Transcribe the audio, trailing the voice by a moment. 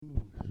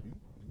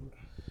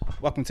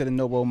Welcome to the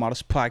No Role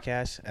Models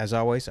Podcast. As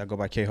always, I go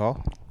by K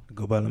Hall.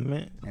 Go by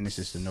Lamont. And this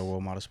is the No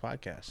Role Models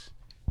Podcast.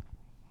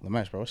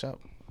 Lamont, bro, what's up?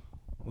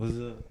 What's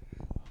up?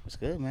 What's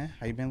good, man?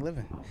 How you been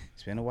living?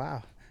 It's been a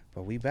while,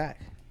 but we back.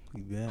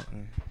 We back,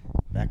 man.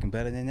 Back and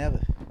better than ever.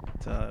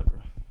 Tired, bro.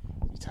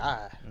 You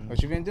tired?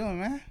 What you been doing,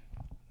 man?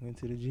 Went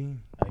to the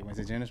gym. Oh, you went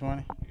to the gym this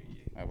morning?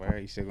 Yeah. Oh, where?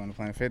 You still going to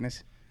Planet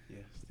Fitness? Yeah,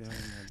 still in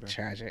there, bro.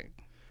 Tragic.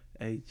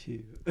 Hey,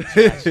 chill.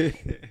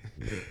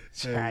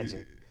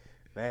 Tragic.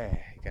 Man,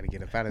 you got to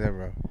get up out of there,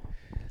 bro.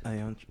 Hey,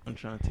 I'm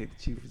trying to take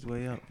the cheapest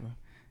way out, bro.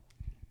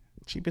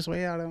 Cheapest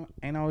way out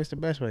ain't always the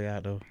best way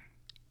out, though.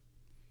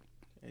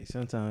 Hey,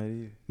 sometimes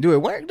it is. Do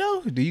it work,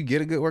 though? Do you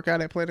get a good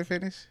workout at Planet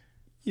Fitness?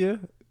 Yeah.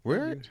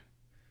 Word?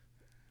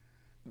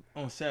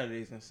 On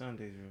Saturdays and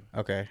Sundays,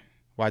 bro. Okay.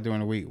 Why during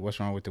the week? What's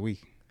wrong with the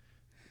week?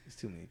 It's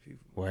too many people.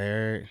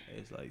 Word.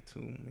 It's like too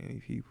many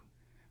people.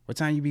 What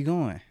time you be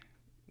going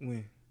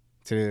When?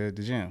 to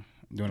the gym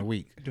during the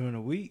week? During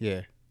the week?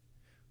 Yeah.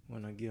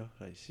 When I get off,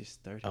 like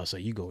 6:30. Oh, so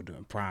you go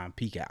during prime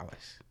peak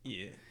hours.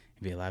 Yeah.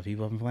 Be a lot of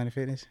people up in Planet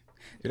Fitness.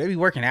 Do they be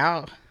working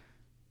out?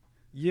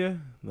 Yeah.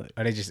 Like,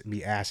 Or they just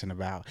be asking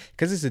about?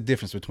 Because it's a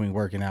difference between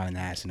working out and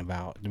asking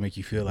about to make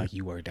you feel like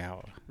you worked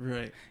out.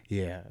 right.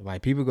 Yeah,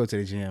 like people go to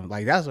the gym.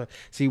 Like that's what.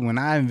 See, when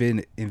I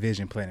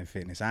envision Planet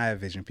Fitness, I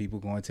envision people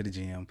going to the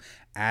gym,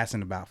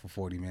 asking about for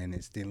 40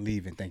 minutes, then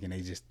leaving thinking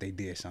they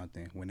did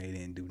something when they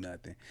didn't do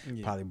nothing.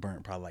 Yeah. Probably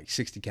burnt like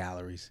 60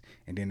 calories,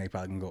 and then they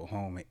probably can go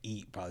home and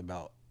eat probably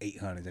about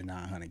 800 to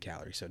 900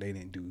 calories. So they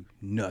didn't do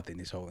nothing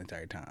this whole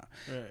entire time.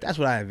 Right. That's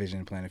what I envision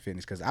in Planet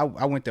Fitness, because I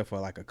went there for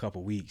like a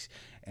couple weeks,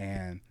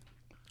 and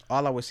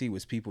all I would see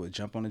was people would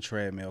jump on the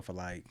treadmill for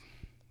like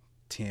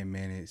 10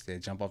 minutes. They'll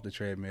jump off the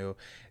treadmill.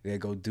 They'll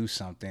go do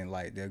something.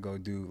 Like they'll go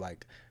do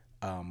like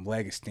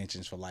leg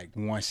extensions for like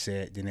one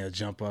set. Then they'll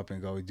jump up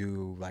and go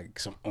do like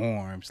some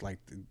arms, like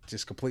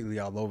just completely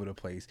all over the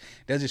place.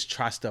 They'll just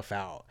try stuff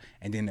out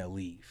and then they'll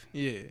leave.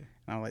 Yeah.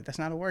 And I'm like, that's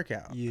not a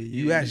workout.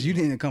 Yeah, You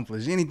didn't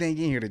accomplish anything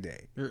in here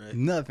today. Right.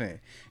 Nothing.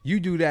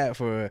 You do that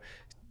for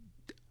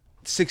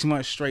 6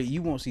 months straight,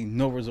 you won't see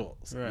no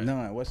results. Right.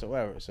 None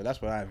whatsoever. So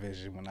that's what I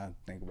envision when I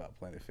think about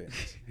Planet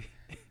Fitness.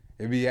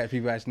 It be at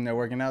people actually there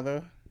working out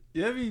though.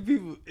 Yeah, I mean,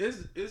 people.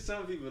 It's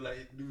some people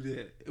like do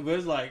that,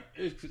 but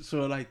it's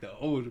sort of like the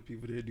older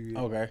people that do that.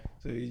 Okay.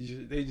 So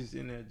they just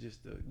in there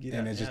just to get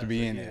And out it's just the to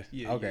be house, in I there. guess.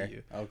 Yeah,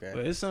 Okay. yeah. Okay.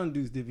 But it's some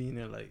dudes that be in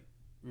there like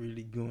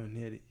really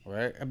going at it.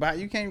 Right. But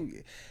you can't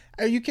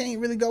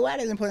really go at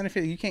it in Planet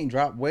Fitness. You can't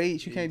drop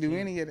weights. You Yeah, can't you do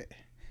can't. any of it.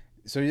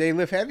 So they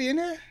lift heavy in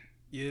there?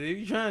 Yeah, they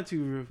be trying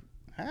to, bro.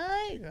 All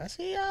right. I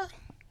see y'all.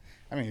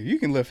 I mean, if you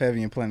can lift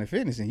heavy in Planet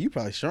Fitness, then you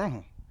probably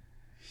strong.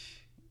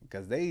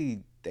 Because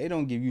they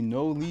don't give you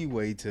no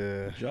leeway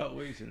to Drop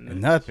weights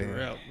and nothing. It's a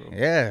wrap, bro.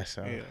 Yeah.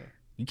 So Yeah.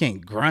 you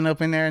can't grunt up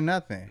in there or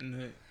nothing.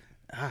 Nothing.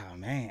 Oh,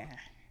 man.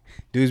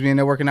 Dudes be in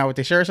there working out with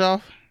their shirts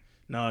off?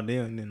 No, they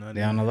don't.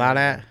 They don't allow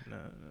that? No.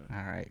 All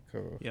right,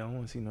 cool. Yeah, I don't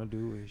want to see no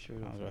dude with a shirt.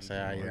 I was gonna say,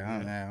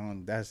 I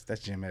don't, that's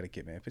gym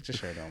etiquette, man. Put your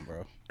shirt on,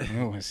 bro. I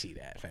don't want to see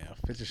that, fam.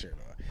 Put your shirt on.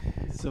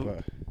 So,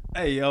 But-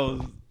 hey, I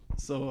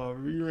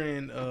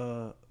reran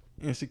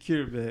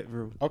Insecure back,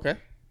 bro. Okay.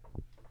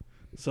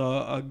 So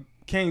I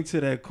came to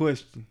that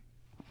question.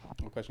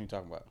 What question you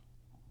talking about?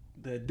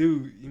 That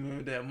dude, you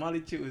remember that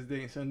Molly chick was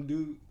dating some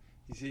dude?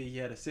 He said he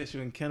had a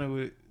sexual encounter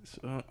with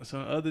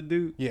some other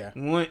dude. Yeah.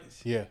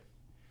 Once. Yeah.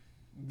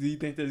 Do you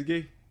think that's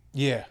gay?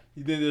 Yeah.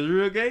 You think that's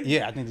real gay?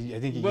 Yeah. I think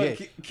you But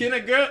gay. can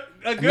a girl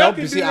No, can but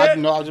do see, that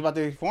I was about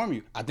to inform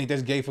you. I think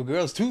that's gay for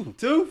girls too.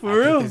 too? For I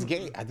real? think it's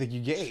gay. I think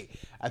you're gay.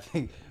 I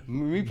think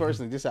me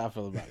personally, this is how I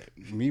feel about it.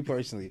 Me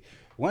personally,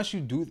 once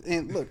you do,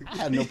 and look, I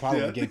have no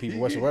problem with gay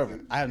people whatsoever.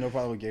 I have no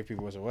problem with gay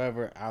people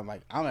whatsoever. I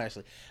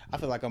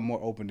feel like I'm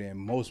more open than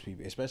most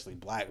people, especially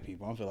black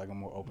people. I feel like I'm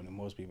more open than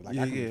most people. Like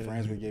I can be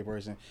friends with a gay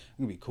person,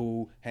 we can be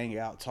cool, hang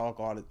out, talk,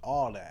 all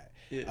that.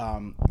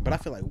 Yeah. But I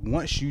feel like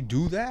once you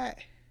do that,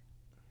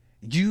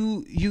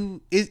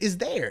 it's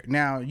there.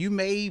 Now you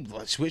may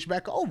switch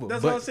back over.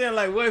 That's what I'm saying.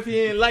 Like, what if he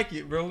didn't like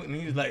it, bro? And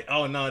he was like,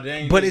 "Oh no, that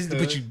ain't." But it,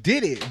 but you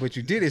did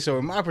it. So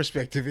in my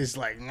perspective, it's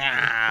like,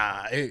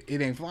 nah,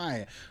 it ain't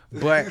flying.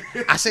 But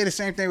I say the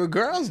same thing with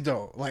girls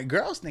though. Like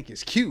girls think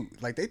it's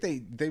cute. Like they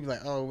be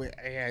like, oh, wait,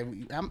 yeah,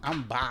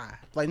 I'm bi.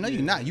 Like no,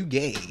 you're not. You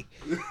gay.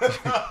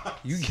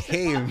 You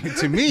gay.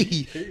 To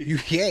me, you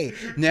gay.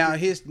 Now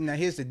here's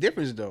the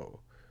difference though.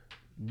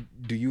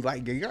 Do you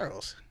like gay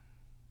girls?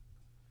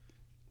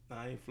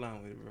 Nah, I ain't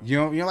flying with it, bro. You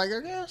don't like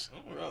gay girls?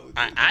 I don't rock with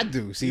I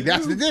do. See,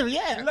 that's the difference.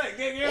 Yeah. You like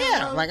gay girls?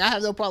 Yeah, bro? like I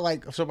have no problem.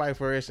 Like somebody,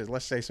 for instance,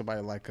 let's say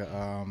somebody like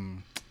a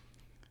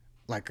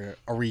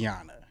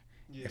Rihanna.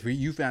 Yeah. If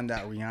you found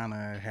out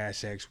Rihanna had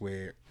sex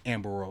with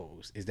Amber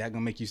Rose, is that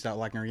gonna make you stop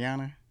liking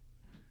Rihanna?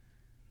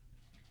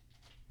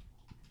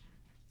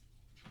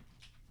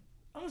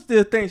 I'm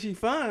still think she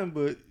fine,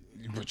 but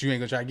But you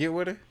ain't gonna try to get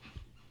with her?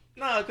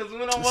 nah, cause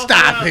when I'm walking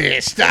Stop around,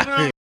 it! Stop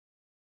it!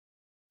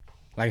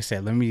 Like I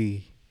said, let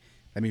me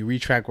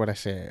retract what I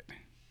said.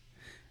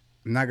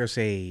 I'm not gonna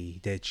say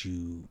that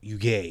you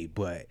gay,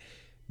 but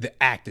the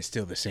act is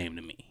still the same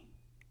to me.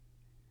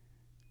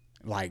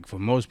 like for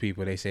most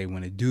people, they say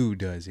when a dude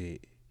does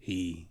it,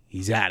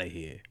 he's out of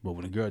here. But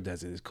when a girl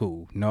does it, it's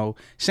cool. No,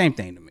 same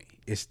thing to me.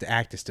 It's the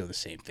act is still the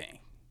same thing.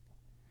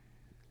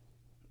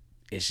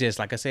 It's just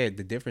like I said.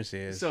 The difference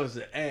is So it's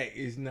the act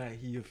is not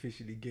he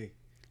officially gay.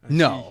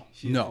 no,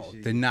 She no,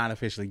 officially they're not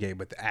officially gay,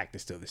 but the act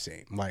is still the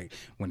same. Like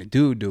when a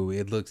dude do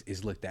it,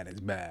 it's looked at as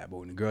bad, but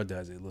when a girl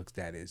does it, it looks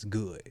at as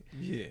good.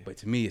 Yeah. But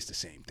to me, it's the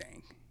same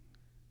thing.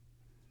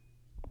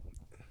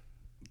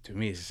 To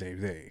me, it's the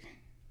same thing.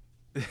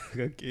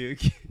 Okay.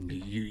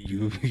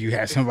 You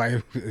have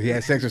somebody you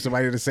had sex with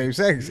somebody of the same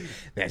sex.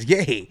 That's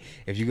gay.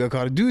 If you gonna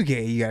call the dude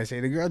gay, you gotta say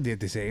the girl did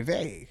the same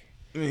thing.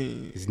 I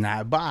mean, It's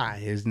not bi.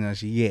 It's not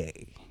she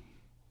gay.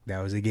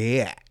 That was a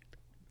gay act.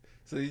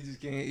 so he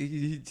just can't.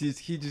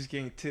 He just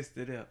can't test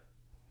it out.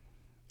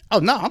 Oh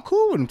no, I'm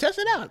cool with him. Test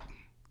it out.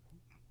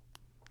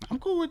 I'm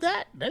cool with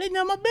that. That ain't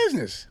none of my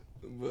business.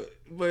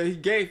 But he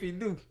gay if he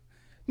do.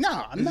 No,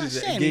 I'm It's not just a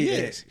saying gay he act.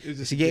 is. It's just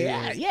It's a gay gay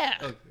act. act. Yeah.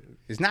 Okay.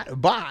 It's not a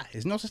bi.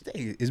 It's no such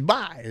thing. It's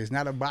bi. It's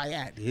not a bi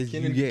act. It's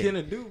Can you gay.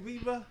 a dude be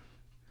bi?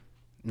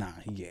 Nah,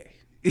 he gay.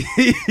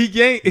 He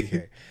gay. He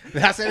gay.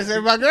 I said the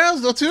same about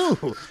girls though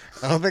too.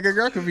 I don't think a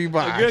girl can be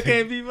bi. A girl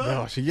can't be bi?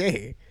 No, she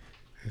gay.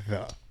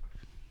 No.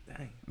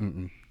 Dang,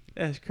 Mm-mm.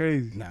 that's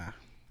crazy. Nah.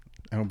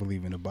 I don't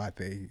believe in the bi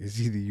thing. It's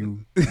either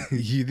you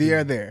there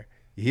or there.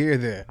 You here or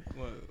there.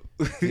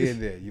 Well, Here or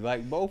there. You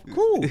like both?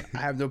 Cool. I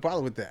have no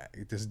problem with that.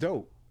 It's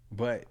dope.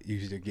 But you're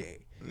still gay.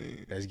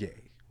 That's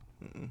gay.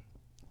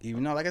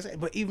 Even though, like I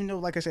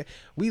said,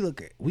 we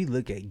look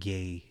at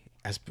gay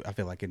as I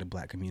feel like in the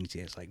black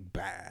community as like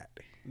bad.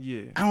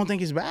 Yeah. I don't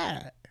think it's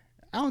bad.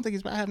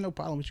 I have no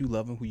problem with you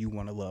loving who you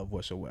want to love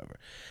whatsoever.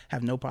 I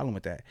have no problem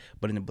with that.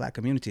 But in the black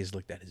community, it's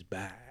looked at as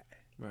bad.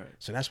 Right.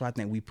 So that's why I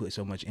think we put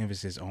so much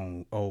emphasis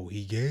on, oh,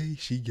 he gay,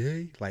 she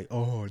gay. Like,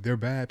 oh, they're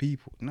bad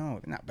people. No,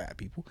 they're not bad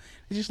people.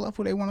 They just love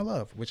who they want to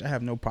love, which I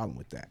have no problem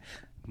with that.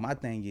 My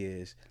thing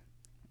is,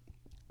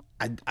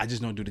 I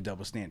just don't do the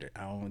double standard.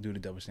 I don't do the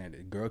double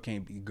standard.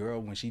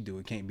 Girl when she do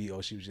it can't be, oh,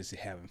 she was just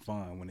having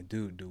fun. When a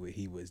dude do it,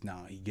 he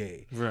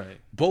gay. Right.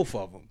 Both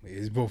of them.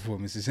 It's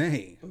the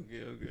same.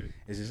 Okay.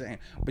 It's the same.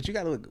 But you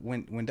got to look,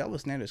 when double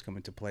standards come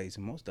into place,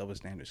 and most double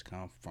standards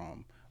come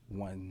from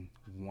one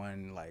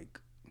like,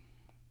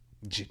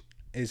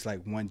 it's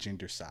like one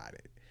gender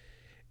sided.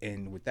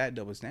 And with that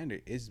double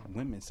standard, it's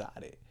women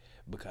sided.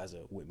 Because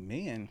with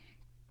men,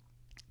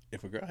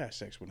 if a girl has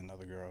sex with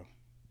another girl,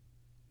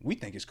 we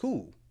think it's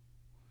cool.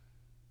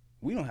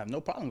 We don't have no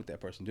problem with that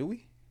person, do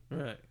we?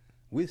 Right.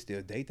 We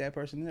still date that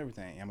person and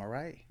everything. Am I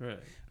right? Right.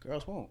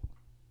 Girls won't.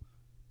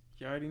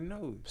 You already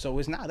know. So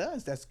it's not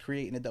us that's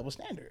creating a double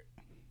standard.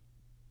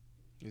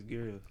 It's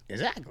girls.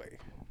 Exactly.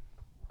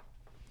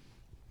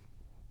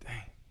 Dang.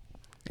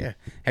 Yeah.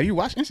 Have you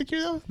watched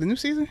Insecure though? The new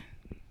season?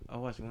 I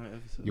watched one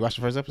episode. You watched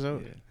the first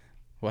episode? Yeah.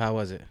 Well, how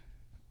was it?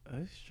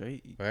 It's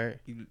straight. Right?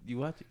 You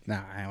watch it?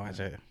 Nah, I ain't watch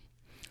it.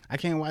 I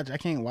can't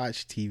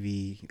watch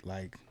TV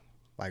like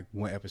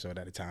one episode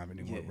at a time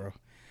anymore, Yeah. bro.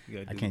 You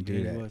gotta I can't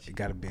do that. watch You it.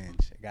 gotta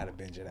binge. I gotta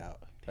binge it out.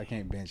 If I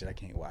can't binge it, I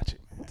can't watch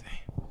it, man.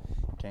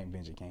 Can't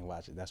binge it, can't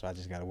watch it. That's why I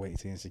just gotta wait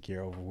till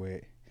Insecure over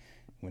with.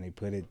 When they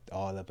put it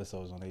all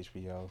episodes on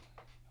HBO,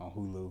 on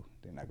Hulu,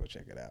 then I go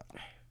check it out.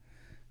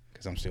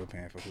 Cause I'm still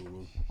paying for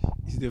Hulu.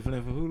 You still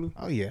playing for Hulu?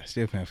 Oh yeah,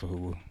 still paying for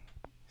Hulu.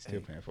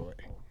 Still paying for it.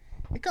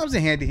 It comes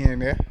in handy here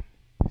and there.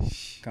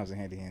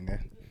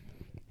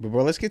 But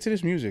bro, let's get to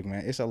this music,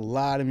 man. It's a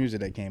lot of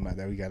music that came out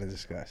that we gotta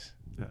discuss.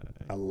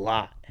 A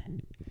lot.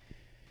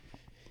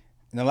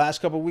 In the last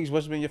couple of weeks,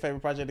 what's been your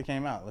favorite project that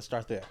came out? Let's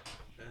start there.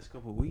 Last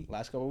couple of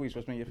weeks.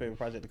 What's been your favorite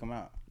project to come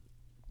out?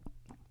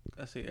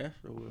 I say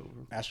Astroworld,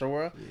 bro.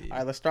 Astroworld? Yeah. All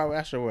right, let's start with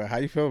Astroworld. How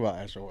you feel about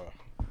Astroworld?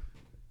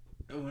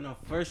 When I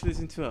first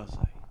listened to it, I was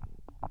like,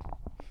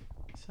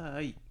 it's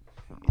alright.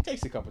 It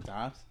takes a couple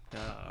times.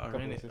 I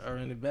ran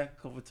it back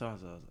a couple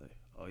times. I was like,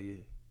 oh yeah,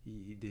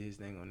 he did his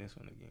thing on this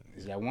one again.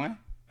 Is that one?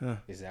 Huh.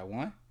 Is that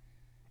one?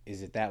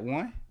 Is it that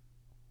one?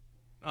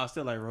 I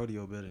still like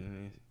Rodeo better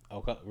than this.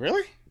 Okay.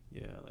 Really?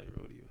 Yeah, I like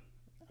Rodeo.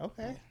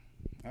 Okay.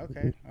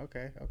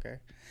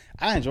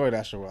 I enjoyed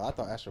Astroworld. I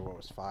thought Astroworld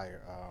was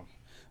fire.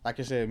 Like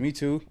I said, me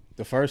too.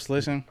 The first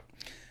listen,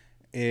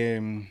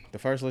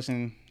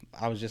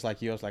 I was just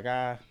like you. I was like,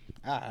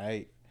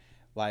 alright.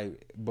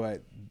 Like,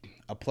 but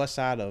a plus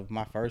side of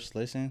my first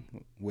listen,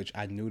 which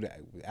I knew that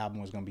the album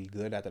was gonna be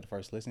good after the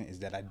first listen, is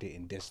that I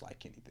didn't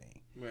dislike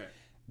anything. Right.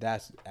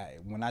 That's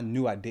when I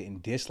knew I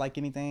didn't dislike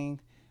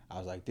anything. I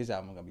was like, this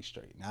album gonna be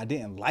straight. Now I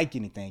didn't like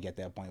anything at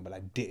that point, but I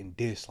didn't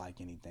dislike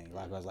anything.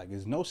 Like I was like,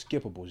 there's no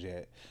skippables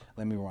yet.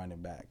 Let me run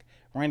it back.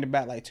 Ran it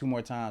back like 2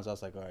 more times. I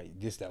was like, all right,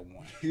 this that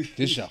one.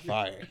 This shot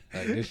fire.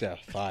 Like this shot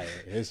fire.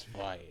 It's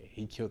fire.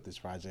 He killed this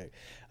project.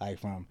 Like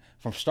from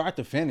start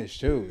to finish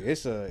too.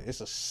 It's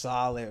a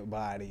solid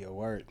body of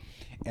work.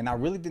 And I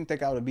really didn't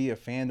think I would be a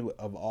fan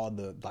of all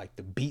the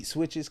beat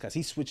switches, because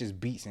he switches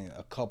beats in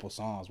a couple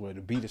songs where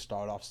the beat will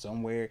start off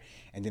somewhere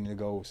and then it'll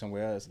go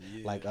somewhere else.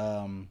 Yeah. Like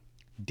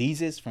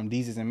Deezus from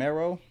Deezus and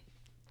Mero,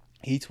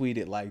 he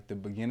tweeted like the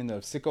beginning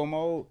of Sicko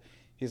Mode.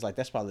 He's like,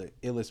 that's probably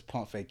the illest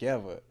pump fake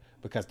ever.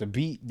 because the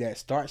beat that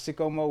starts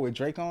Sicko Mode with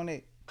Drake on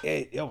it,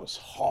 it was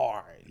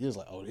hard. It was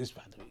like, oh, this is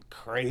about to be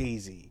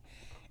crazy.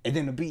 And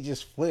then the beat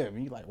just flipped.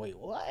 And you're like, wait,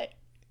 what?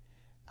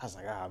 I was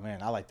like, oh,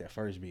 man, I like that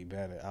first beat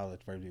better. I like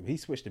the first beat. He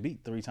switched the beat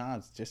 3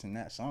 times just in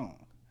that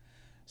song.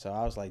 So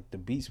I was like, the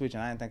beat switching,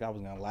 I didn't think I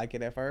was going to like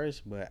it at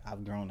first, but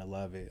I've grown to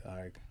love it.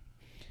 Like,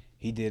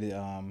 he did it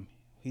on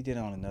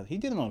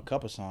a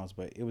couple songs,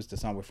 but it was the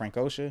song with Frank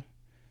Ocean.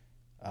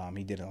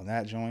 He did it on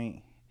that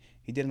joint.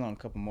 He did it on a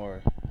couple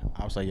more.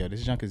 I was like, yo,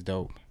 this junk is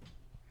dope.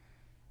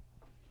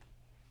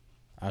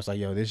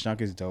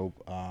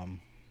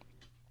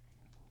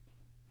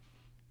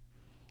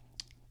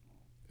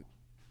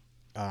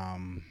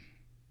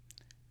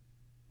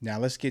 Now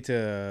let's get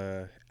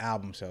to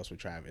album sales for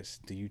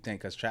Travis. Do you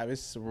think, because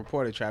Travis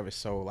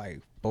sold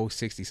like both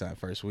 60 something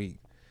first week?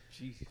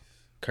 Jesus.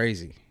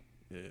 Crazy.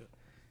 Yeah.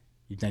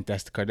 You think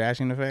that's the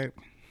Kardashian effect?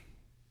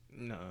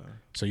 Nah.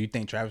 So you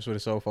think Travis would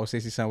have sold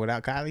 460 something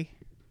without Kylie?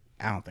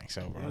 I don't think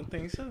so, bro. I don't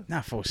think so.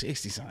 Not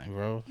 460 something,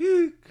 bro.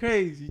 You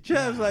crazy.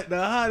 Travis like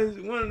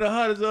one of the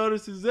hottest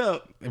artists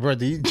out. Bro,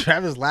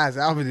 Travis' last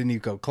album didn't even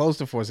go close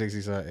to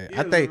 460 something. Yeah,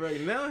 I think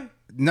right now.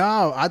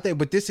 No,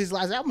 but his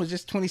last album was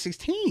just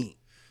 2016.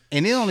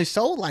 And it only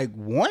sold like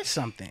 1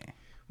 something.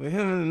 With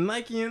him and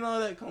Nike and all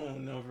that, come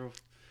on now, bro.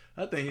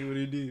 I think he would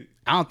have did.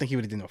 I don't think he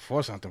would have done no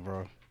 4 something,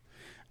 bro.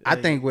 I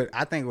think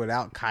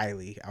without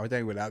Kylie,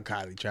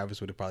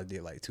 Travis would have probably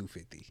did like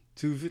 250.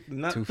 250,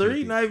 not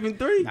 250. 3, not even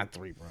 3. Not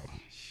 3, bro.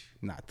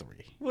 Not 3.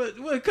 What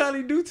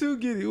Kylie do to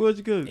get it? What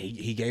you go?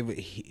 He gave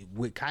it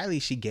with Kylie.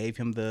 She gave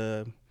him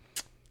the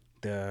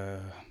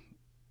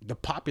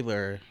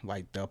popular,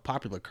 like the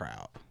popular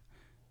crowd.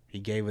 He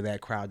gave her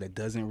that crowd that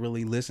doesn't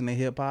really listen to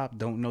hip hop,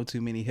 don't know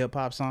too many hip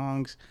hop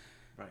songs,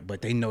 right,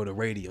 but they know the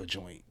radio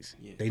joints.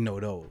 Yeah. They know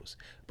those.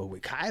 But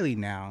with Kylie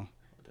now,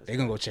 they're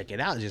going to go check it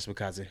out just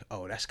because,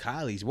 that's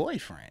Kylie's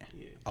boyfriend.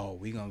 Yeah. Oh,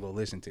 we going to go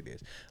listen to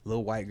this.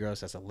 Little white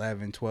girls that's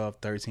 11, 12,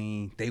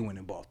 13, they went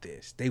and bought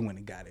this. They went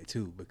and got it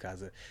too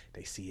because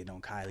they see it on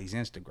Kylie's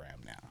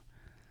Instagram now.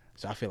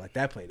 So I feel like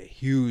that played a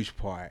huge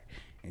part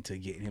into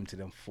getting him to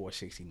them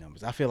 460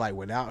 numbers. I feel like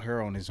without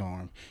her on his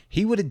arm,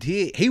 he would have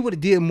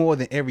did more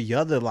than every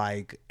other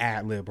like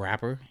ad lib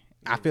rapper.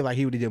 I feel like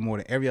he would have did more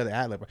than every other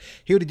ad lib.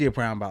 He would have did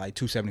around by like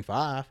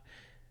 275,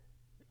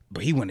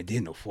 but he wouldn't have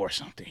did no 4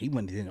 something. He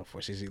wouldn't have did no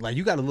 460. Like,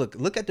 you got to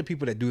look at the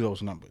people that do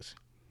those numbers.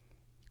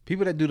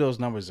 People that do those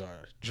numbers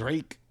are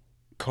Drake,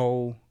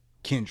 Cole,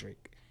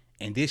 Kendrick,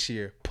 and this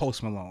year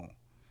Post Malone.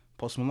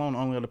 Post Malone, the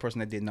only other person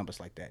that did numbers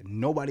like that.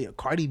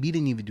 Cardi B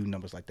didn't even do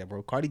numbers like that,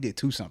 bro. Cardi did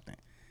 2 something.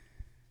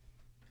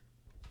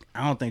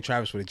 I don't think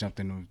Travis would have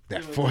jumped into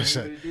that 4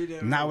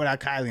 something. Not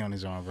without Kylie on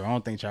his arm, bro. I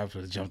don't think Travis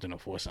would have jumped into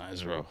 4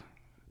 something, bro.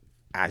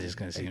 I just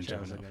couldn't see him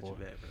jumping into 4.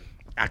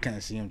 I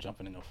couldn't see him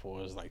jumping into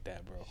 4s like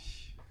that, bro.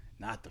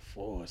 Not the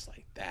 4s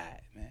like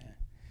that, man.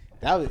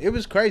 It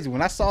was crazy.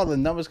 When I saw the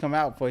numbers come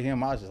out for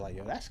him, I was just like,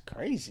 yo, that's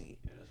crazy.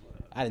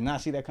 I did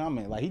not see that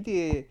comment. Like, he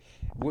did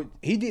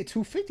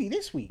 250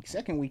 this week.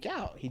 Second week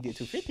out, he did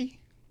 250.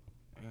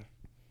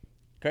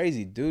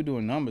 Crazy. Dude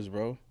doing numbers,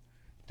 bro.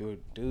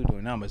 Dude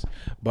doing numbers.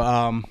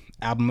 But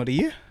album of the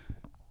year?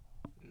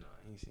 No,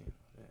 I ain't seen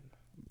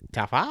that.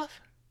 Top 5?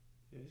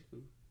 Yeah, it's cool.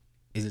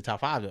 Is it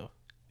top 5 though?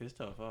 It's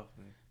top 5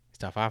 for me. It's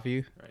top 5 for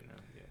you? Right now,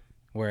 yeah.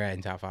 Where at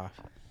in top 5?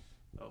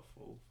 Oh,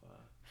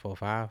 4,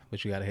 5?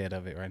 What you got ahead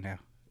of it right now?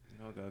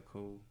 You know, I got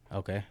Cole.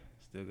 Okay.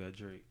 Still got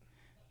Drake.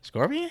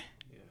 Scorpion?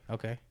 Yeah.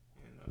 Okay.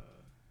 And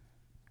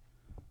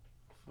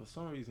for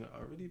some reason, I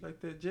really like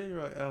that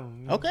J-Rock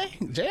album. Okay.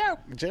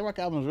 J-Rock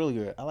album is really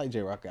good. I like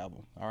J-Rock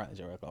album. All right,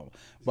 J-Rock album.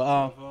 But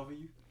top 5 for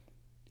you?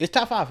 It's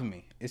top 5 for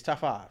me. It's top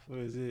 5. What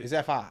is it? It's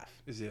at 5.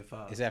 It's at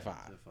 5. It's at 5.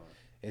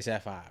 It's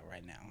at 5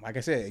 right now. Like I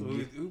said, so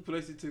who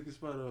placed it took a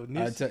spot on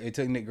it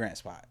took Nick Grant's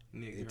spot.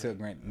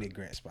 Nick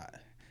Grant's spot.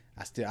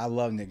 I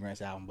love Nick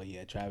Grant's album, but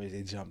yeah, Travis,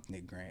 it jumped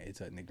Nick Grant. It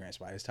took Nick Grant's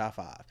spot. It's top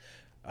 5.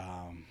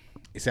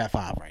 It's at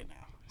 5 right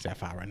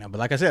now. But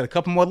like I said, a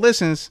couple more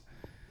listens,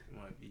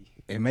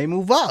 it may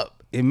move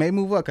up.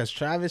 Because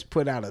Travis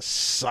put out a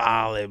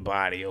solid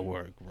body of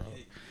work, bro.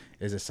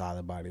 It's a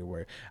solid body of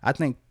work. I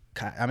think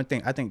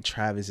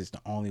Travis is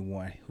the only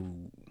one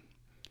who,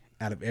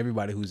 out of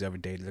everybody who's ever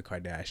dated a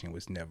Kardashian,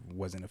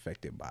 wasn't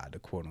affected by the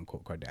quote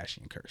unquote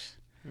Kardashian curse.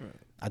 Right.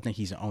 I think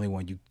he's the only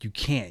one you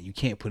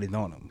can't put it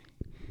on him.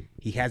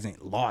 He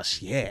hasn't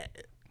lost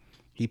yet.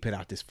 He put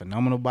out this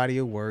phenomenal body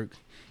of work.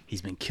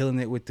 He's been killing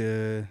it with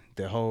the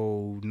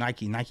whole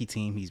Nike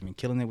team. He's been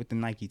killing it with the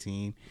Nike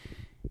team.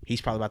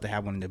 He's probably about to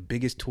have one of the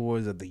biggest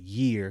tours of the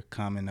year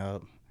coming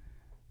up.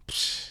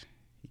 Psh,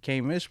 you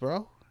can't miss,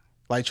 bro.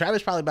 Like,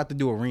 Travis probably about to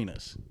do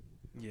arenas.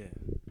 Yeah.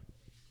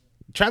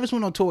 Travis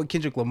went on tour with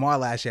Kendrick Lamar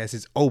last year as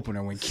his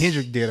opener when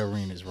Kendrick did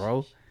arenas,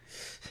 bro.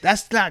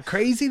 That's not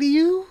crazy to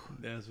you?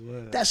 That's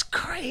what. That's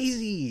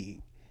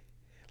crazy.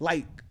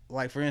 Like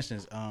for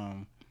instance,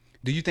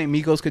 do you think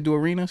Migos could do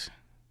arenas?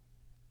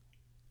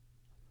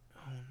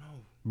 I don't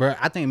know. Bro,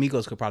 I think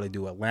Migos could probably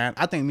do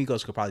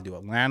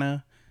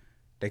Atlanta.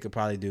 They could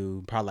probably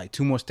do like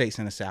 2 more states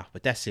in the South,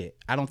 but that's it.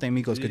 I don't think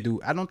Migos could do.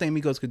 I don't think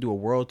Migos could do a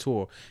world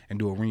tour and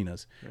do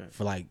arenas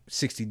for like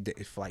 60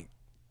 days, for like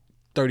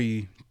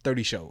 30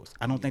 shows.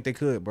 I don't think they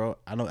could, bro.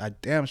 I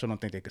damn sure don't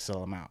think they could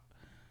sell them out.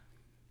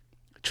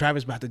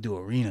 Travis about to do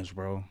arenas,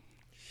 bro,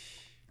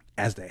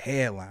 as the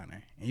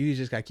headliner. And you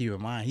just got to keep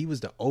in mind, he was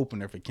the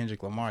opener for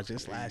Kendrick Lamar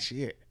just last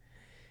year.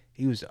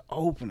 He was the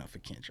opener for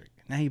Kendrick.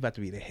 Now he about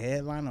to be the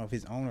headliner of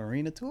his own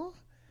arena tour.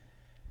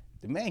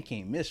 The man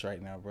can't miss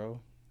right now, bro.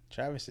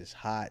 Travis is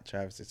hot.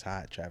 Travis is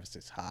hot. Travis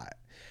is hot.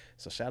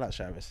 So shout out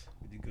Travis.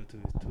 Did you go to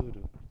his tour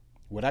though?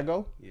 Would I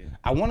go? Yeah.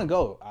 I want to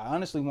go. I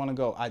honestly want to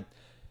go.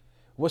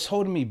 What's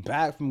holding me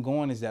back from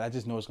going is that I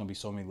just know it's gonna be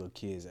so many little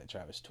kids at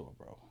Travis tour,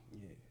 bro.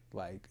 Yeah.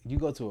 Like, you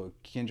go to a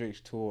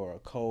Kendrick's tour or a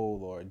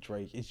Cole or a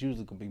Drake, it's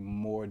usually going to be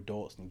more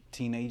adults than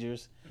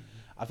teenagers.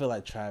 Mm-hmm. I feel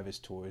like Travis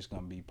tour is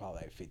going to be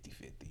probably like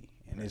 50-50.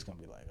 And it's going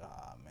to be like,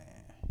 man.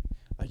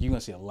 Like, you're going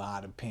to see a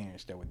lot of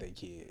parents there with their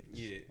kids.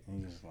 Yeah. And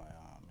you're just like,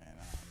 man,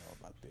 I don't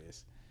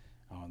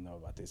know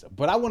about this.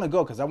 But I want to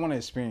go because I want to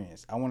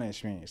experience.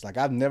 Like,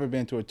 I've never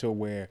been to a tour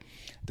where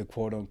the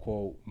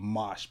quote-unquote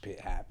mosh pit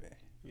happened.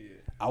 Yeah.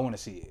 I want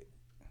to see it.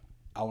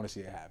 I want to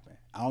see it happen.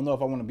 I don't know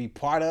if I want to be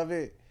part of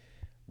it,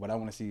 but I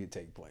want to see it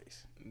take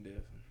place.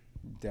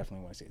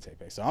 Definitely want to see it take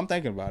place. So I'm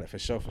thinking about it for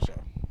sure.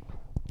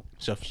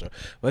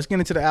 Let's get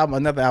into the album.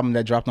 Another album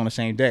that dropped on the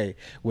same day,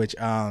 which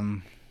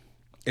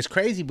is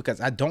crazy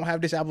because I don't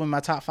have this album in my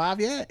top 5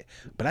 yet.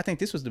 But I think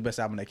this was the best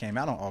album that came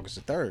out on August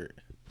the 3rd.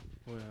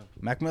 Well,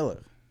 Mac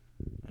Miller.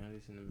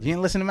 You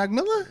didn't listen to Mac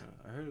Miller?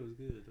 I heard it was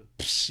good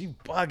though. Psh, you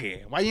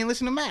bugging. Why you didn't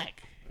listen to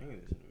Mac? I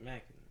ain't listen to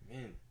Mac in a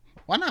minute.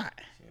 Why not?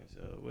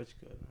 What you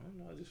call it? I don't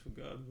know. I just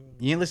forgot about it.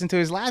 You didn't listen to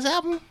his last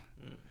album?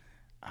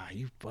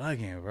 You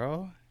bugging,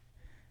 bro.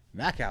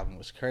 Mac album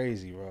was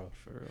crazy, bro.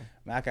 For real.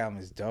 Mac album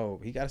is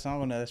dope. He got a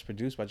song on there that's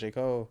produced by J.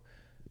 Cole.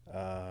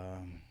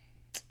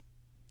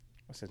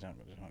 What's that joint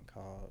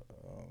called?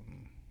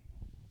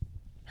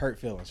 Hurt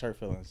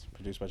Feelings,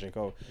 produced by J.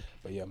 Cole.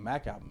 But yeah,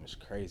 Mac album is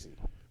crazy.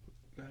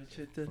 Gotta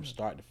check that From out.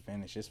 start to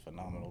finish, it's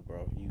phenomenal,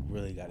 bro. You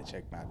really gotta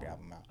check Mac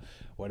album out.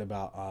 What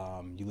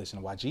about you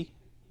listen to YG?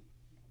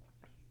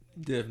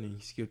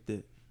 Definitely skipped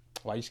it.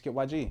 Why you skip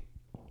YG?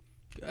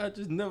 I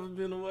just never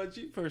been a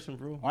YG person,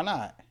 bro. Why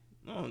not?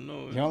 No.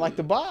 You don't like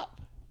the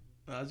bop?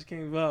 I just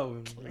can't vibe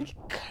with them, bro.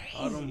 Crazy.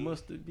 All them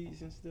mustard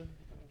beats and stuff.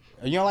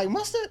 You don't like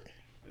Mustard?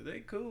 They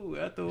cool.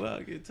 After a while,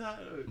 I get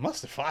tired of it.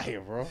 Mustard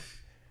fire, bro.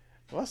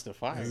 Mustard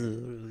fire.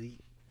 Really?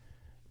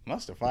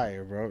 Mustard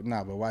fire, bro.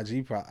 Nah, but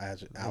YG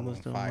album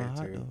fire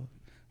too.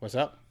 What's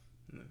up?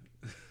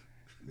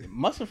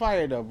 Mustard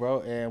fire though,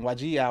 bro. And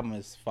YG album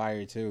is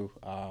fire too.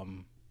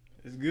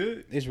 It's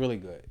good. It's really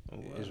good. Oh,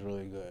 wow. It's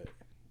really good.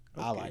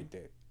 Okay. I liked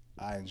it.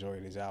 I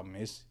enjoyed his album.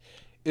 It's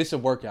a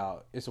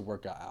workout. It's a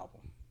workout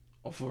album.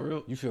 Oh, for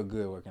real? You feel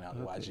good working out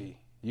to Okay. YG.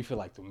 You feel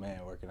like the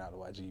man working out to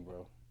YG,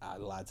 bro. I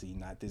lied to you.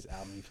 Not this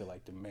album. You feel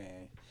like the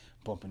man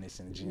bumping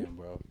this in the gym,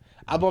 bro.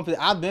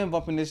 I've been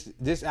bumping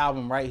this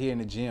album right here in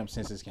the gym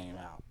since this came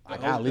out.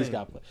 Like, I at least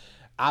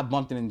I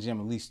bumped it in the gym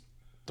at least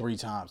 3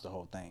 times the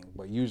whole thing.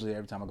 But usually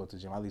every time I go to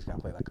the gym, I at least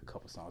gotta play like a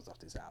couple songs off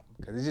this album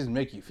because it just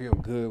make you feel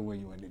good when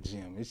you're in the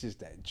gym. It's just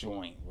that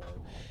joint, bro.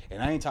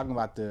 And I ain't talking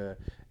about the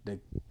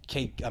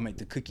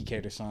cookie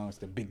cater songs,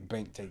 the Big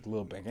Bank take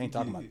Lil Bank. I ain't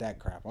talking about that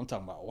crap. I'm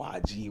talking about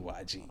YG.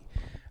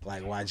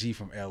 Like YG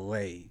from LA,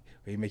 where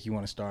he make you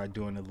want to start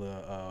doing the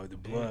little the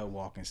blood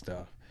walking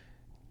stuff.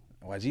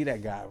 YG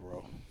that guy,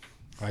 bro.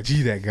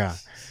 YG that guy.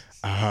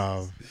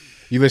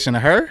 You listen to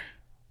her?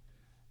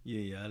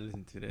 Yeah, I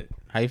listened to that.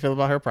 How you feel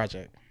about her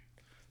project?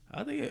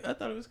 I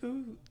thought it was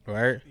cool.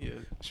 Right? Yeah.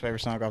 What's your favorite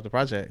song off the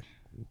project?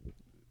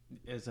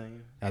 As I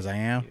am. As I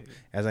Am? Yeah.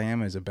 As I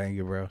Am is a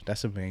banger, bro.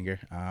 That's a banger.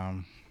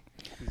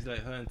 It's like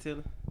Her and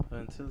Tiller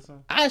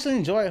song. I actually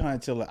enjoyed her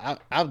until I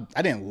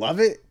didn't love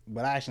it,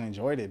 but I actually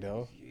enjoyed it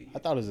though. I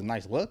thought it was a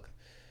nice look.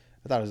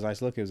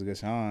 It was a good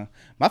song.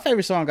 My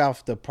favorite song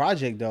off the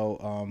project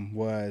though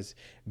was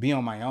Be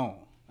On My Own.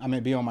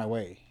 Be On My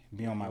Way.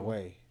 Be On My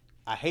Way.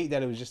 I hate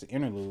that it was just an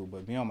interlude,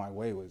 but Be On My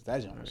Way was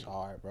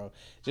hard, bro.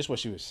 Just what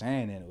she was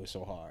saying in it was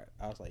so hard.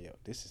 I was like, yo,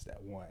 this is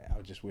that one. I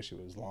just wish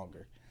it was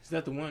longer. Is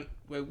that the one?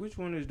 Wait, which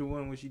one is the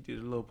one where she did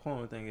a little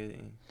poem thing at the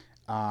end?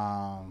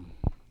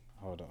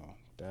 Hold on.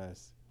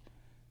 That's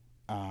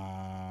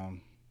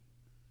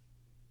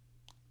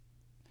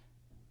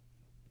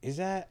is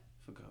that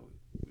Forgot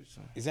which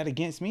song. Is that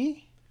Against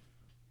Me?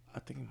 I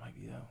think it might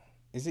be that one.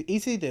 Is it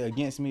either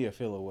Against Me or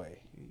Feel Away?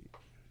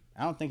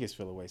 I don't think it's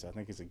Feel Away, so I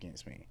think it's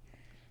Against Me.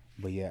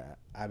 But yeah,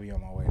 I Be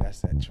On My Way.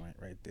 That's that joint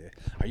right there.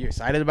 Are you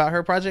excited about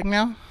her project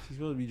now? She's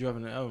supposed to be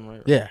dropping an album,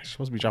 right? Yeah, she's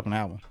supposed to be dropping an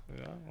album.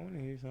 Yeah, I want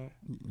to hear something.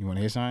 You want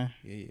to hear something?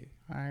 Yeah.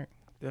 All right.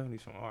 Definitely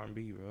some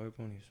R&B, bro. I want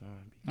to hear some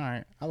R&B. All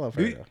right. I love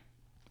her, though.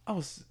 I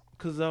was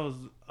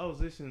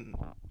listening.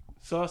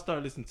 So I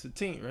started listening to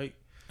Tink, right?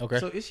 Okay.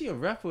 So is she a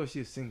rapper or is she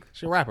a singer?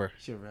 She a rapper.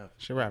 She a rapper.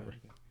 She a rapper.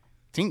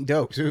 Tink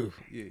dope, too.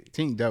 Yeah.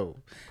 Tink dope.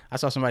 I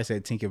saw somebody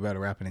say Tink is better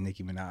rapping than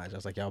Nicki Minaj. I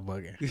was like, y'all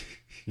bugging.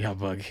 Y'all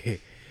bugging.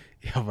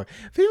 Yeah, but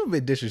people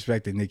been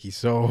disrespecting Nicki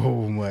so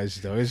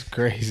much though. It's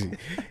crazy.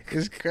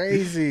 It's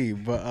crazy.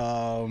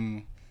 But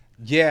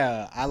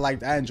yeah,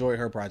 I enjoyed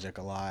her project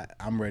a lot.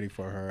 I'm ready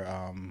for her.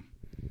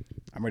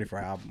 I'm ready for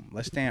her album.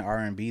 Let's stay in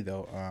R&B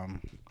though.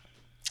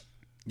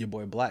 Your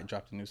boy Black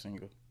dropped a new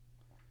single.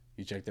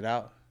 You checked it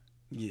out?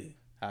 Yeah.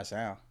 How it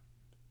sound?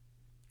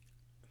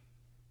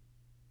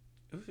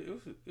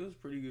 It was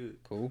pretty good.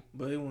 Cool.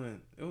 But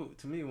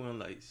to me it wasn't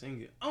like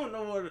singing. I don't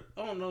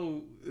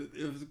know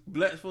if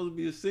Black's supposed to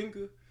be a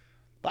singer.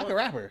 Black a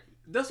rapper.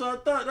 That's what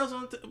I thought. That's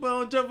what but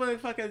on Jump on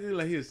podcast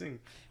like he was singing.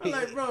 I'm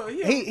like, bro,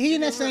 he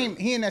in that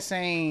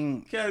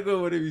same category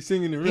where they be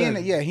singing and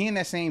rapping. He in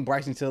that same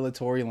Bryson Tiller,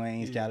 Tory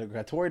Lanez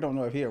category. Tory don't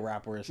know if he a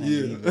rapper or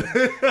something.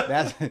 Yeah.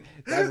 That's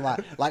a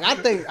lot. Like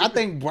I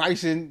think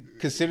Bryson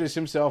considers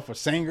himself a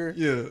singer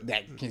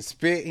that can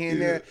spit here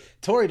and there.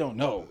 Tory don't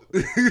know.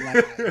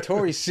 Like,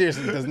 Tory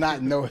seriously does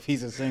not know if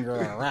he's a singer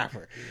or a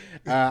rapper.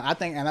 I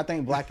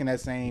think Black in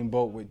that same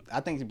boat with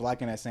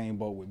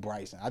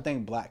Bryson. I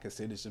think Black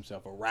considers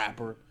himself a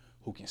rapper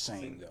who can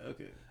sing though.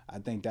 Okay. I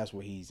think that's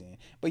what he's in.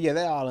 But yeah,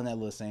 they're all in that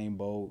little same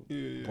boat.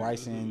 Yeah.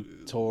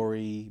 Bryson,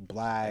 Tory,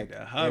 Black,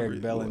 Like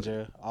Eric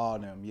Bellinger, all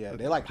of them. Yeah,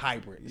 they're like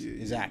hybrids. Yeah,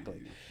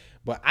 exactly. yeah.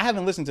 But I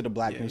haven't listened to the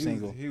Black new he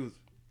single. He was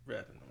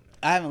rapping on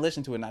that. I haven't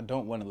listened to it, and I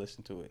don't want to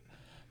listen to it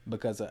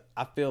because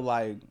I feel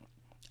like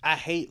I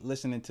hate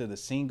listening to the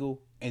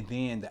single and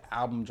then the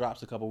album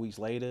drops a couple weeks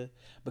later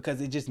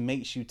because it just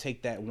makes you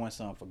take that one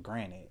song for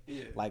granted.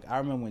 Yeah. Like I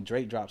remember when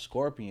Drake dropped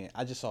Scorpion,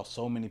 I just saw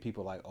so many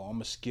people like, oh, I'm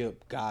gonna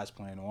skip God's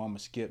Plan or I'm gonna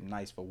skip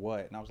Nice for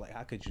What, and I was like,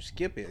 how could you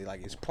skip it?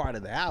 Like it's part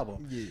of the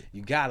album. Yeah.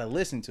 You gotta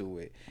listen to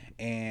it.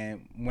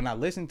 And when I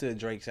listen to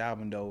Drake's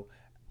album though,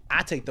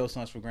 I take those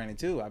songs for granted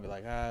too. I'd be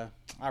like, I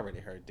already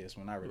heard this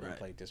one. I already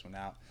played this one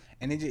out.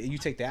 And then you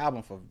take the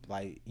album for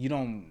like, you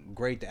don't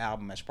grade the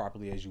album as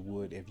properly as you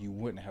would if you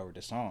wouldn't have heard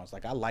the songs.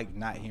 Like I like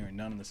not hearing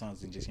none of the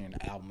songs and just hearing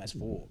the album as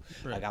full.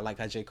 Right. Like I like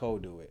how J. Cole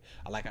do it.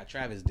 I like how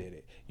Travis did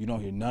it. You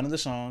don't hear none of the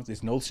songs.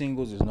 There's no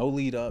singles. There's no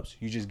lead ups.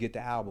 You just get the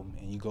album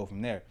and you go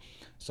from there.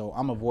 So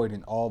I'm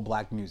avoiding all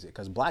Black music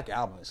because Black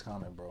album is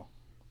coming, bro.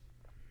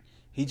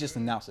 He just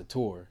announced a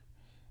tour.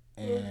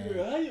 And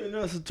How you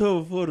announce a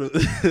tour before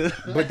the?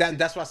 but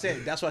that's why I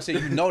said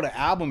you know the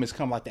album is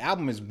coming. Like the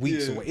album is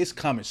weeks away. It's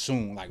coming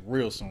soon, like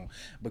real soon.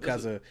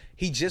 Because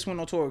he just went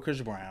on tour with Chris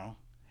Brown,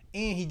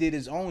 and he did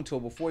his own tour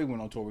before he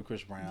went on tour with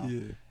Chris Brown.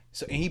 Yeah.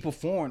 So and he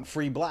performed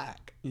Free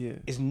Black. Yeah.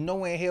 It's no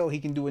way in hell he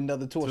can do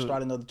another tour,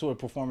 start another tour,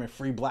 performing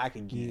Free Black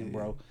again,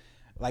 bro.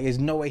 Like there's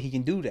no way he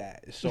can do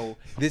that. So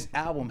this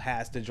album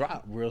has to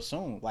drop real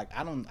soon. Like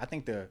I know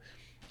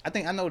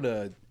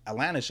the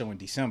Atlanta show in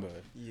December.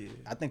 Yeah.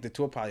 I think the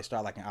tour probably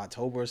start like in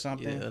October or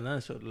something. Yeah, Atlanta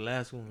show, the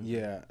last one.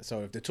 Yeah.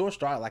 So if the tour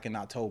start like in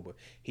October,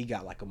 he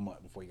got like a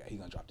month before he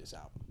gonna drop this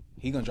album.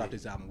 He gonna drop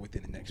this album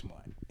within the next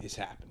month. It's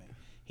happening.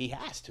 He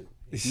has to.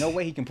 There's no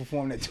way he can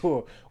perform that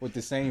tour with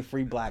the same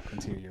Free Black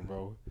material,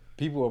 bro.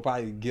 People will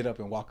probably get up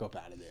and walk up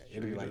out of there.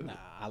 It'll be like, nah,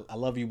 I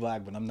love you,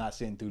 Black, but I'm not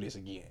sitting through this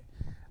again.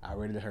 I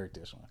already heard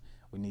this one.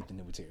 We need the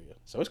new material.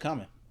 So it's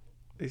coming.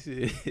 They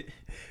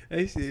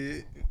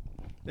said,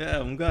 that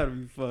album gotta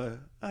be fire.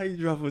 How you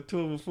drop a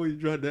tour before you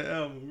drop that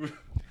album, bro?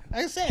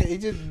 Like I said, it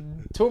just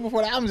tour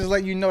before the album just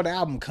let you know the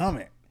album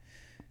coming.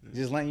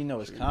 Just letting you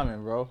know it's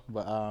coming, bro.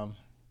 But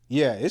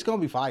yeah, it's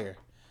gonna be fire.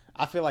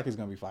 I feel like it's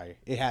gonna be fire.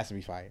 It has to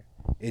be fire.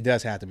 It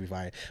does have to be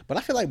fire. But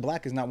I feel like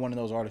Black is not one of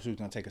those artists who's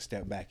gonna take a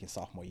step back in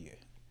sophomore year.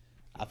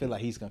 I feel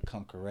like he's gonna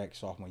come correct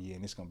sophomore year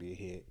and it's gonna be a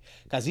hit.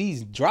 Cause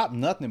he's dropped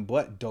nothing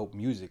but dope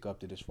music up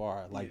to this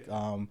far. Like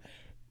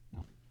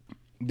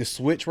the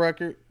Switch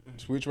record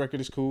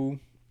is cool.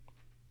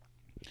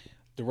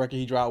 The record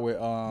he dropped with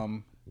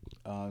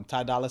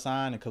Ty Dolla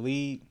 $ign and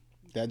Khalid,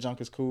 that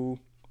junk is cool.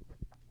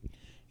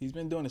 He's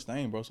been doing his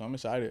thing, bro. So I'm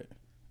excited.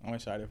 I'm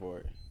excited for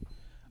it.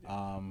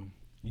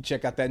 You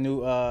check out that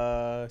new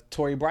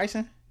Tory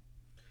Bryson?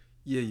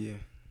 Yeah.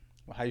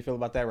 Well, how you feel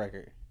about that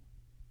record?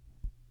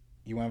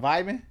 You went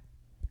vibing?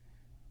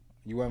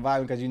 You went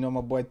vibing because you know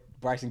my boy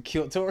Bryson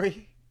killed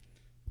Tory?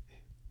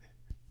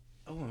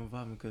 I wasn't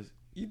vibing because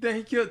you think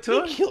he killed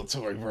Tory? He killed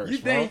Tory verse, You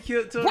think he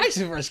killed Tory?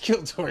 Bryson verse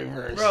killed Tory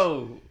verse.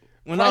 Bro,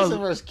 Bryson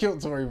verse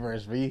killed Tory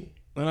verse, B.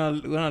 When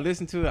I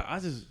listened to it, I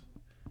just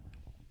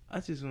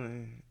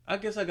went. I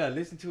guess I gotta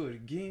listen to it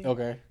again.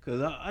 Okay.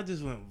 Cause I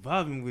just went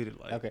vibing with it.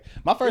 Like, okay.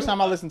 My first time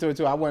I listened to it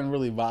too, I wasn't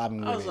really vibing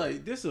with it. I was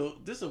like, this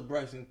a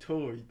Bryson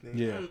Tory thing.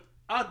 Yeah.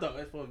 I thought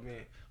that's supposed to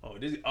be,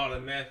 this is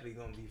automatically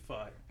gonna be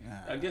fire.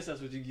 Nah. I guess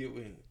that's what you get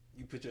when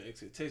you put your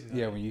expectations.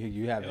 Yeah, on when it.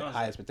 you have And I was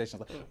high like, expectations.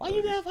 Like, why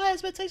you have high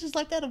expectations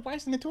like that of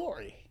Bryson and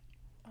Tory?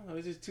 I don't know,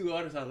 it's just two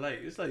artists I like.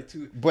 It's like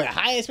two. But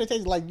high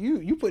expectations, like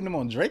you putting them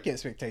on Drake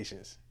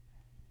expectations.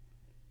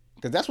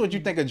 Because that's what you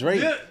think of Drake.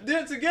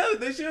 They're together.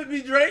 They should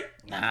be Drake.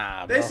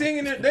 Nah, They bro.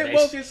 singing it. They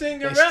both can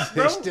sing and rap,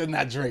 bro. They're still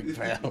not Drake,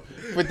 pal.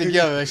 Put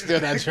together, they're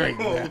still not Drake,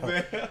 Come on, pal.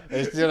 man.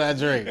 They're still not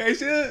Drake. They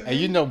should. And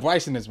you know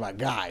Bryson is my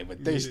guy,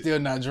 but they still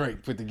not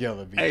Drake put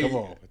together, B. Hey. Come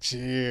on,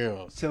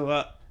 chill.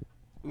 So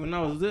when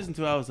I was listening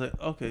to it, I was like,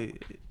 okay.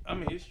 I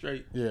mean, it's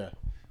straight. Yeah.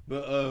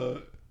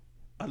 But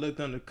I looked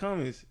on the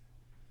comments.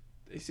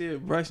 They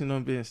said Bryson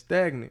done been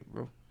stagnant,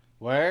 bro.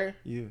 Where?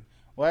 Yeah.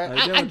 Well,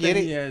 Like, I get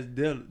it. He has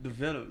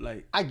developed.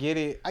 Like, I get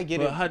it.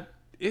 but how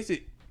is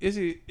it?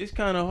 It's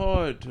kind of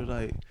hard to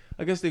like.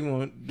 I guess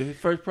the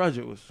first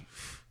project was.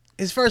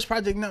 His first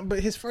project, no, but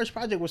his first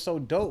project was so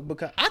dope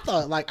because I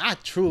thought, like, I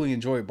truly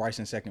enjoyed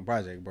Bryson's second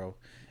project, bro.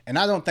 And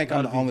I don't think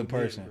I'm the only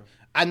person.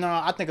 I know.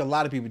 I think a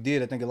lot of people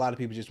did. I think a lot of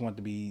people just want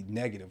to be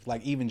negative,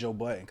 like even Joe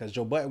Budden, because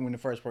Joe Budden, when the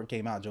first part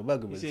came out, Joe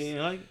Budden was,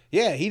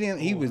 yeah, he didn't.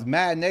 He was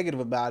mad negative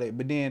about it.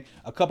 But then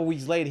a couple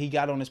weeks later, he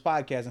got on his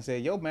podcast and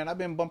said, "Yo, man, I've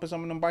been bumping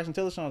some of them Bryson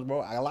Tiller songs,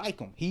 bro. I like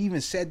them." He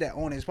even said that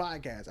on his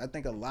podcast. I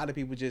think a lot of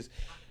people just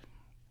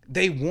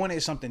they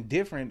wanted something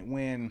different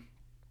when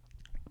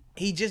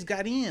he just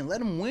got in.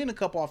 Let him win a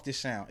couple off this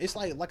sound. It's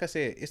like I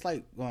said, it's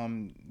like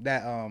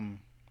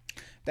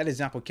that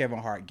example Kevin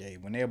Hart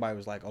gave when everybody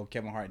was like, "Oh,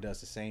 Kevin Hart does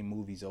the same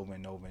movies over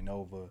and over and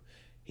over.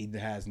 He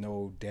has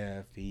no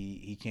depth.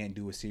 He can't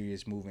do a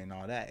serious movie and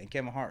all that." And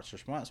Kevin Hart's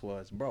response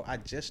was, "Bro, I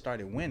just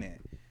started winning.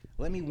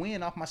 Let me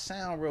win off my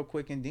sound real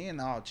quick, and then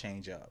I'll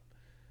change up.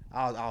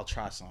 I'll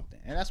try something."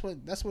 And that's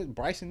what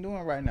Bryson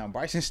doing right now.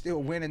 Bryson's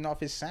still winning off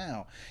his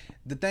sound.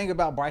 The thing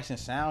about Bryson's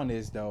sound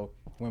is though,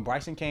 when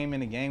Bryson came in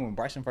the game, when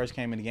Bryson first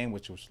came in the game,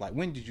 which was like,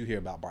 when did you hear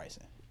about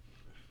Bryson?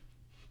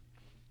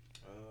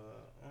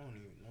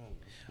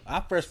 I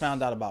first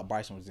found out about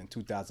Bryson was in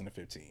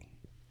 2015.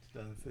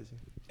 2015.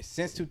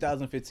 Since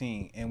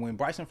 2015, and when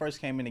Bryson first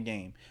came in the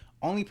game,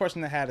 only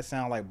person that had a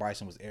sound like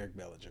Bryson was Eric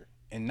Bellinger,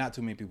 and not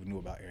too many people knew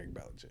about Eric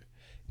Bellinger.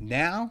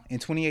 Now in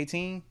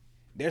 2018,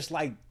 there's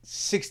like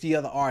 60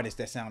 other artists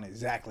that sound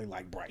exactly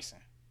like Bryson.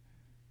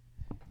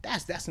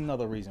 That's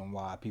another reason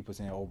why people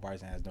saying, "Oh,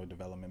 Bryson has no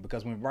development,"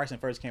 because when Bryson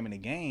first came in the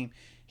game,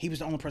 he was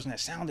the only person that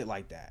sounded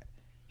like that.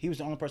 He was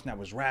the only person that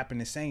was rapping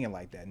and singing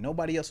like that.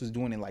 Nobody else was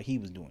doing it like he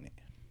was doing it.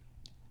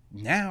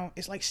 Now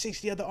it's like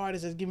 60 other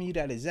artists that's giving you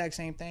that exact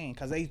same thing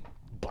because they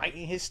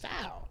biting his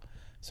style.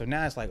 So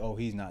now it's like, oh,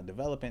 he's not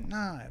developing.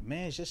 Nah,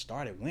 man, it's just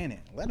started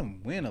winning. Let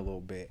him win a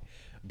little bit.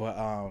 But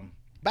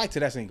back to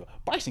that single.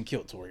 Bryson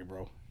killed Tory,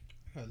 bro.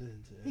 I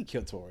listened to that. He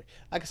killed Tory.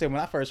 Like I said,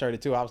 when I first heard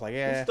it too, I was like,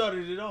 yeah. Who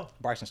started it off?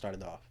 Bryson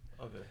started off.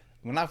 Okay.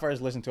 When I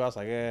first listened to it, I was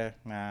like, yeah,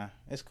 nah,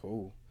 it's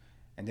cool.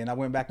 And then I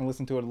went back and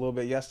listened to it a little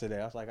bit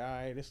yesterday. I was like, all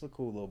right, this is a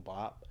cool little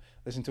bop.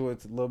 Listened to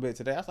it a little bit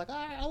today. I was like, all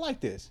right, I like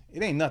this.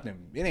 It ain't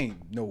nothing. It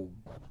ain't no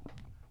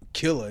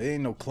killer. It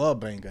ain't no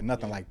club banger,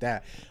 nothing like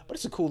that. But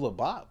it's a cool little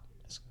bop.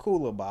 It's a cool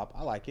little bop.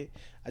 I like it.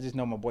 I just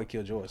know my boy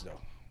killed George,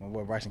 though. My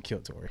boy Bryson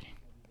killed Tory.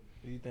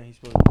 Do you think he's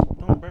supposed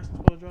to... Don't Bryson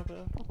supposed to drop an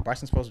album?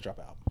 Bryson's supposed to drop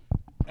an album.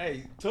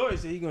 Hey, Tory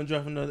said he gonna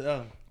drop another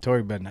album.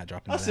 Tory better not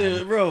drop another album.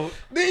 album. Bro,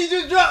 did he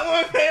just drop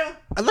one, fam?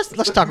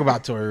 Let's talk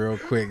about Tory real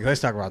quick. Let's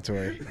talk about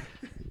Tory.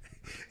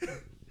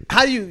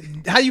 How do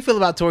you feel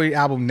about Tory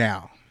album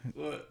now?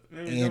 What?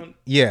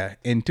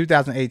 In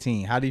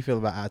 2018, how do you feel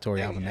about our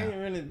Tory album now? I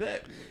ain't running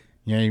back.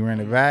 You ain't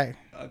running back?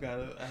 I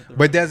gotta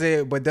But does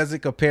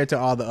it compare to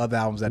all the other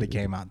albums that it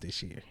came out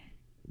this year?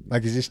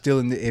 Like, is it still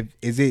in the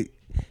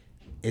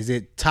is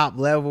it top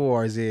level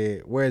or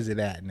where is it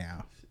at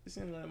now? It's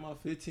in like my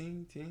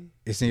 15, 10.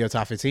 It's in your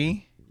top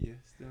 15? Yeah,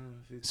 still in my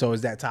 15. So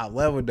is that top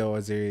level though?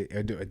 Or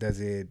does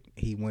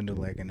he dwindle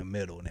like in the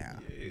middle now?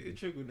 Yeah, it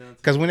trickled down.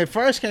 Because when it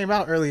first came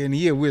out earlier in the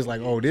year, we was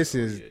like, oh, this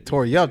is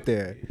Tory up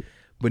there. Yeah.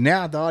 But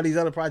now after all these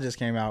other projects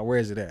came out, where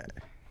is it at?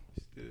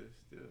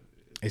 Still.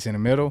 It's in the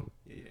middle?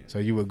 Yeah. So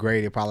you would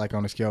grade it probably like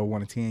on a scale of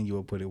 1 to 10, you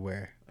would put it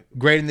where?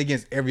 Grading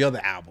against every other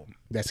album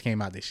that's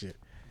came out this year.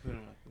 Put it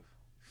like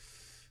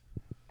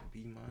a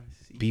B minus.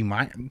 C. B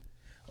minus?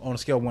 On a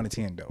scale of 1 to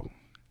 10 though.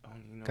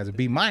 Because a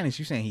B minus,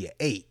 you saying he an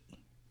 8.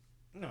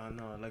 No,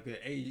 like an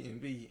A and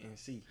B and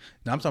C.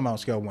 No, I'm talking about on a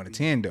scale of 1 to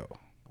 10 though.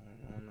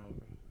 I don't know,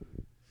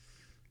 bro.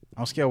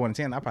 On a scale of 1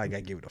 to 10, I probably got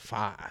to give it a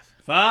 5.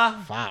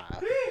 5?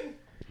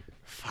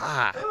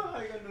 5. Oh,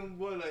 I got no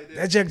boy like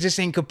that. That just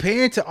ain't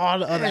compared to all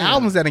the other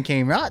albums that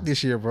came out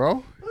this year,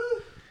 bro.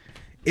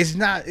 It's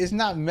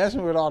not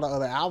messing with all the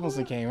other albums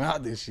that came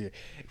out this year.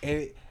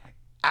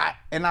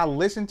 And I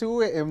listen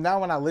to it, and now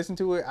when I listen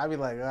to it, I be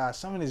like,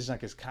 some of this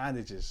junk is kind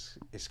of just,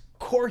 it's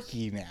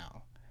quirky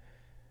now.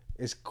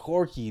 It's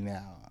quirky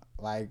now.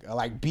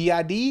 Like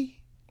B.I.D.,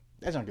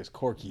 that junk is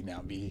quirky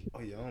now, B.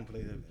 Oh, yeah, I don't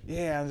play that.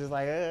 Yeah, I'm just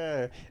like,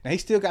 Now, he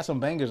still got some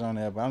bangers on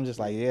there, but I'm just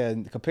like, yeah,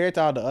 compared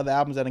to all the other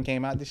albums that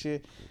came out this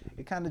year,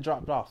 it kind of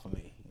dropped off for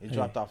me. It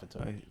dropped off for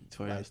Tory.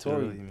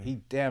 Tory,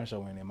 he damn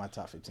sure in my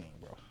top 15,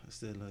 bro. I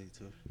still love you,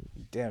 Tory.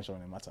 He damn sure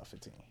in my top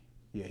 15.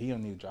 Yeah, he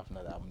don't need to drop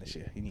another album this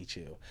year. He need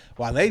to chill.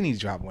 Wale needs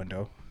to drop one,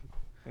 though.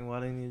 And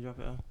Wale need to drop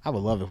an album? I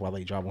would love if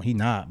Wale dropped one. He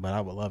not, but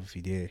I would love if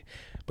he did.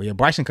 But yeah,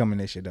 Bryson coming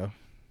this year, though.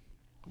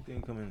 You think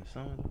he coming in the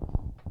summer?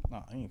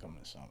 No, he ain't coming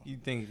in the summer. You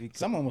think if he...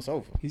 Summer almost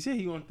over. He said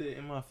he wanted that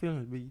In My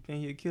Feelings, but you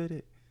think he'll kill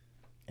that?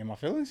 In My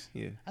Feelings?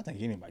 Yeah. I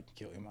think anybody can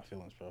kill In My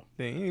Feelings, bro.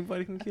 Think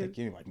anybody can kill it? I think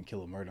anybody can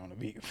kill a murder on a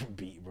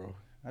beat, bro.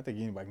 I think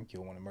anybody can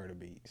kill one of the murder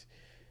beats.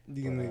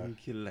 You can make him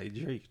kill like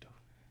Drake, though.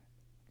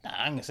 Nah,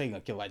 I ain't gonna say he's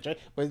gonna kill like Drake,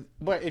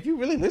 but if you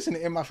really listen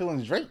to In My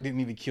Feelings, Drake didn't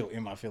even kill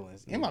In My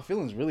Feelings. In My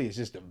Feelings really is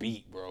just a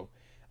beat, bro.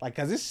 Like,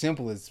 cause it's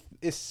simple as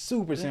it's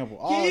super simple.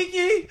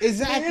 Kiki,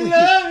 Exactly. you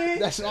love me.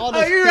 That's all.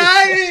 Are you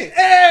riding?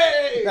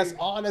 Hey. That's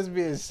all that's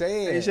being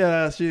said. Hey, shout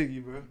out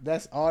Shiggy, bro.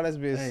 That's all that's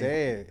being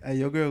said. Hey,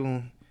 your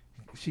girl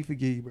she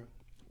forgive you, bro.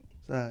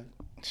 Sorry.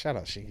 Shout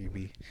out Shiggy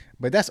B.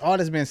 But that's all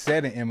that's been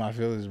said in My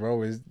Feelings,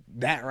 bro. Is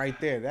that right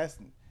there? That's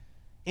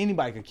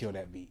anybody could kill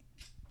that beat.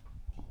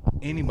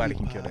 Anybody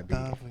can kill that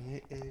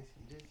beat.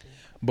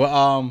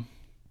 But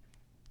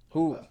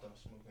who?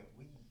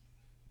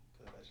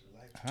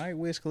 All right,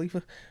 Wiz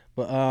Khalifa.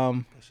 But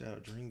shout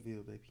out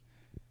Dreamville, baby.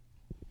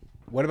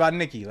 what about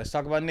Nicki? Let's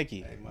talk about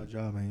Nicki. Hey, my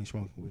job ain't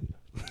smoking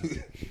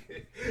with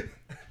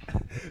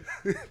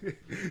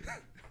it.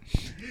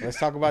 Let's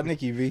talk about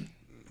Nicki, V.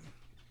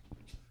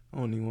 I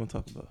don't even want to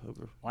talk about her,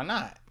 bro. Why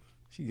not?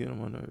 She getting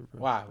on my nerves,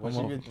 bro. Why? What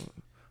she been?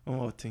 I'm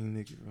off Team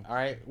Nicki, bro. All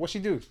right, what she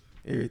do?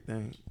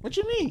 Everything. What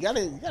you mean?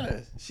 You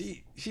gotta.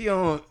 She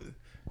on.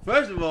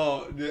 First of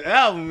all, the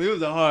album, it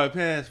was a hard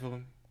pass for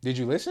me. Did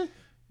you listen?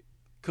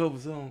 Couple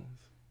songs.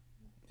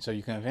 So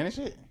you couldn't finish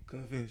it?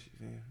 Couldn't finish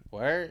it, man.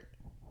 Word?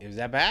 It was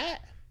that bad?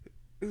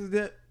 It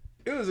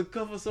was a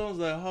couple songs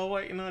like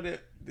Hawaii and all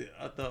that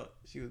I thought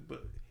she was,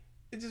 but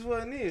it just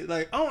wasn't it.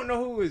 Like, I don't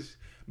know who was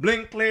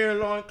Blink Claire,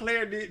 Lauren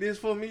Claire did this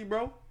for me,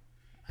 bro.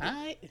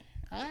 Alright.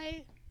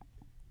 I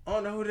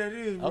don't know who that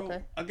is, bro.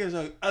 Okay. I guess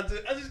I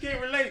just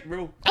can't relate,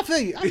 bro. I feel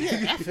you.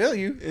 I feel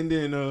you. And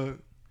then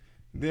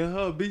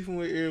her beefing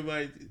with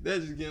everybody,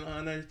 that's just getting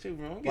on nerves too,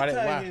 bro. I'm getting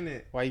tired of hearing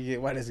that.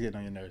 Why does it get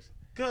on your nerves?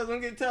 Cause I'm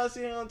getting tired of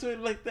seeing her on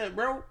Twitter like that,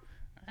 bro.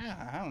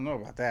 I don't know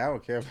about that. I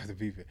don't care about the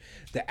beefing.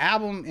 The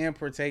album in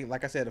partake,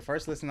 like I said, the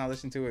first listen I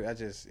listened to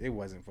it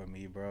wasn't for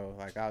me, bro.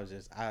 Like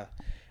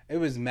it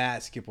was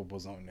mad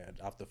skippables on there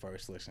off the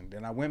first listen.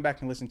 Then I went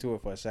back and listened to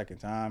it for a second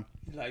time.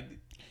 You liked it?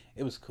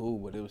 It was cool,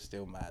 but it was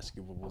still mad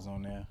skippables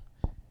on there.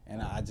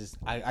 And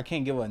I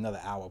can't give her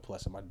another hour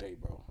plus of my day,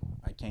 bro.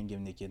 I can't give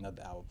Nicki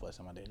another hour plus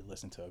of my day to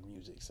listen to her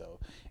music. So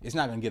it's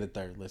not gonna get a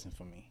third listen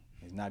for me.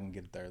 It's not gonna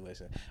get a third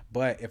listen.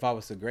 But if I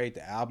was to grade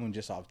the album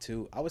just off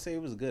 2, I would say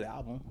it was a good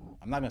album.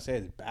 I'm not gonna say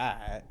it's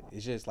bad.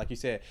 It's just like you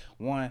said,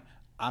 one,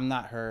 I'm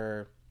not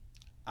her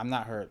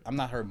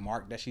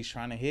mark that she's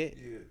trying to hit.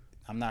 Yeah.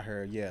 I'm not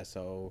her,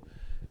 so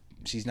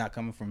she's not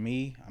coming from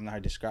me. I'm not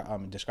her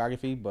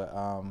discography, but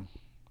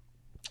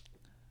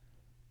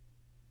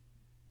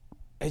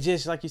it's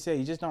just like you said,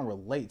 you just don't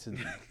relate to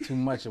too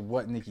much of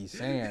what Nicki's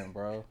saying,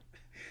 bro.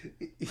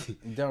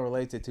 You don't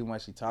relate to too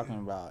much she's talking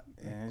about,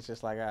 and it's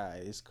just like,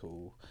 it's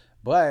cool.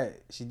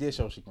 But she did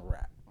show she can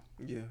rap.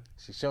 Yeah,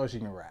 she showed she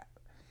can rap,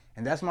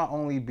 and that's my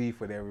only beef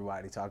with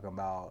everybody talking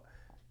about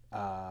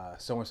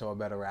so and so a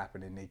better rapper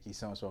than Nicki,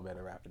 so and so a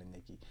better rapper than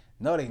Nicki.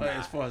 No, they not.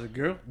 As far as a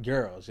girl,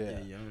 girls, yeah. I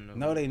don't know.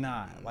 No, they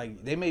not.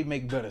 Like they may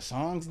make better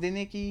songs than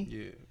Nicki.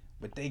 Yeah.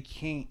 But they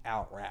can't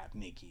out-rap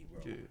Nicki,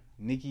 bro. Yeah.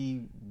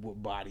 Nicki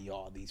would body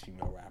all these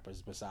female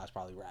rappers besides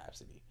probably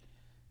Rhapsody.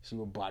 She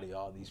would body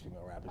all these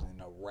female rappers in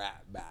a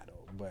rap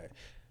battle. But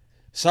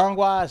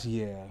song-wise,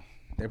 yeah,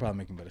 they're probably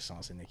making better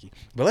songs than Nicki.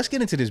 But let's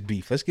get into this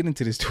beef. Let's get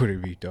into this Twitter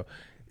beef, though.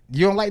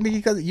 You don't like Nicki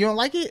because you don't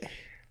like it?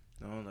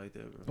 I don't like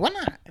that, bro. Why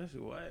not? That's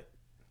whack.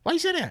 Why you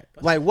say that?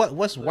 Like,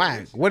 what's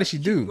whack? What did she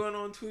do? Going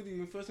on Twitter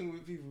and fussing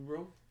with people,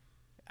 bro.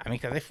 I mean,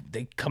 because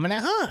they coming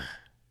at her.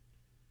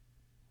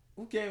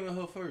 Who came at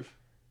her first?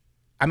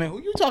 I mean,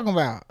 who you talking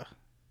about?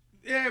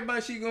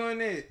 Everybody she going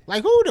at.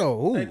 Like who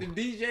though? Who? Like the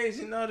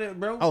DJs and all that,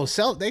 bro. Oh,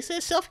 Self. They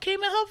said Self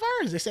came at her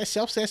first. They said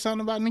Self said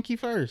something about Nicki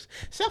first.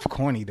 Self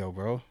corny though,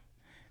 bro.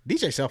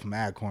 DJ Self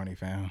mad corny,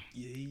 fam.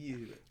 Yeah, he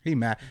is. He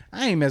mad.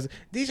 I ain't messing.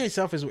 DJ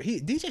Self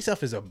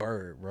is a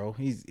bird, bro.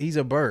 He's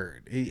a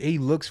bird. He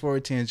looks for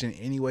attention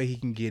any way he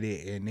can get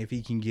it, and if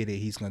he can get it,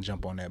 he's gonna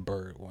jump on that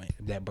bird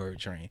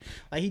train.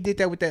 Like he did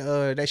that with that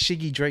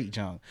Shiggy Drake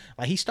junk.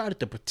 Like he started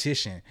the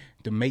petition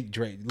to make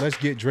Drake. Let's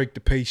get Drake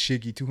to pay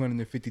Shiggy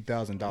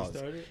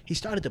 $250,000. He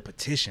started the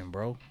petition,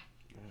 bro.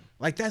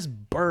 Like that's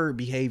bird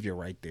behavior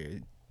right there.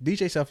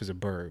 DJ Self is a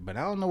bird, but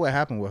I don't know what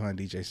happened with her and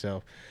DJ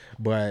Self.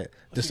 But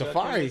the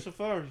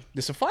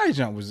Safari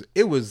jump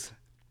was.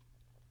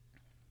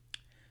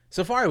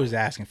 Safari was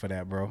asking for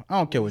that, bro. I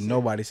don't care what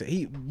nobody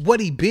said.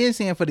 What he been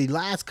saying for the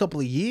last couple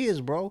of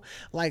years, bro.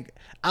 Like,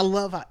 I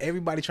love how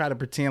everybody tried to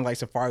pretend like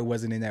Safari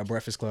wasn't in that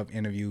Breakfast Club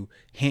interview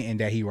hinting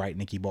that he write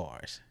Nicki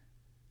bars.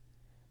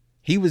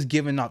 He was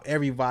giving off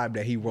every vibe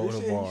that he wrote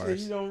her bars. He said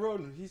he don't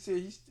wrote them. He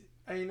said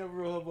I ain't never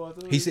wrote her bars.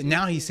 He said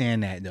now he's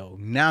saying that though.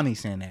 Now he's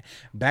saying that.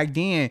 Back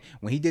then,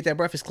 when he did that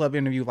Breakfast Club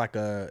interview,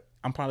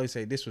 I'm probably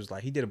say this was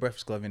like he did a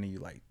Breakfast Club interview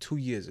like 2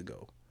 years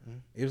ago.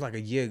 It was like a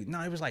year.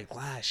 No, it was like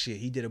last year.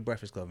 He did a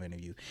Breakfast Club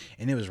interview,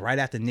 and it was right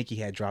after Nicki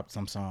had dropped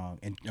some song,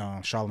 and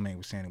Charlamagne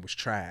was saying it was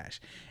trash,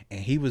 and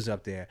he was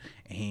up there,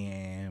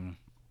 and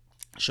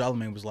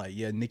Charlamagne was like,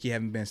 "Yeah, Nicki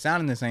haven't been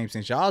sounding the same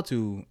since y'all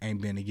two ain't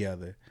been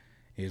together."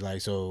 He's like,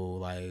 "So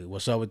like,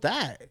 what's up with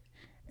that?"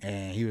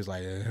 And he was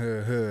like,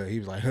 "Huh." He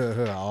was like,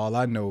 "Huh." All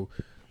I know,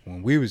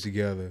 when we was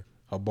together,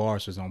 her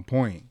bars was on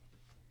point,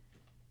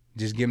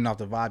 just giving off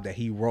the vibe that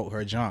he wrote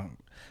her junk.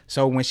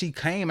 So when she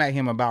came at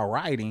him about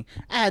writing,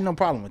 I had no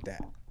problem with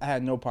that. I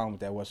had no problem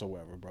with that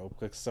whatsoever, bro.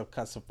 Because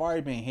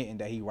Safari been hitting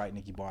that he write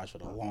Nicki bars for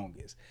the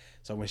longest.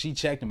 So when she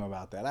checked him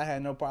about that, I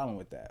had no problem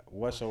with that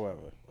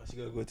whatsoever. Why she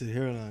gotta go to the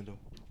hairline though?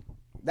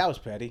 That was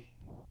petty.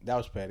 That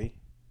was petty.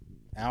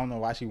 I don't know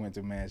why she went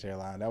to man's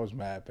hairline. That was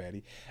mad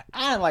petty.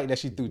 I didn't like that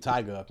she threw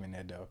Tiger up in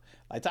there though.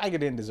 Like Tiger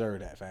didn't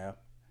deserve that, fam.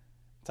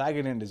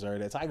 Tiger didn't deserve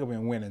that. Tiger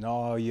been winning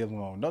all year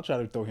long. Don't try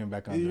to throw him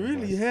back on. He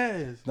really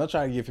has. Don't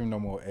try to give him no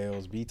more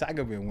L's, B.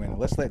 Tiger been winning.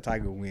 Let's let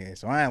Tiger win.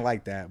 So I didn't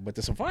like that. But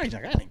the Safari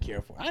junk, I didn't care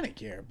for. I didn't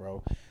care,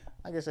 bro.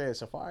 Like I said,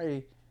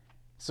 Safari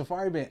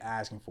been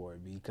asking for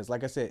it, B. Because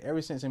like I said,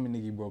 ever since him and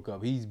Nicki broke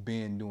up, he's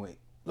been doing.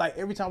 Like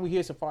every time we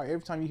hear Safari,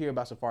 every time you hear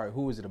about Safari,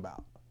 who is it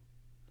about?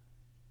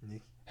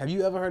 Nicki. Have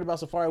you ever heard about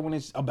Safari when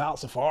it's about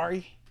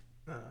Safari?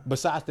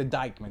 Besides the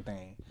Dykeman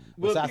thing.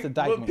 Besides the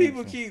Dykeman. But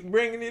people keep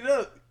bringing it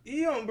up.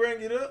 He don't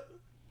bring it up.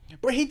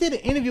 Bro, he did an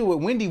interview with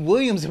Wendy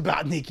Williams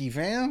about Nicki,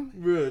 fam.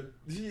 Bro,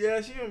 she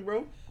asked him,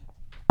 bro.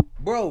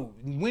 Bro,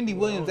 Wendy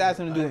Williams asked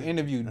him to do an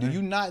interview. Do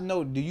you not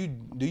know? Do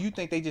you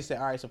think they just said,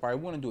 all right, Safari,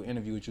 we want to do an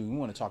interview with you. We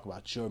want to talk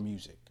about your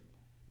music.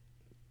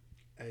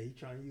 Hey, he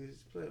trying to use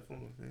his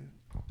platform, man.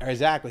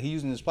 Exactly. He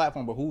using his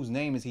platform, but whose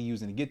name is he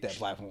using to get that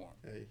platform?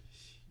 Hey,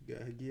 you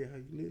gotta get how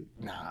you live.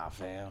 Nah,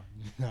 fam.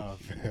 Nah,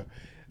 fam.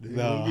 I'm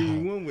gonna give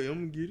you one way. I'm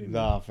gonna get it.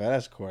 Nah, fam.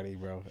 That's corny,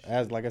 bro.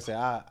 As like I said,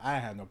 I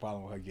had no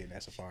problem with her getting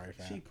that Safari,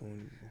 fam. She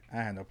corny.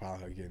 I had no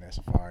problem with her getting that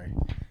Safari.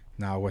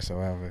 Nah,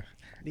 whatsoever.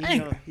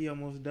 He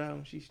almost died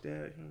when she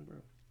stabbed him, bro.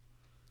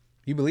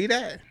 You believe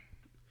that?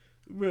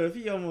 Bro, if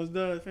he almost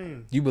died,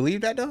 fam. You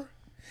believe that though?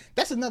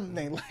 That's another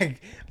thing.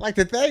 Like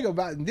the thing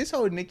about this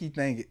whole Nicki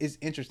thing is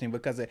interesting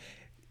because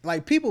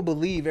like people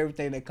believe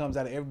everything that comes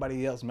out of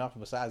everybody else's mouth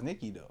besides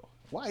Nicki though.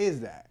 Why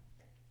is that?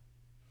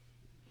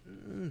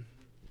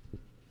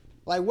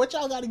 Like what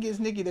y'all got against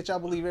Nicki that y'all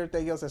believe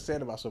everything else that's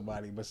said about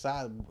somebody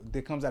besides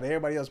that comes out of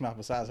everybody else's mouth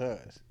besides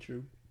hers?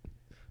 True.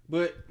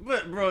 But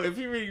bro, if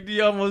he really did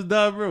almost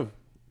die, bro,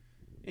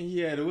 and he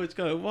had a what's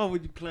called, why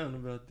would you clown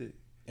about that?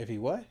 If he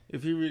what?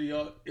 If he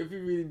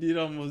really did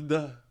almost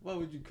die, why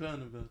would you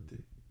clown about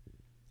that?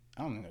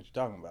 I don't know what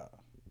you're talking about.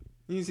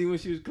 You didn't see when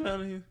she was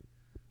clowning him?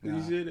 When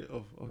you said it? Oh,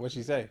 okay. What'd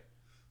she say?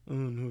 I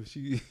don't know.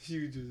 She was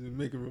just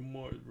making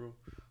remarks, bro,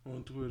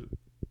 on Twitter.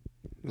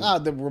 Nah,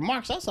 the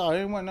remarks I saw,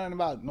 it wasn't nothing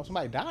about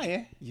somebody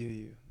dying. Yeah.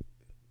 You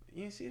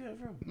didn't see that,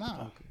 bro?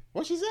 Nah. Okay.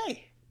 What'd she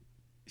say?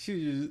 She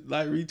was just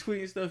like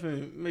retweeting stuff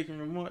and making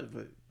remarks,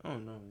 but I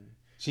don't know, man.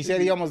 She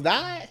said he almost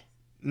died?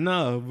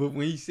 No, but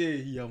when he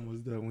said he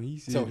almost died, when he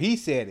said so he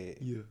said it.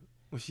 Yeah.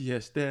 When she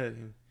had stabbed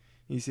him,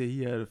 he said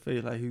he had a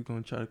face like he was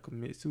gonna try to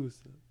commit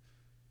suicide.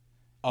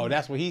 Oh,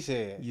 that's what he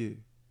said? Yeah.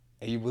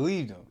 And you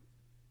believed him?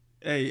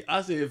 Hey,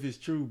 I said if it's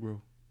true,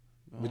 bro.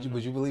 But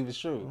you believe it's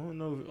true? I don't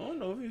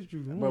know if it's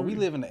true. Bro, we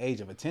live in the age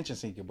of attention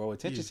seeking, bro.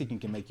 Attention seeking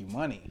can make you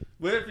money.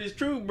 But if it's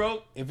true,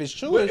 bro. If it's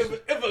true,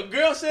 if a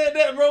girl said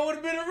that, bro, it would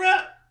have been a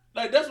rap.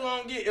 Like that's what I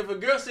don't get. If a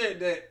girl said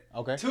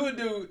that to a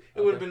dude,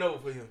 it would have been over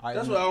for him. Right,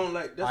 that's what I don't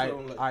like. That's what I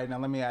don't like. All right, now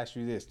let me ask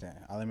you this then.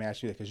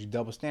 Because you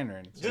double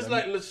standarding. So just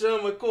like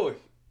LaShawn McCoy.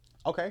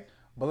 Okay.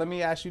 But let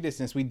me ask you this.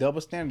 Since we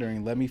double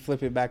standarding, let me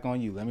flip it back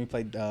on you. Let me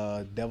play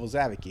devil's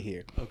advocate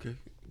here. Okay.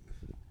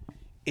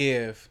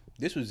 If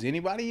this was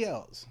anybody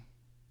else,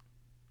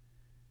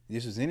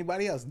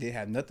 did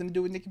have nothing to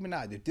do with Nicki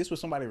Minaj. If this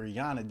was somebody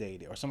Rihanna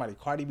dated or somebody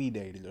Cardi B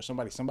dated or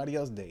somebody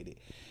else dated,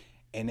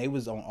 and they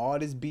was on all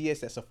this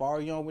BS that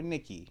Safari on with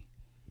Nicki,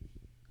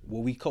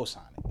 will we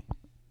co-sign it?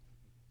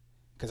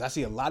 Because I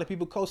see a lot of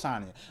people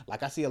co-signing it.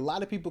 Like I see a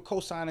lot of people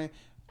co-signing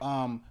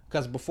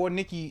because before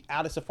Nicki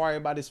outed Safari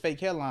about his fake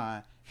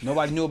hairline,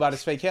 nobody knew about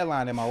his fake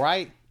hairline. Am I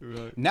right?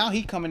 Right. Now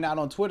he coming out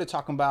on Twitter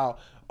talking about,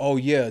 oh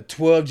yeah,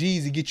 12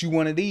 G's to get you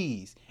one of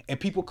these. And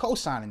people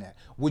co-signing that.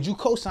 Would you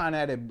co-sign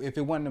that if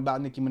it wasn't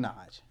about Nicki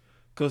Minaj?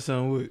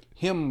 Co-sign what?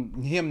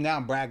 Him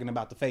now bragging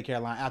about the fake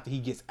hairline after he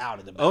gets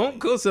outed about it. I don't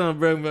co-sign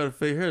bragging about a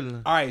fake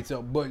hairline. All right,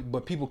 so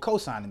but people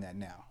co-signing that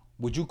now.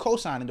 Would you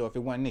co-sign it though if it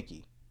wasn't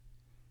Nicki?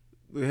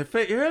 The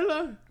fake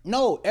hairline?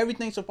 No,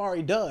 everything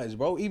Safari does,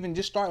 bro. Even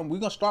just starting, we're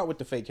gonna start with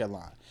the fake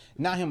hairline.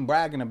 Now him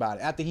bragging about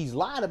it after he's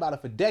lied about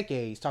it for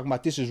decades, talking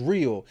about this is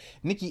real.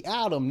 Nicki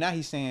out him. Now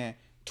he's saying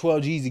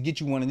 12 G's to get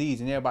you one of these,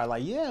 and everybody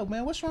like, yeah,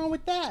 man, what's wrong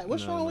with that?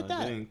 What's wrong with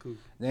that? That ain't cool.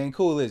 That ain't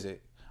cool, is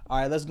it? All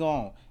right, let's go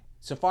on.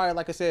 Safari,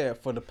 like I said,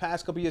 for the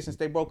past couple years since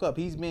they broke up,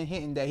 he's been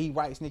hinting that he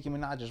writes Nicki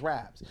Minaj's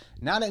raps.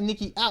 Now that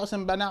Nicki outs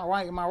him by not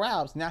writing my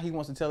raps, now he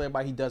wants to tell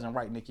everybody he doesn't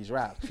write Nicki's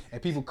raps.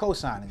 And people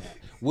co-signing that.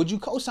 Would you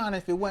co-sign it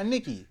if it wasn't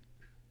Nicki?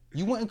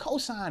 You wouldn't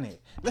co-sign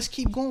it. Let's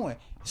keep going.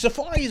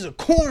 Safari is a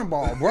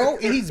cornball, bro.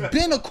 And he's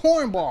been a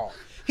cornball.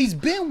 He's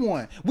been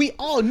one. We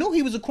all knew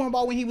he was a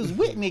cornball when he was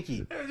with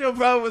Nicki. That's your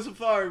problem with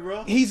Safari,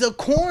 bro. He's a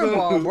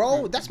cornball,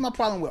 bro. That's my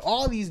problem with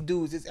all these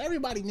dudes. Is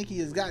everybody Nicki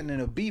has gotten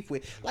in a beef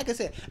with. Like I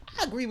said,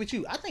 I agree with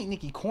you. I think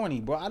Nicki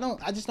corny, bro.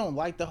 I just don't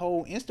like the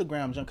whole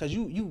Instagram junk because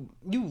you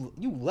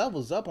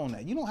levels up on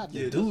that. You don't have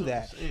to do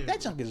that.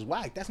 That junk is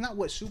whack. That's not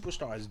what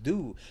superstars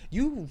do.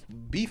 You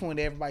beefing with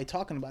everybody,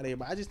 talking about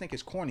everybody. I just think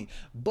it's corny.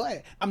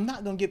 But I'm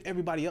not gonna give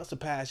everybody else a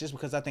pass just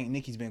because I think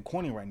Nicki's been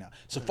corny right now.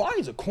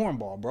 Safari's a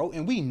cornball, bro,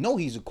 and we know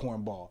he's a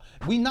cornball.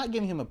 We not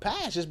giving him a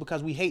pass just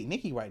because we hate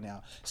Nicki right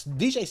now.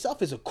 DJ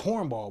Self is a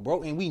cornball,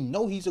 bro, and we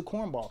know he's a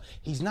cornball.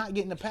 He's not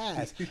getting a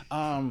pass.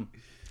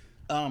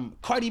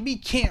 Cardi B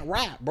can't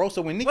rap, bro.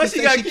 So when Nicki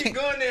say she can't,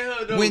 going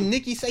there, though. when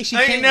Nicki say she I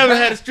can't ain't never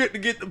rap, had a strip to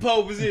get the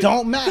pole position.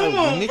 don't matter. Come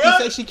on, when Nicki bro.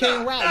 say she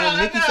can't rap,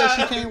 when Nicki say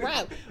she can't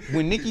rap,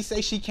 when Nicki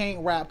say she can't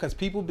rap, because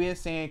people been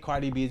saying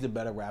Cardi B is a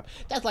better rap.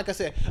 That's like I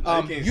said.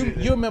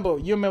 You remember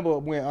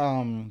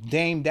when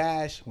Dame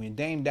Dash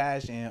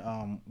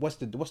and what's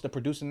the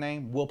producer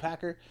name? Will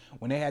Packer,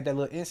 when they had that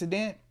little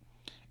incident.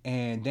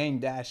 And Dame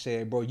Dash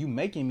said, bro, you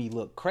making me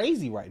look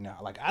crazy right now.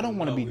 Like, I don't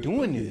want to be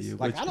doing this.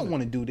 Like, I don't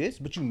want to do this,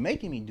 but you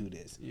making me do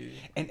this. Yeah.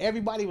 And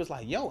everybody was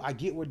like, yo, I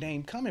get where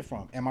Dame coming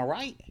from. Am I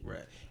right?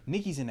 Right.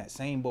 Nicki's in that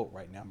same boat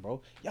right now,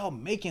 bro. Y'all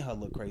making her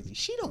look crazy.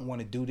 She don't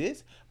want to do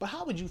this. But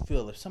how would you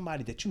feel if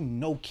somebody that you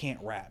know can't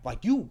rap,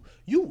 like you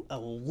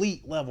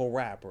elite level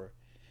rapper,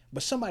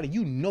 but somebody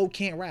you know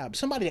can't rap,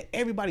 somebody that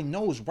everybody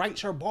knows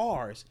writes her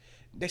bars,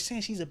 they're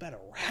saying she's a better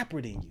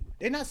rapper than you.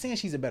 They're not saying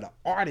she's a better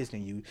artist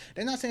than you.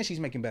 They're not saying she's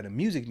making better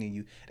music than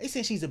you. They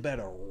say she's a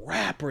better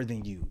rapper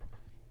than you.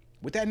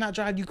 Would that not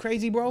drive you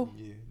crazy, bro?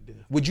 Yeah,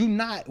 definitely.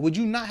 Would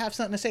you not have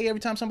something to say every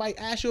time somebody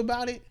asks you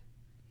about it?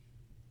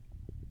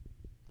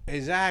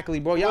 Exactly,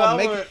 bro.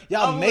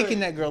 Y'all making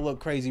that girl look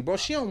crazy, bro.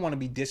 She don't want to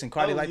be dissing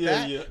Cardi like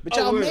that. Yeah. But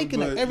y'all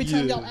making her every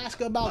time y'all ask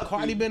her about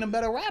Cardi being a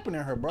better rapper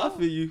than her, bro. I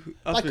feel you.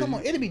 Come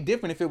on, it'd be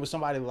different if it was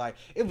somebody like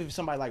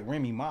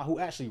Remy Ma who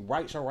actually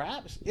writes her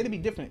raps. It'd be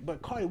different.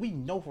 But Cardi, we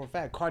know for a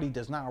fact Cardi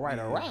does not write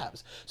her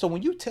raps. So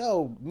when you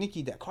tell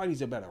Nicki that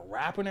Cardi's a better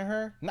rapper than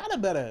her, not a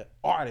better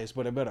artist,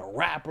 but a better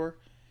rapper,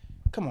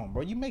 come on,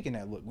 bro. You making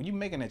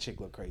that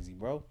chick look crazy,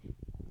 bro.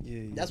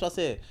 Yeah. That's what I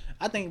said.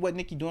 I think what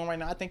Nicki doing right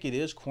now, I think it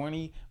is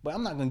corny, but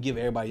I'm not gonna give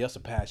everybody else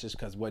a pass just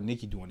because what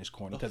Nicki doing is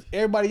corny. Because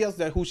everybody else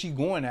that who she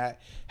going at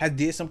has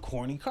did some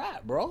corny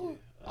crap, bro.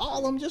 All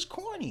of them just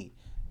corny.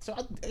 So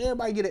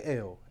everybody get an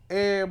L.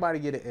 Everybody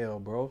get an L,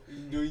 bro.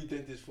 Do you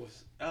think this for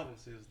album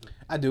sales though?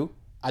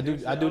 I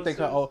do think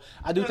her whole.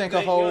 You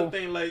don't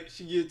think like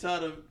she get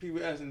tired of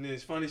people asking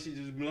this? Funny, she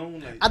just blown.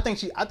 Like I think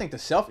the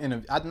self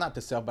interview, not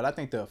the self, but I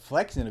think the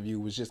Flex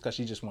interview was just because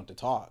she just wanted to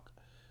talk.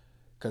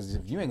 Because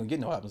if you ain't gonna get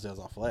no album sales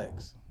off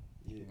Flex,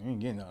 you ain't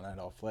getting none of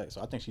that off Flex.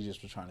 So I think she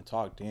just was trying to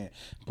talk then.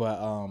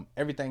 But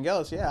everything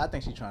else, I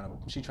think she trying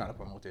to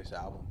promote this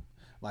album.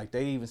 Like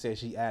they even said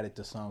she added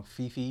the song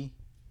Fifi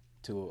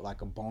to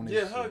like a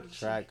bonus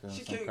track and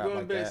she some kept crap going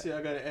like back. that. See,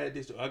 I gotta add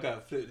this. I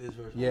gotta flip this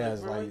version. Yeah,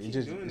 it's like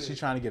she's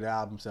trying to get her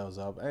album sales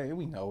up. Hey,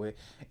 we know it,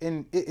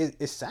 and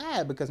it's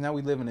sad because now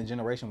we live in a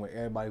generation where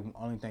everybody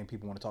only thing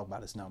people want to talk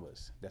about is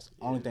numbers. That's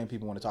the only thing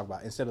people want to talk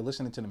about. Instead of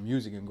listening to the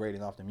music and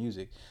grading off the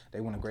music, they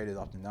want to grade it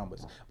off the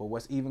numbers. But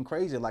what's even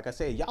crazier, like I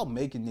said, y'all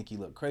making Nicki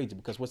look crazy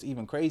because what's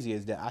even crazier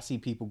is that I see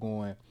people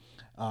going,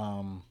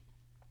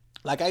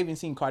 like I even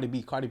seen Cardi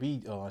B.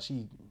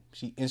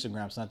 She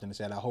Instagrammed something and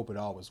said, "I hope it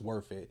all was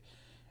worth it."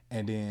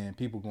 And then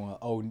people going,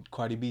 oh,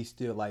 Cardi B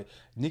still like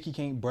Nicki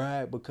can't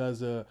brag because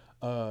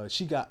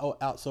she got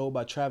outsold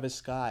by Travis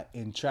Scott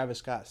in Travis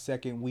Scott's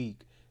second week.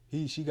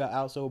 She got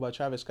outsold by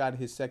Travis Scott in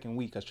his second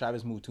week because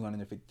Travis moved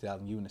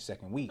 250,000 in the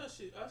second week. I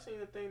seen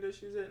the thing that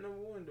she was at number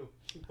one though.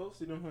 She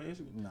posted on her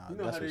Instagram. Nah, you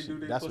know how they do?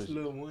 They post a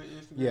little one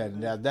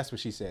Instagram. Yeah, that's what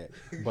she said.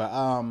 But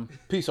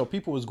so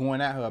people was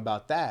going at her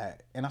about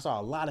that, and I saw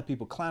a lot of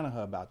people clowning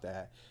her about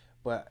that.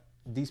 But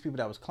these people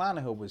that was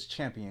clowning her was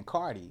Champion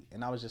Cardi,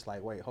 and I was just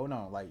like, wait, hold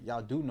on, like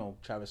y'all do know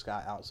Travis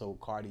Scott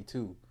outsold Cardi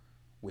too,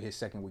 with his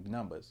second week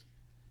numbers.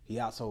 He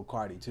outsold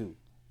Cardi too,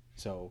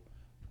 so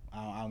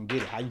I don't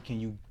get it. How can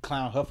you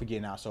clown her for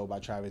getting outsold by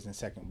Travis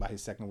by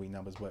his second week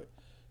numbers, but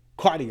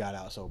Cardi got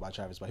outsold by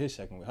Travis by her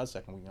second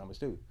week numbers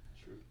too.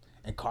 True.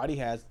 And Cardi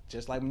has,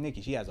 just like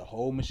Nicki, she has a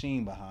whole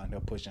machine behind her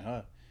pushing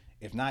her,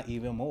 if not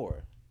even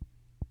more.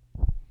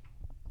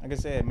 Like I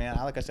said, man,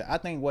 I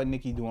think what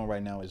Nicki doing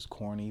right now is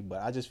corny,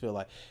 but I just feel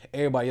like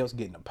everybody else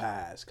getting a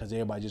pass because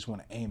everybody just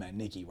want to aim at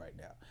Nicki right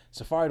now.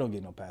 Safari don't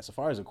get no pass.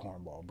 Safari's a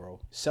cornball, bro.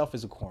 Self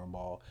is a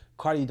cornball.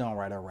 Cardi don't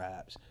write her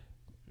raps.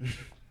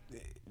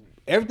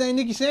 Everything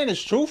Nicki saying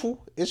is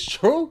truthful. It's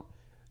true.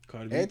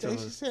 Everything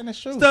she's saying is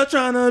true. Stop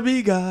trying to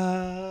be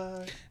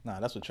God.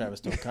 Nah, that's what Travis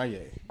told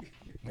Kanye.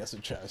 That's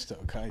what Travis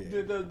told Kanye.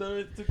 Did that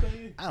to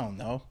Kanye? I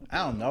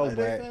don't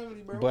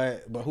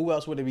know, but who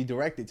else would it be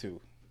directed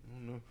to? I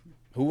don't know.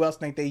 Who else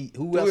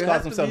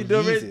calls themselves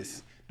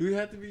Jesus? Do we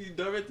have to be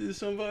directed to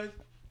somebody?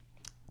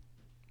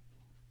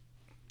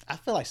 I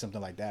feel like something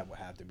like that would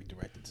have to be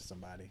directed to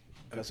somebody.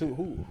 Because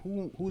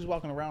who's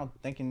walking around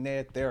thinking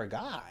they're a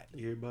god?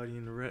 Everybody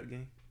in the rap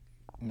game?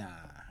 Nah,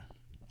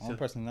 Only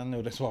person I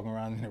know that's walking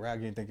around in the rap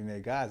game thinking they're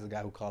God is the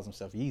guy who calls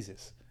himself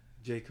Yeezus.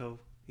 J. Cole.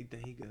 He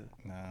think he good.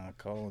 Nah,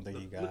 Cole don't think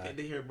he God. Look at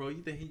the hair, bro.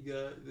 You think he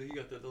good? He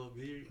got that little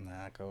beard.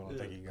 Nah, Cole don't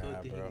think he Cole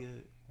God, think bro. he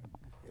good.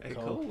 Hey,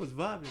 Cole was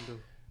vibing though.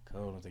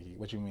 Cole don't think he.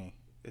 What you mean?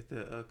 At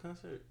the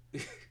concert.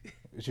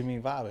 What you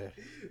mean vibing?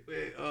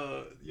 Wait,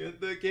 Young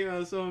Thug came out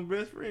with some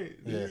best friend.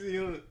 Did you see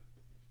him?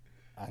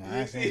 I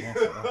ain't seen him.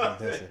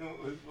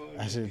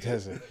 I should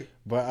test it.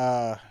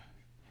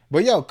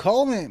 But yo,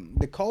 Cole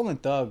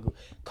and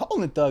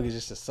Thug is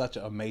just such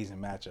an amazing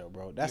matchup,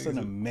 bro. That's an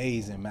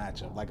amazing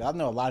matchup. Like I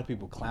know a lot of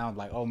people clown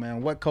like, oh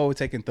man, what Cole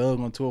taking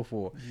Thug on tour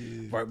for?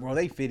 Yeah. But bro,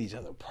 they fit each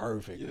other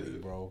perfectly,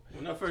 bro.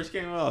 When I first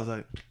came out, I was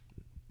like,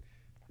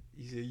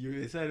 you said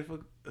you're excited for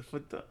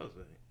Thug. I was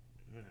like,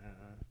 nah.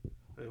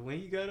 But when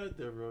he got up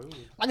there, bro,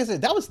 like I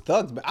said, that was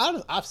Thug's. But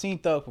I've seen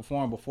Thug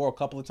perform before a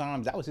couple of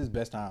times. That was his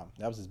best time.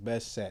 That was his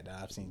best set that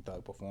I've seen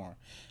Thug perform.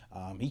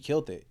 He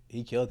killed it.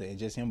 And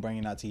just him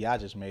bringing out T.I.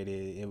 just made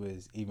it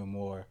was even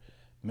more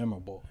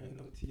memorable. I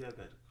know T.I. got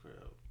the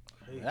crowd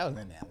crazy. That was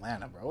in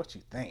Atlanta, bro. What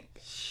you think?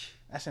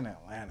 That's in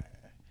Atlanta.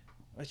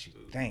 What you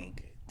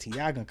think?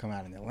 T.I. gonna come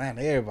out in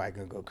Atlanta. Everybody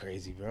gonna go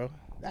crazy, bro.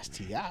 That's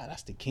T.I.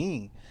 That's the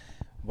king.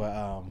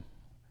 But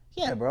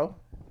yeah, bro.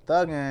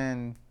 Thug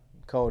and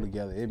Cole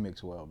together, it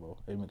mixed well, bro.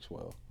 It mixed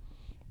well.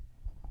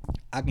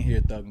 I can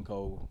hear Thug and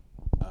Cole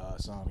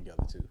song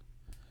together too.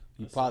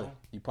 You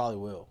probably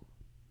will.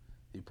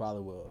 You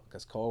probably will,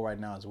 because Cole right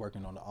now is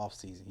working on the off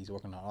season. He's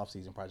working on an off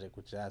season project,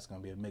 which that's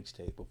gonna be a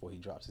mixtape before he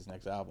drops his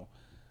next album.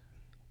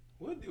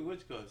 What did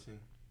Which God sing?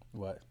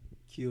 What?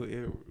 Kill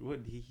Edward.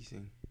 What did he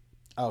sing?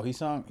 Oh, he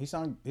sung his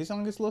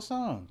little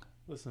song.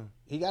 What song?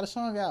 He got a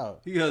song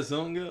out. He got a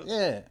song out?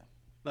 Yeah.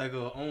 Like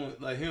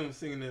him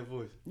singing that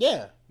voice.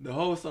 Yeah. The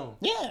whole song.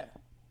 Yeah.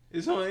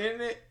 It's on the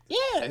internet?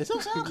 Yeah, it's on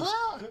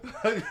SoundCloud.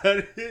 I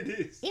gotta hear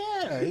this.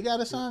 Yeah, he got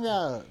a song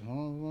out.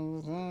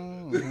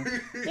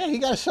 Yeah, he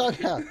got a song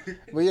out.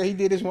 But yeah, he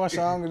did this one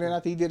song, and then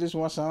after he did this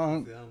one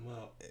song, I'm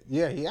out.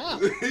 yeah, he out.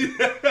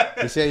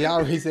 He said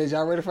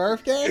y'all ready for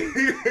Earth Gang?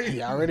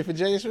 Y'all ready for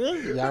Jay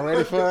Smith? Y'all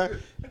ready for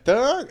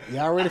Thug?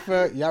 Y'all ready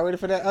for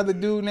that other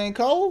dude named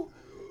Cole?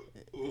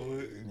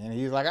 And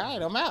he's like, all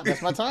right, I'm out.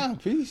 That's my time.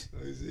 Peace.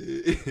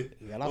 He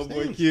got off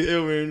boy stage. Kid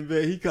Edward in the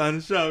back. He kind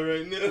of shot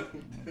right now.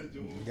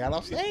 He got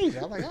off stage.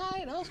 I was like, all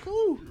right, that was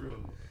cool.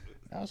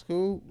 That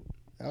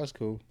was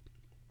cool.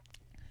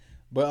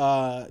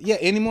 But yeah,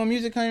 any more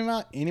music came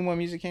out? Did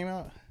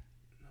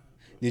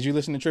you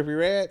listen to Trippie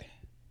Redd?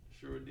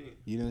 Sure did.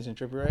 You didn't listen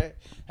to Trippie Redd?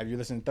 Have you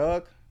listened to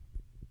Thug?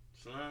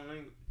 Slime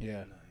language? Yeah. Nah, I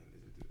ain't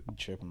listen to it. You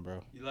tripping,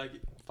 bro. You like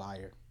it?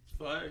 Fire. It's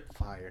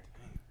fire.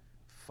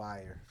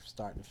 Fire.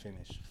 Start to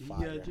finish. You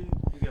Fire. got jail?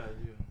 You got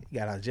jail. He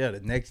got out of jail the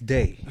next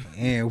day.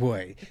 And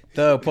what?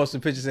 Thug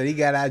posted pictures that he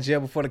got out of jail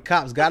before the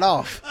cops got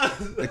off.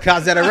 The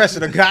cops that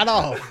arrested him got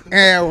off.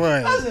 And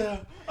what? I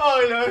said,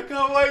 oh no,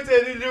 can't wait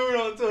till this dude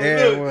on tour.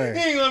 Yeah, Look, what?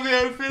 he ain't gonna be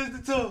able to finish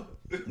the tour.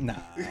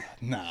 Nah.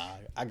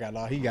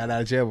 He got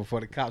out of jail before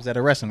the cops that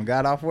arrested him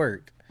got off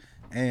work.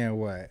 And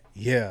what?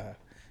 Yeah.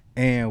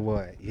 And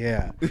what?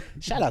 Yeah.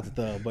 Shout out to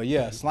Thug. But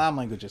yeah, Slime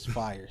Language is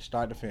fire.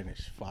 Start to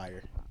finish.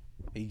 Fire.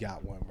 He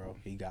got one, bro.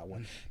 He got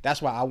one.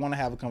 That's why I want to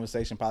have a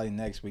conversation probably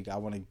next week. I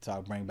want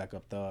to bring back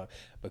up Thug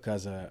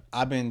because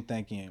I've been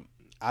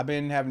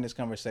having this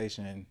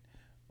conversation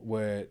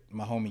with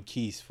my homie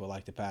Keith for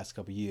like the past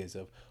couple years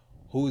of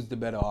who's the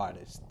better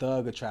artist,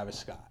 Thug or Travis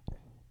Scott.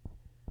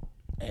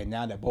 And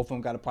now that both of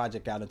them got a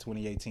project out in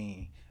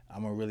 2018,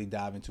 I'm gonna really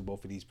dive into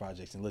both of these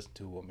projects and listen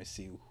to them and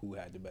see who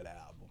had the better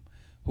album.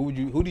 Who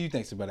do you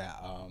think's the better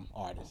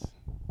artist?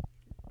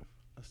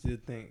 I still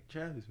think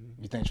Travis, man.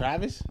 You think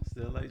Travis?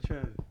 Still like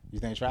Travis. You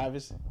think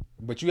Travis?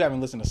 But you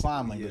haven't listened to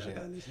Slime Language Yeah, I yet.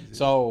 gotta listen to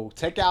So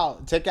take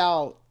out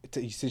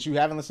since you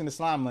haven't listened to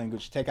Slime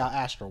Language, take out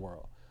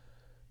Astroworld.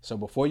 So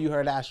before you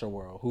heard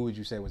Astroworld, who would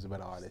you say was the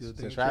better artist? Still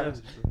So think Travis?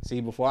 Travis, bro. See,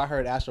 before I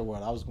heard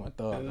Astroworld, I was going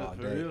Thug Yeah, all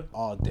for day. real?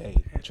 All day.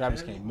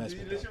 Travis can't mess Do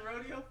with you that. listen to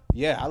Rodeo?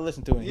 Yeah, I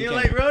listened to it. You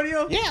like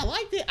Rodeo? Yeah, I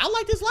liked it. I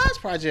liked his last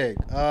project.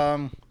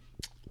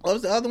 What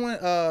was the other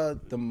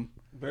one?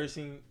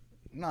 Bursting.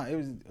 No, it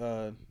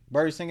was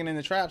Birds Singing in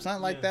the Trap,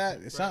 something like that.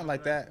 It's something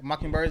like that.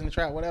 Mockingbirds in the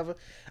Trap, whatever.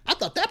 I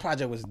thought that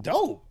project was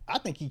dope. I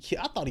thought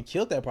he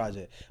killed that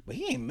project, but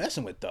he ain't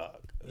messing with Thug.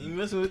 You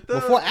messing with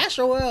Thug? Before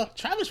Astroworld,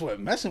 Travis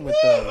wasn't messing with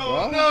Thug,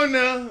 bro. Oh,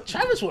 no.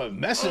 Travis wasn't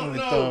messing with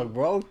no. Thug,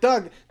 bro.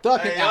 Thug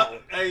Hey,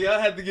 can y'all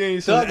have to give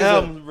me some Thug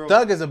albums, bro.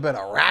 Thug is a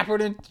better rapper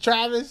than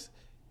Travis.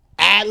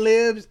 Ad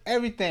libs,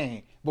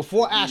 everything.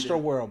 Before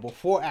Astroworld.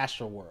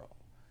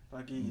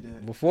 I give you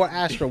that. Before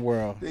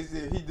Astroworld. They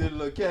said he did a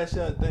little cash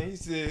out thing. He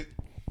said,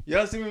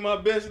 y'all send me my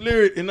best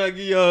lyric and I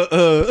give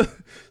y'all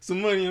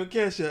some money on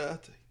cash out. I tell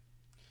you,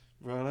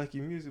 bro, I like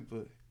your music,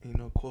 but ain't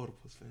no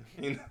quotables, fam.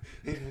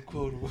 Ain't no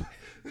quotables.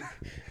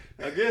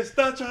 I guess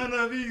stop trying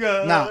to be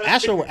God. Now,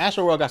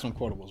 Astroworld got some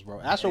quotables, bro.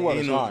 Astroworld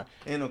is hard.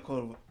 Ain't no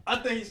quotable. I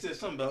think he said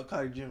something about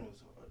Kylie Jenner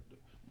was hard,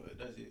 but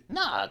that's it.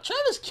 Nah,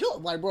 Travis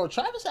killed. Like, bro,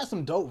 Travis had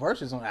some dope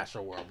verses on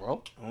Astroworld,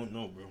 bro. I don't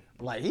know, bro.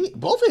 Like,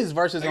 both of his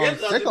verses on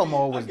Sicko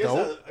Mode was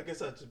dope. I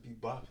guess I'll just be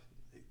bopping.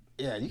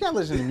 Yeah, you gotta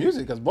listen to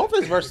music because both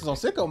his verses on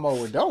Sicko Mode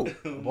were dope.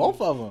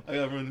 Both of them. I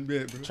gotta run to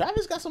bed, bro.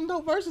 Travis got some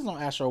dope verses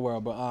on Astro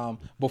World, but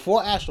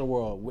before Astro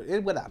World,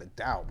 it without a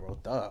doubt, bro,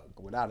 Thug,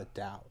 without a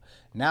doubt.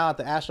 Now at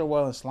the Astro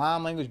World and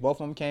Slime Language, both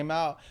of them came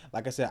out.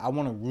 Like I said, I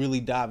want to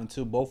really dive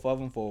into both of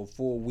them for a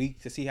full week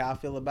to see how I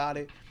feel about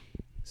it.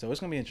 So it's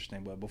gonna be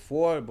interesting. But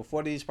before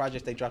these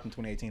projects they dropped in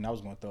 2018, I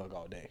was going Thug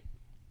all day.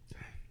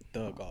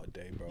 Thug all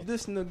day, bro. You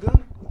listen to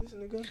Gunna?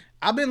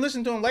 I've been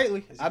listening to him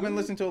lately. I've been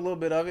listening to a little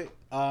bit of it.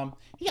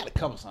 He got a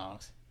couple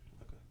songs.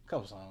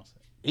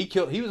 He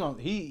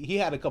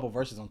had a couple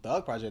verses on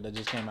Thug Project that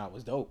just came out.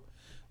 Was dope.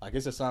 Like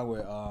it's a song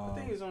where I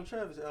think it's on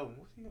Travis' album.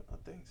 I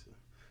think so.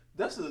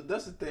 That's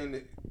the thing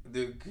that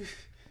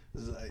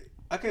it's like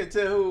I can't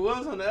tell who it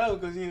was on the album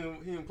because he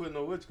didn't put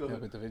no what's called.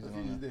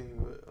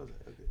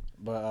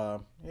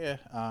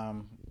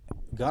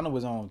 Gunna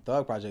was on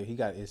Thug Project.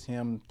 It's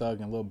him,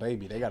 Thug, and Lil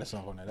Baby. They got a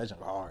song on there. That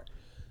junk hard.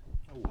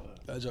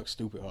 That junk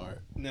stupid hard.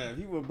 Now if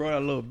he would have brought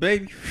out Lil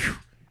Baby,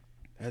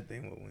 that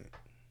thing would went.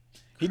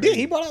 He did.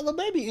 He brought out Lil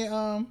Baby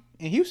in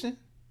Houston.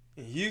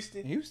 In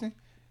Houston.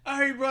 I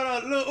heard he brought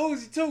out Lil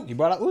Uzi too. He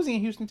brought out Uzi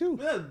in Houston too.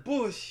 That's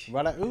bullshit. He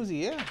brought out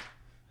Uzi, yeah.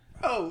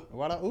 Bro. He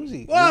brought out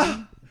Uzi.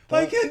 Why?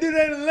 Why you can't do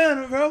that in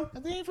Atlanta, bro?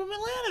 They ain't from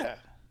Atlanta.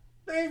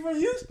 They ain't from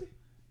Houston.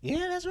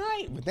 Yeah, that's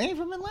right. But they ain't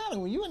from Atlanta.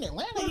 When you in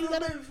Atlanta, you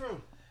got Lil Baby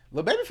from.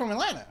 Lil Baby from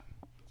Atlanta.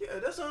 Yeah,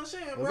 that's what I'm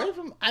saying, bro.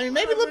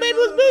 Maybe Lil Baby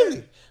was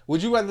busy.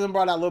 Would you rather them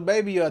brought out Lil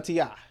Baby or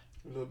T.I.?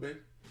 Lil Baby.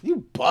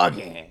 You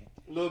bugging.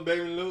 Lil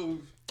Baby and Lil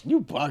Uzi. You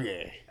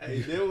bugging.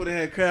 Hey, they would have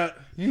had crowd.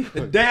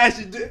 The dash.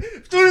 As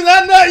soon as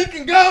I know you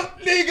can go,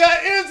 they got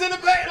M's in the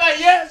back. Like,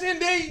 yes,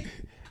 indeed.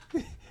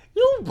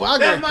 You bugging.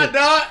 That's my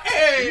dog.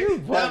 Hey. You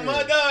bugging. That's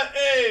my dog.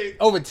 Hey.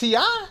 Over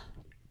T.I.?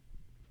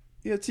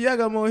 Yeah, T.I.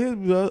 got more hits,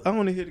 but I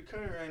want to hear the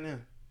current right now.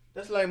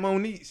 That's like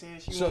Monique saying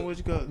she want what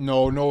you call it.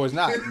 No, it's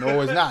not.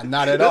 No, it's not.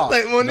 Not at all.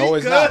 Like no,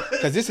 it's not.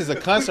 Because this is a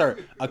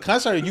concert. A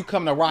concert you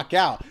come to rock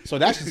out. So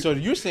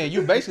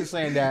you're basically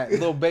saying that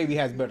Lil Baby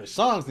has better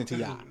songs than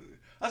T.I.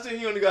 I said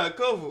he only got a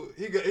couple.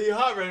 He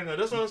hot right now.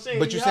 That's what I'm saying.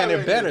 But you're saying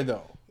they're better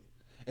though.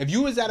 If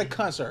you was at a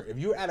concert,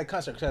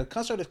 because a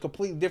concert is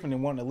completely different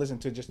than wanting to listen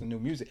to just the new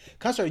music.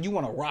 Concert, you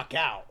want to rock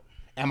out.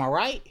 Am I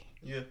right?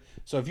 Yeah.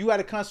 So if you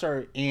at a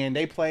concert and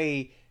they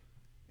play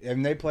a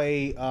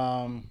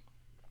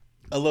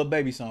Lil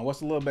Baby song, what's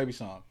the Lil Baby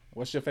song?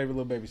 What's your favorite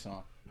Lil Baby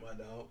song? My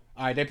dog. All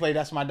right, they play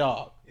That's My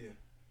Dog. Yeah.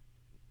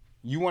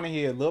 You want to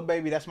hear Lil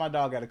Baby, That's My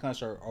Dog at a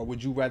concert, or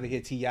would you rather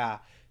hear T.I.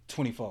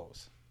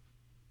 24s?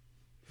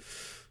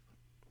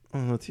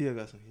 T.I.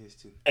 got some hits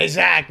too.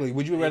 Exactly.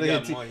 Would you rather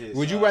hear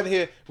Would you rather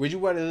hear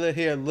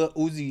Lil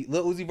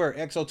Uzi Vert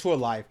XO Tour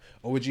Life,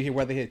 or would you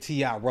rather hear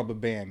T.I. Rubber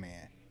Band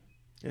Man?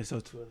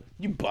 XO Tour.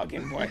 You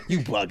bugging, boy. You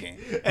bugging.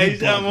 Hey,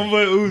 shout my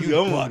boy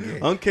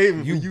Uzi. I'm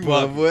caving for you,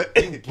 my boy.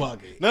 You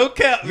bugging. No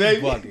cap, baby.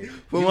 You bugging.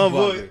 For my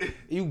boy.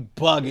 You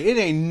bugging. It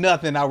ain't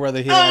nothing I'd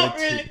rather hear.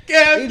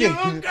 It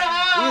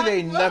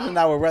ain't nothing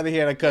I would rather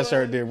hear at a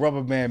concert than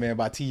Rubber Band Man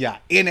by T.I.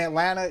 in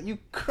Atlanta. You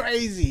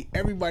crazy.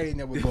 Everybody in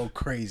there would go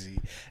crazy.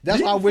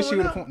 That's why I wish he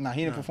would have. Nah,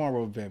 he didn't perform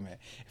Rubber Band Man.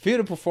 If he would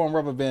have performed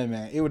Rubber Band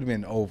Man, it would have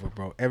been over,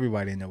 bro.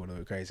 Everybody in there would have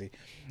been crazy.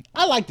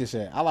 I like this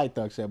set. I like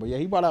Thug set. But yeah,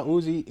 he brought out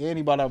Uzi and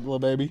he brought out Lil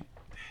Baby.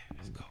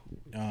 Let's go.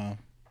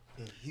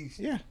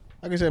 Yeah.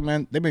 Like I said,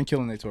 man, they've been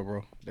killing it tour,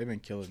 bro. They've been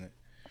killing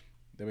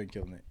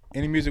it.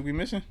 Any music we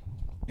missing?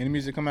 Any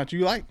music come out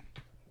you like?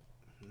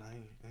 Nah, I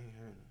ain't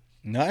heard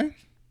Nothing?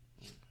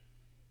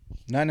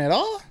 Nothing at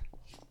all?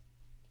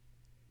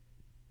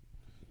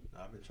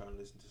 Nah, I've been trying to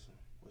listen to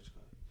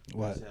some.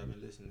 What? I've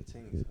been listening to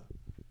Ting.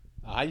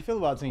 So. How you feel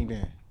about Ting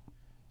then?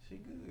 She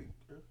good,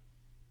 girl.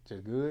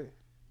 Just good?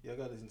 Yeah, I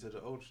got to listen to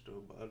the old stuff,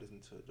 but I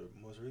listened to the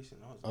most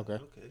recent. I was okay.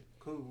 Like, okay,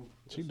 cool.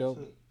 She dope.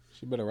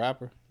 She been a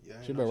rapper. Yeah,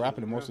 she been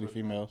rapping than most of the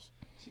females.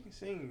 She can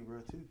sing, bro,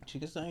 too. She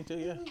can sing too,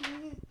 yeah.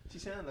 She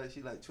sound like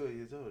she like 12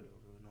 years old,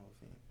 though, bro. No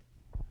offense.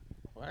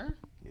 Where?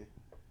 Yeah.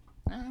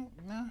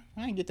 Nah,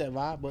 I ain't get that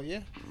vibe, but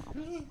yeah.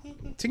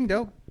 Ting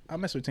dope. I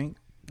mess with Ting.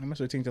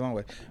 Ting the long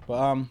way.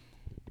 But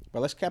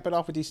let's cap it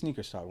off with these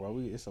sneakers talk, bro.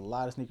 It's a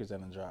lot of sneakers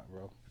that done dropped,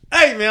 bro.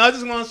 Hey, man, I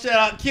just want to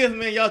shout out Kith,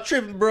 man. Y'all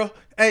tripping, bro.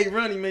 Hey,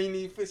 Ronnie, man, you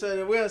need to fix that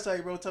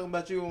website, bro. Talking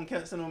about you on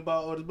canceling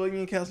about orders, but you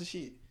ain't cancel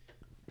shit.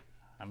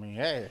 I mean,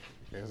 hey.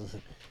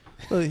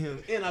 Look at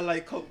him. And I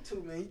like Coke,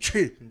 too, man. You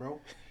tripping, bro.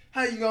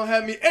 How you gonna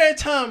have me every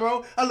time,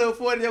 bro? I live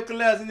 40 your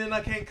collabs and then I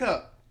can't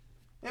cup.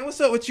 Man,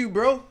 what's up with you,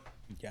 bro?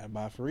 You gotta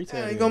buy for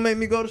retail. You gonna make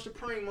me go to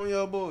Supreme on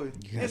y'all boys.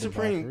 And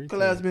Supreme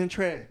collabs been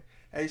trash.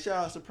 Hey,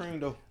 shout out Supreme,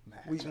 though.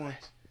 Week one.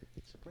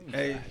 Supreme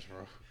hey, trash,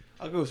 bro.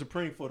 I go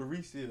Supreme for the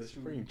resale.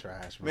 Supreme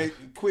trash, bro.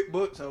 Make quick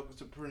bucks out with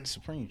Supreme.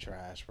 Supreme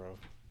trash, bro.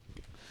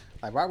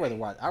 Like,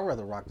 I'd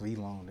rather rock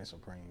V-Long than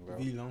Supreme, bro.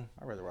 V-Long?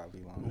 I'd rather rock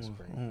V-Long than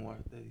Supreme. I don't rock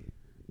that either.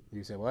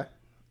 You said what?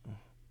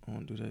 I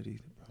don't do that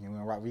either, bro. You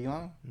want to rock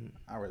V-Long?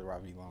 I'd rather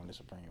rock V-Long than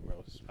Supreme,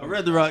 bro. I'd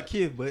rather rock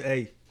Kid, but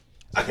hey,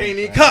 I can't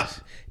even cop.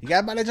 cop. You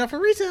gotta buy that jump for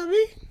resale,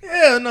 B.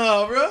 Hell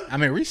no, bro. I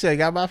mean, resale, you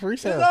gotta buy for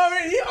resale.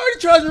 He already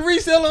charging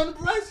resale on the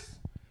prices.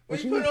 When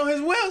you put it on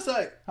his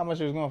website. How much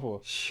it was going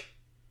for?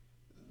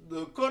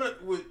 the quarter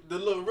with the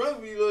little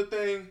rugby little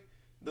thing,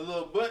 the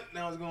little button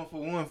that was going for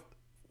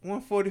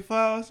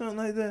 145 or something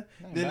like that.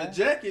 Then the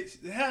jackets,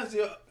 it has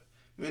your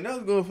man, that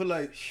was going for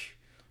like.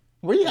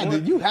 Well,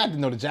 you had to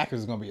know the jacket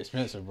was gonna be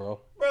expensive, bro.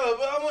 Bro,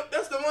 but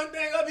that's the one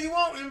thing I be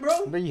wanting,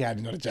 bro. But you had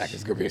to know the jacket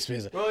was gonna be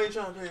expensive. Bro, I ain't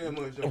trying to pay that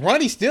much. Though.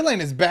 Ronnie still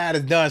ain't as bad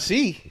as Don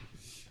C.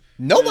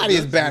 Nobody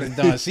as bad as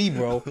Don C,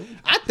 bro.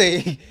 I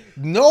think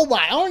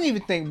nobody. I don't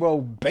even think,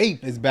 bro,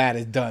 Bape as bad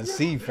as Don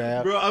C,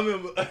 fam. Bro, I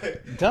remember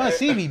Don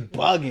C be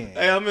bugging.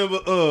 Hey, I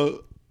remember.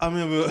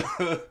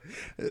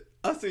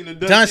 I seen the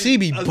Don C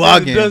be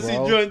bugging, Don C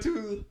bro. joint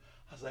too.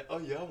 I was like, oh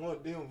yeah, I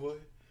want them, boy.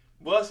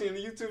 But I seen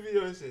the YouTube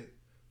video and said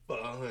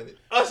 500.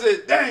 I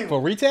said, damn. For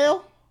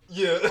retail?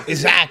 Yeah.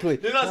 Exactly.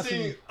 Then I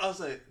was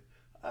like,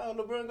 oh,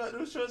 LeBron got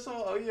those shirts on.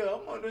 Oh yeah,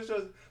 I'm on those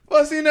shirts.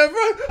 But I seen that, bro.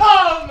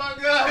 Oh my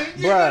god,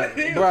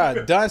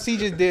 bruh. Don C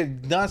just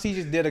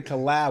did a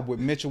collab with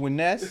Mitchell and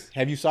Ness.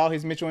 Have you saw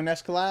his Mitchell and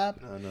Ness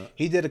collab? No.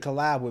 He did a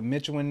collab with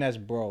Mitchell and Ness,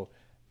 bro.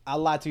 I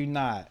lie to you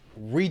not.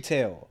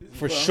 Retail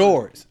for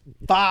shorts,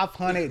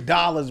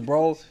 $500,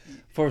 bro,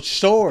 for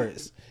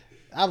shorts.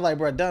 I was like,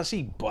 bro, Don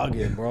C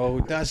bugging, bro.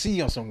 Don C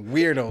on some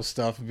weirdo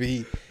stuff,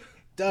 B.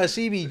 Don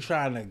C be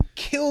trying to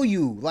kill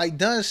you. Like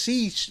Don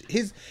C,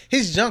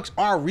 his junks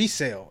are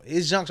resale.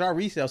 His junks are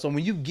resale. So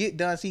when you get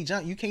Don C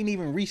junk, you can't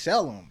even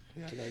resell them.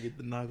 Yeah, I gotta get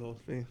the knockoff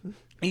thing.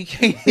 You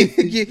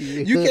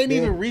can't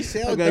even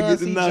resell Don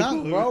C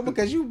junk, bro,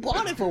 because you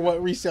bought it for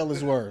what resale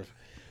is worth.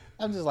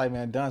 I'm just like,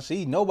 man, Don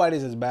C.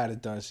 Nobody's as bad as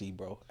Don C,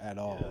 bro, at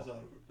all. Yeah,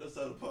 that's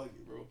out of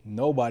pocket, bro.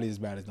 Nobody's as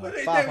bad as Don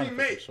C. 500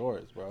 for some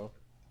shorts, bro.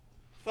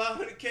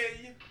 500K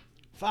a year?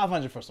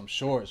 500 for some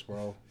shorts,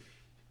 bro.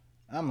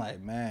 I'm like,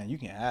 man, you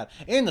can have.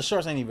 And the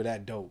shorts ain't even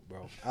that dope,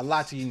 bro. I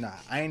lie to you not.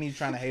 I ain't even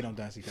trying to hate on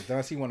Don C because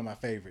Don C one of my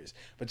favorites.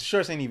 But the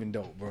shorts ain't even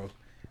dope, bro.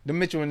 The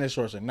Mitchell and their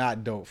shorts are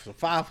not dope. For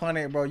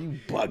 500, bro, you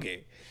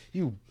bugging.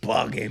 You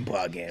bugging,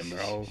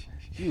 bro.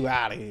 You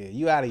out of here.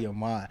 You out of your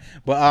mind.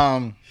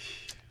 But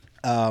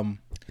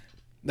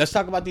let's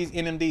talk about these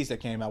NMDs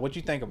that came out. What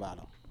you think about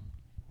them?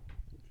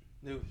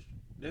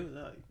 They was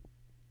alright.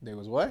 They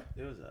was what?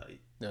 They was alright.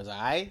 They was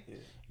alright? Yeah.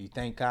 You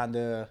think kind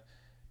of...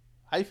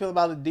 How you feel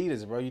about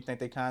Adidas, bro? You think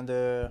they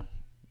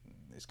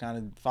it's kind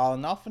of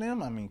falling off for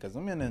them? I mean, because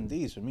them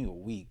NMDs for me were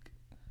weak.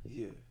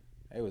 Yeah.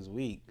 They was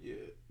weak. Yeah.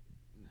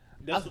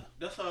 That's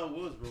how it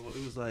was, bro.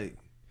 It was like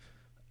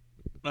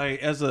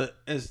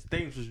as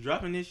things was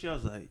dropping this year, I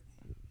was like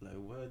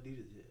where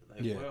Adidas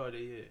at? Like where are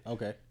they at?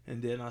 Okay.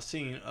 And then I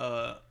seen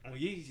on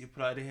Yeezy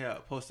they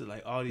had posted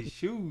like all these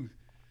shoes.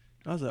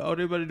 I was like, oh,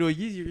 they better do a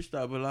Yeezy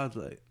restock, but I was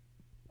like,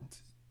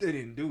 they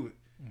didn't do it.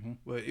 Mm-hmm.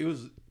 But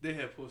they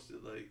had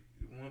posted like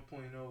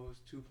 1.0s,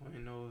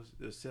 2.0s,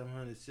 the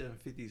 700s,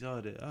 750s,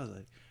 all that. I was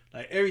like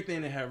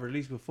everything they had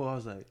released before, I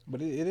was like.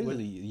 But it is a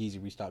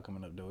Yeezy restock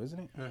coming up though, isn't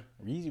it? Huh?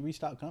 Yeezy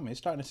restock coming. It's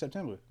starting in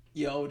September.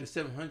 Yeah, the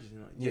 700s.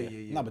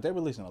 Yeah. No, but they're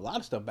releasing a lot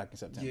of stuff back in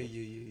September.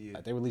 Yeah.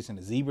 Like they're releasing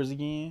the Zebras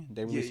again.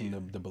 They're releasing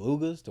the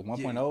Belugas, the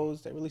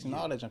 1.0s. They're releasing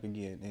all that junk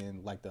again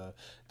in like the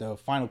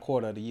final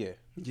quarter of the year.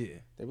 Yeah.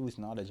 They're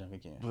releasing all that junk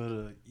again.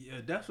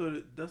 But that's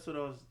what I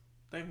was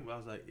thinking about. I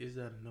was like, is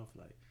that enough?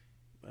 Like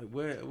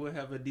where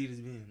have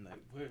Adidas been?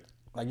 Like where?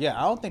 Like, yeah,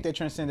 I don't think they're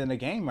transcending the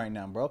game right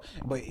now, bro.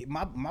 But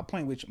my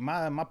point,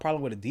 my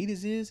problem with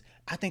Adidas is,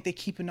 I think they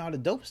keeping all the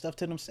dope stuff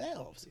to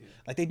themselves. Yeah.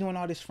 Like, they doing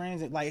all this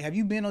friends. Like, have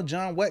you been on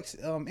John Weck's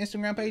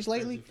Instagram page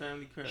lately?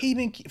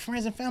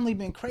 Friends and family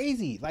been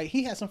crazy. Like,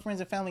 he had some friends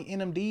and family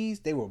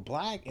NMDs. They were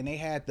black, and they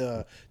had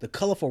the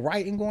colorful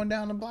writing going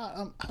down the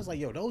bottom. I was like,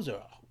 yo, those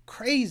are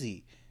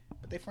crazy.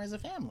 But they friends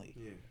and family.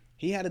 Yeah.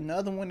 He had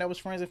another one that was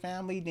friends and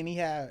family. Then he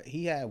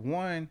had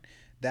one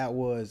that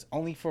was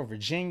only for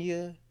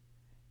Virginia.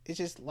 It's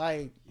just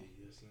like,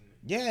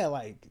 yeah,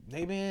 like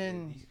they've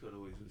been. These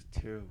colorways was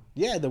terrible.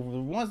 Yeah, the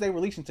ones they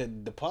releasing to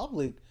the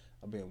public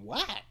have been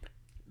whack.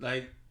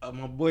 Like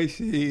my boy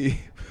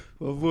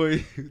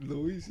Luis,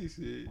 he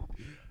said,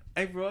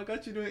 "Hey, bro, I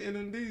got you doing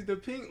NMDs, the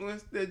pink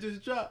ones that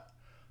just dropped."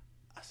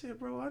 I said,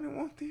 "Bro, I didn't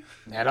want them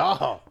at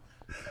all."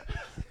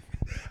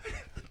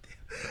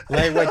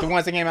 Like, wait, the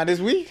ones that came out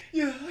this week?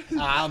 Yeah.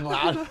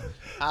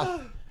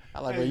 I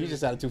like, bro, you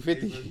just out of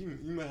 250. Hey, bro,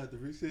 you might have to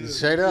resell.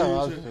 Straight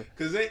up.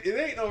 Because it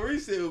ain't no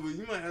resale, but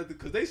you might have to,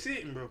 because they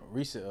sitting, bro.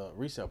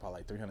 Resale probably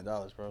like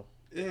 $300, bro.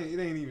 It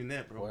ain't even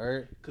that, bro.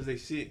 Word. Because they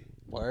sit.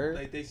 Word.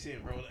 Like, they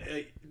sitting, bro.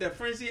 Like, that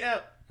Frenzy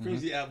app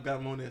got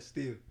them on there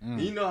still.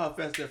 And you know how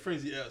fast that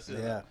Frenzy app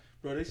sells. Yeah.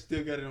 Bro, they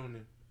still got it on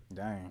there.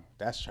 Dang,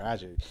 that's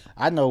tragic.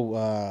 I know,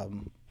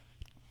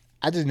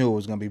 I just knew it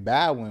was gonna be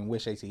bad when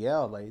Wish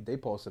ATL, like, they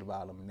posted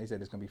about them and they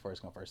said it's gonna be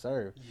first come first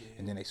serve,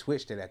 and then they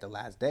switched it at the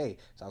last day.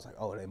 So I was like,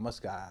 oh, they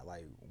must got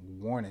like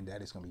warning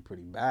that it's gonna be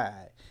pretty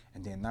bad.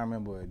 And then I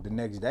remember the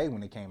next day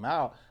when it came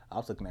out, I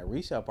was looking at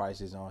resale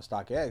prices on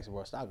StockX.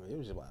 Well, it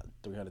was about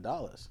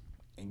 $300,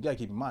 and you gotta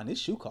keep in mind this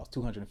shoe costs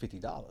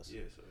 $250.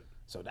 Yeah,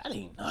 so that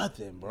ain't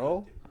nothing,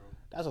 bro.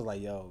 That's what I was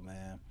like, yo,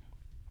 man.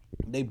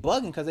 They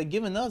bugging because they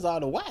giving us all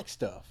the whack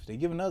stuff. And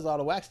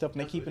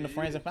they keeping the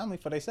friends and family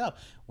for themselves.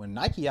 When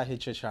Nike out here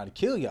just trying to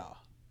kill y'all.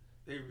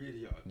 They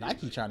really are.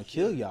 Nike trying to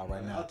kill y'all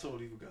right now. I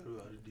totally forgot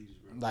about Adidas,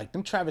 bro. Like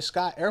them Travis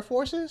Scott Air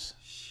Forces,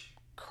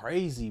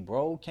 crazy,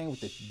 bro. Came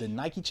with the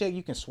Nike check.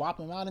 You can swap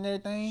them out and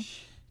everything.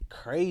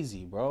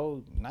 Crazy,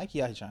 bro.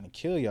 Nike out here trying to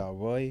kill y'all,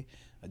 boy.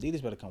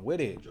 Adidas better come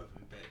with it.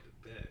 Dropping back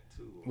to back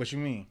too. What you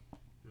mean?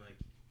 Like,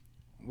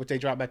 What they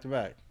drop back to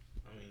back?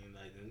 I mean,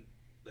 like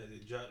they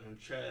drop them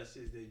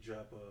trashes. They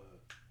drop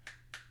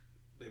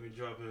they been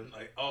dropping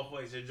like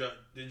Off-Whites. They drop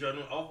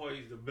them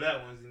Off-Whites, the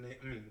black ones.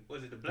 And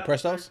was it the black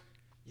Prestos? ones?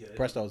 Yeah,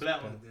 Prestos. The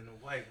black ones and the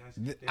white ones.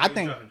 I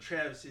think dropping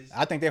Travis's.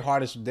 I think their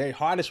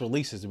hardest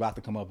release is about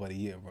to come up of the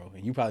year, bro.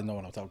 And you probably know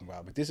what I'm talking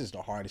about. But this is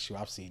the hardest shoe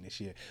I've seen this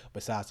year,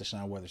 besides the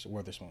Sean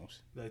Weatherspoons.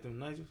 Like them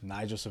Nigels?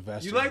 Nigel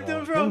Sylvester. You like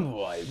them,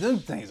 bro? Them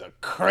things are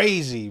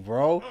crazy,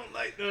 bro. I don't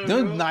like them.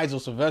 Them bro. Nigel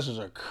Sylvesters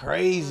are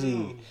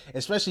crazy.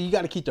 Especially you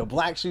got to keep the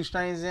black shoe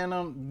strings in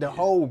them. The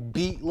whole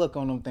beat look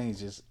on them things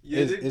just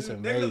it's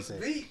amazing. They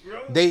look beat,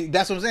 bro.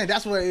 That's what I'm saying.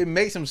 That's what it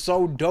makes them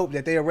so dope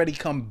that they already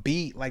come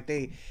beat like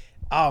they.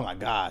 Oh my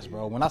gosh,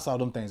 bro! When I saw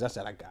them things, I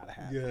said I gotta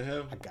have. Yeah,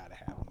 them. I gotta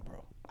have them,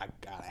 bro. I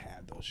gotta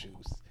have those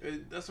shoes.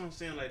 That's what I'm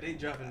saying. Like they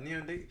dropping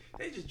them, they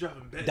just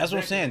dropping back. That's what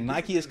I'm saying.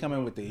 Nike is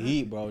coming with the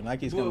heat, bro.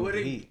 Nike is coming with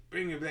the heat.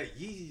 Bringing back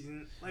Yeezys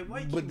and like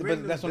why? But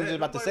that's what I'm just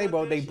about to say,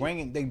 bro. They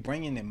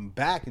bringing them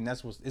back, and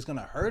that's it's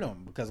gonna hurt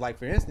them because, like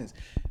for instance,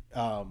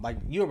 like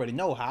you already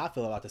know how I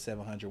feel about the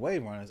 700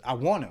 Wave Runners. I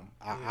want them.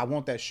 I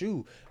want that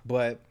shoe,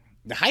 but.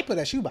 The hype of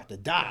that shoe about to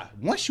die.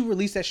 Once you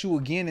release that shoe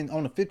again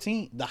on the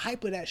 15th, the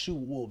hype of that shoe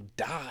will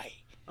die.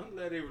 I'm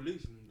glad they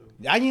released them though.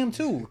 I am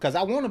too, because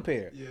I want a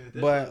pair. Yeah,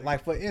 but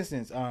like for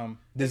instance, the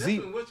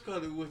Z. What you call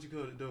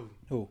it though?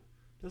 Who?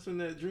 That's when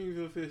that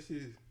Dreamville Fest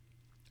is.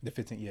 The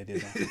 15th. Yeah, it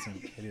is on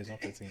 15th. It is on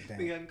 15th. Damn. I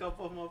think I can cop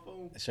off my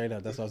phone. Straight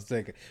up, that's what I was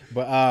thinking.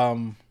 But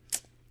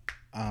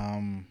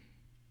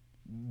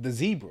the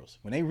Zebras.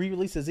 When they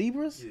re-release the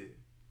Zebras, yeah,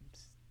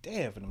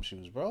 dead for them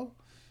shoes, bro.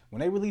 When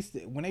they re-released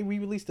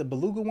the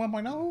Beluga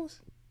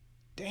 1.0s,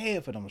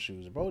 dead for them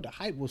shoes, bro. The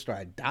hype will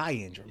start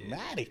dying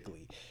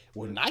dramatically. Yeah.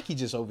 Well, Nike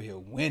just over here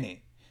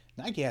winning.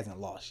 Nike hasn't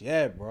lost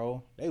yet,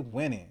 bro. They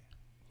winning.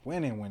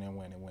 Winning.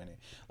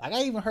 Like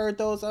I even heard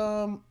those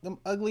them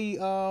ugly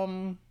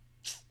them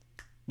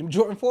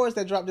Jordan 4s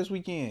that dropped this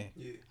weekend.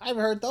 Yeah. I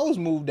even heard those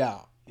moved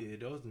out. Yeah,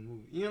 those the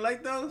movie. You didn't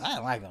like those? I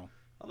didn't like them.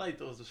 I like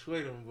those, the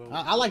suede on them, bro.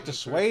 I like the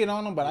suede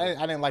on them, but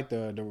I didn't like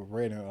the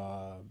red and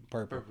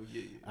purple. Purple,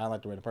 yeah. I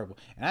like the red and purple.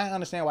 And I didn't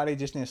understand why they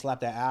just didn't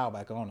slap that owl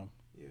back on them.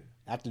 Yeah.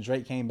 After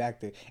Drake came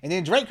back there. And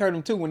then Drake hurt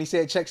him too when he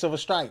said checks over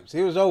stripes.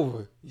 It was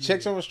over. Yeah.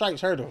 Checks over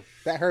stripes hurt him.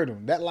 That hurt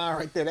him. That line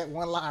right there, that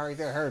one line right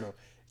there hurt him.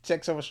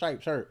 Checks over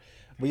stripes hurt.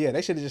 But yeah,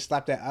 they should have just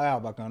slapped that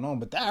owl back on them.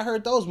 But I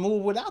heard those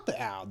move without the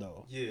owl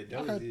though. Yeah,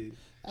 that did.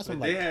 That's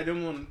but they had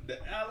them on the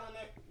owl on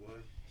that.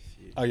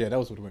 Oh yeah,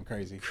 those would have went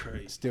crazy.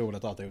 Still would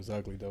have thought they was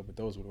ugly though, but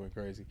those would have went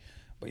crazy.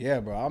 But yeah,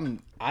 bro,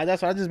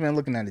 that's why I just been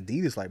looking at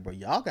Adidas like, bro,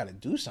 y'all got to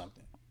do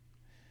something.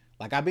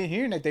 Like I've been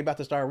hearing that they about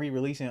to start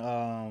re-releasing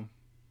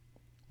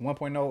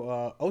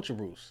 1.0 Ultra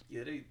Boost.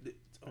 Yeah, they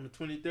on the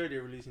 23rd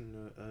they're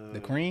releasing the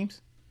creams.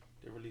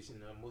 They're releasing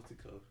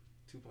multicolor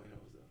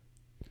 2.0s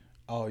though.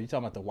 Oh, you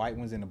talking about the white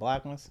ones and the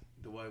black ones?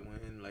 The white one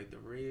and like the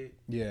red.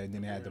 Yeah, and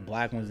then they had the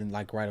black ones and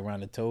like right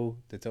around the toe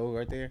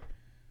right there.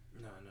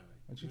 No.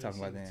 What you talking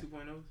about then?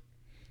 2.0s.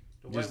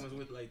 The white ones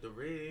with like the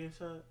red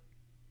inside.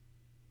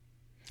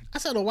 I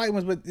saw the white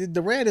ones, but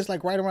the red is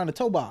like right around the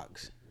toe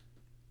box.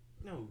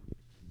 No.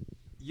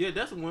 Yeah,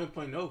 that's a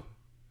 1.0.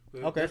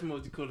 But okay. That's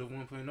multicolored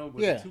 1.0,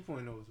 but yeah. The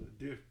 2.0s are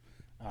different.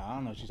 I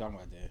don't know what you're talking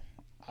about there.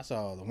 I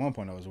saw the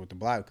 1.0s with the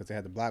black because they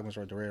had the black ones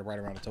with the red right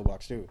around the toe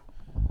box too.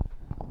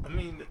 I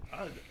mean,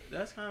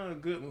 that's kind of a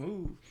good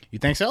move. You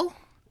think so?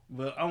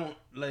 But I don't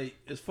like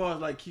as far as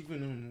like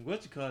keeping them.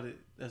 What you call it?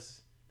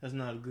 That's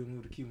not a good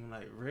move to keep them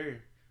like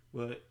rare.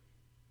 But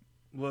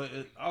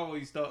I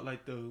always thought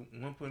like the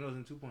 1.0s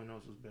and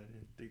 2.0s was better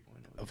than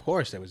 3.0s. Of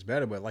course, that was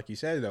better. But like you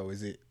said though,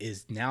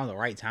 is now the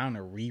right time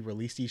to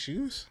re-release these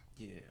shoes?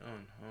 Yeah,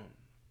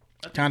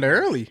 kind of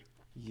early.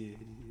 Yeah,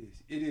 it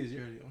is. It is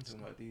early. I'm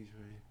talking about these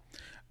right.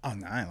 Oh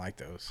no, I ain't like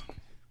those.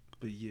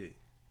 But yeah.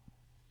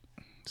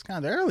 It's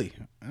kind of early.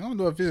 I don't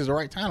know if this is the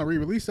right time to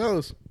re-release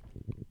those.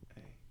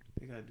 Hey,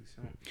 they gotta do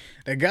something.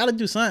 They gotta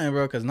do something,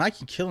 bro, because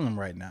Nike killing them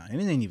right now, and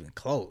it ain't even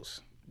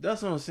close.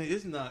 That's what I'm saying.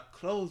 It's not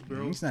close,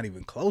 bro. It's not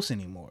even close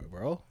anymore,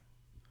 bro.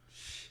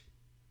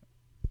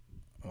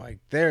 Like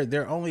their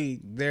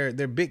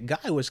big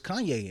guy was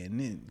Kanye,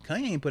 and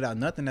Kanye ain't put out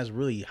nothing that's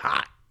really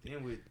hot.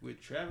 Then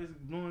with Travis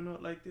blowing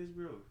up like this,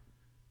 bro.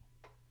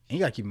 And you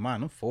gotta keep in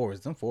mind them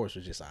fours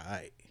were just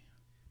alright.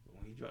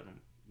 When he dropped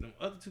them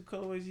other two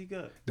colorways he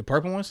got. The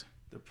purple ones?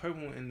 The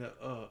purple one and the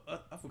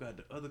I forgot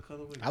the other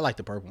colorway. I like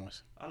the purple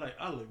ones. I like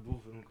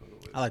both of them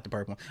colorways. I like the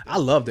purple one. I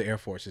love the Air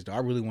Forces though. I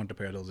really want to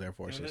pair those Air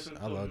Forces.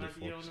 I love the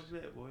Forces. On the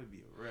back, boy, it'd be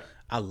a wrap.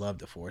 I love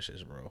the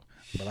Forces, bro.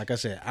 But like I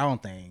said, I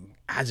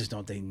just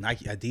don't think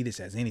Adidas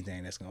has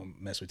anything that's gonna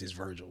mess with this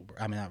Virgil.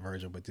 I mean not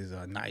Virgil, but this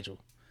Nigel.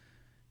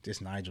 This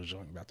Nigel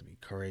joint about to be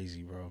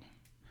crazy, bro.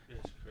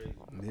 That's crazy.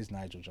 Bro. This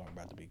Nigel joint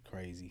about to be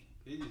crazy.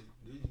 They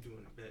just doing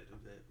it back to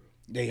back, bro.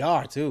 They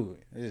are too.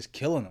 They're just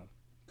killing them.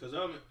 Cause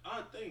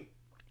I think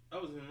I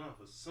was in line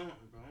for something,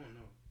 bro. I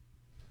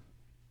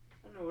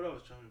don't know what I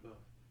was trying about.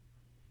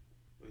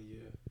 But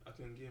yeah, I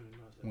couldn't get him.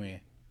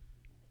 When?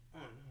 I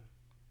don't know.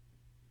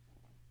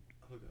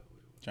 I forgot what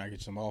it was. Trying to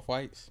get some off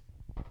whites?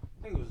 I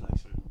think it was like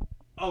some.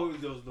 Oh,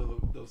 it was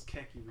those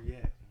khaki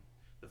React.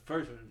 The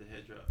first one that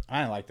had dropped. I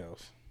didn't like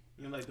those.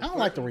 You know, like I don't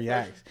like the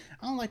Reacts.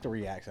 I don't like the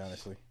Reacts,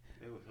 honestly.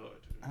 It was hard.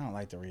 I don't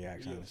like the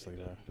Reacts, honestly,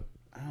 bro.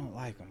 I don't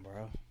like them,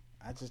 bro.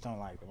 I just don't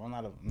like them. I'm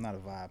not a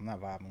vibe. I'm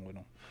not vibing with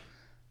them.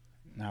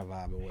 Not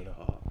vibing with them.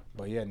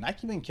 But yeah,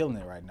 Nike been killing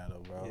it right now, though,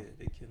 bro. Yeah,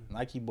 they killing it.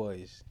 Nike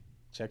boys,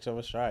 checks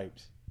over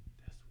stripes.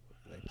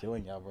 They're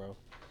killing y'all, bro.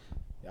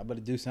 Y'all better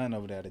do something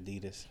over there at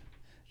Adidas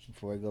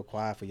before it go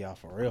quiet for y'all,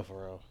 for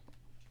real.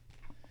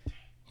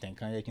 Think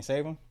Kanye can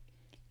save them?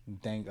 You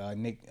think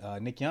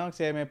Nick Young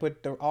said, man,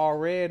 put the all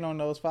red on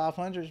those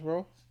 500s,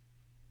 bro?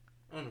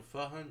 On the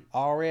 500?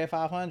 All red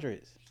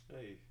 500s.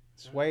 Hey.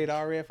 Suede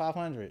all red 500s. I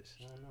don't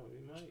know.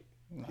 It might.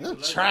 They're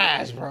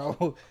trash,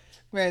 bro.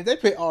 Man, they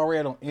put all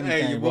red on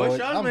anything, hey, bro. Boy,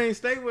 Charlamagne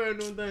stay wearing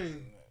them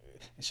things.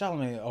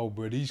 Charlamagne, oh,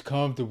 bro, these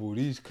comfortable.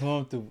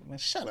 Man,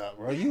 shut up,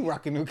 bro. You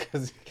rocking them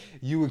because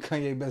you and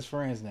Kanye best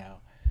friends now.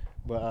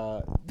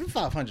 But them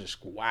 500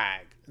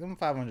 swag. Them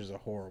 500s are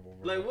horrible,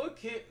 bro. Like, what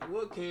can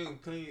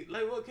Kanye,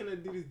 like, what can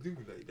Adidas do?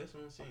 Like, that's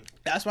what I'm saying.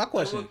 That's my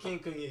question. Like,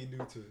 what can Kanye do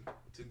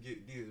to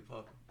get Adidas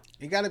popping?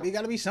 It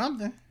gotta be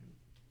something.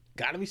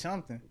 Gotta be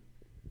something.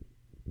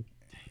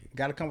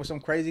 Gotta come with some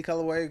crazy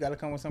colorway. Gotta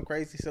come with some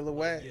crazy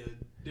silhouette. Yeah,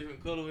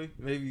 different colorway.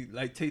 Maybe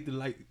like take the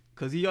light,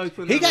 cause he always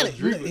put. He got it.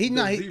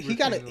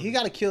 He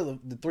got to kill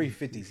the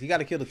 350s. He got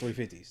to kill the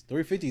 350s.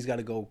 350s got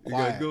to go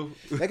quiet.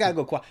 They got to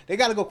go quiet. They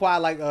got to go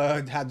quiet like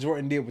how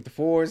Jordan did with the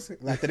fours.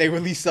 Like they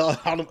released all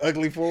them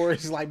ugly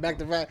fours like back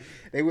to back.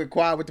 They went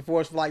quiet with the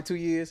fours for like 2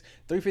 years.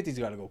 350s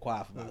got to go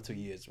quiet for about 2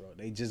 years, bro.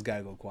 They just got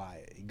to go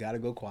quiet. He got to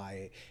go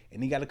quiet,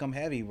 and he got to come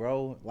heavy,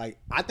 bro. Like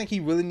I think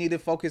he really need to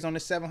focus on the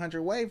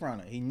 700 Wave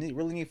Runner. He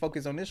really need to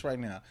focus on this right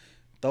now.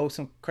 Throw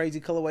some crazy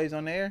colorways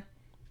on there.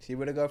 See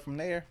where to go from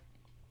there.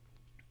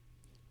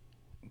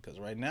 Because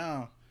right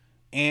now,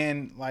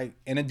 and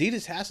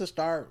Adidas has to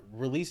start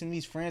releasing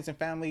these friends and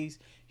families,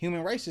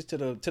 human races to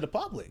the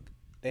public.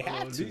 They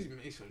have to. These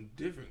make some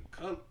different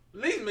color. At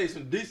least make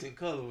some decent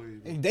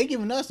colorways. Bro. They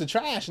giving us the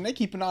trash and they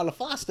keeping all the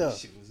fly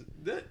stuff.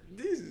 This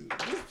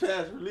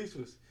past release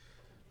was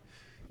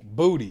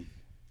booty.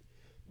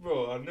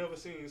 Bro, I've never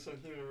seen some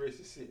human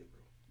races shit,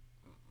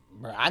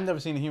 bro. I never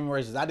seen the human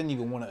races. I didn't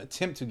even want to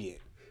attempt to get.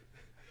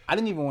 I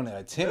didn't even want to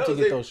attempt to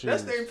get those shoes.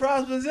 That's their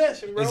prized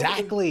possession, bro.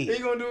 Exactly. They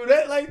gonna do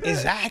that like that?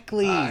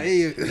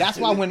 Exactly. That's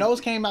why when those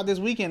came out this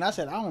weekend, I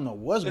said, I don't know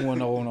what's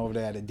going on over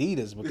there at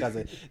Adidas because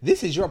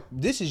this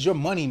is your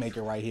money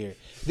maker right here.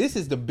 This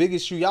is the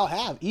biggest shoe y'all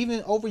have,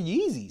 even over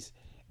Yeezys,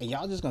 and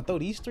y'all just gonna throw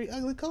these 3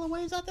 ugly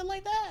colorways out there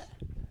like that.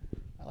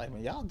 I'm like,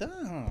 man, y'all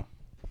done, huh?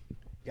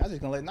 Y'all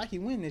just gonna let Nike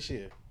win this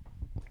year.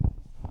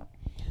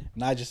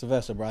 Nigel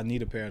Sylvester, bro. I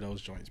need a pair of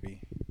those joints, B.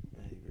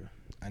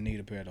 I need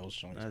a pair of those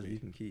joints. You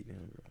can keep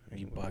them, bro.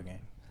 You bugging.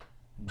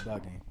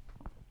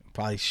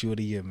 Probably shoe of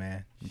the year,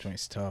 man. Them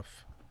joints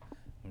tough.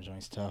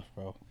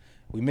 Bro.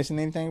 We missing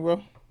anything, bro?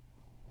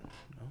 I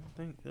don't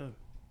think so.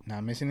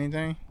 Not missing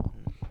anything?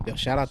 Yo,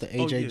 shout out to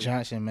AJ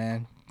Johnson,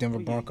 man. Denver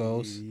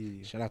Broncos.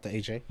 Yeah. Shout out to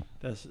AJ.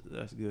 That's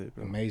good,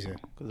 bro. Amazing.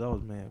 Cause I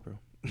was mad, bro.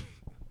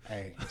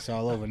 Hey, it's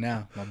all over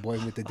now. My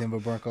boy with the Denver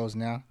Broncos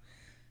now.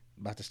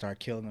 About to start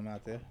killing them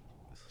out there.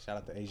 Shout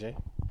out to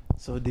AJ.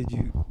 So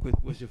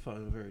what's your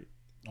final verdict?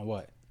 On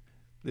what?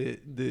 The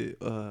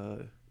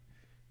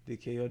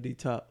KOD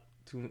top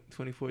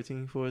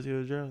 2014 Forest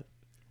Hills Drive.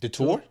 The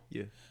tour?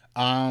 Yeah.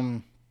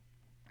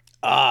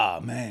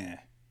 Man.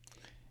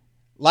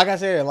 Like I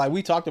said, like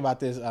we talked about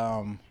this.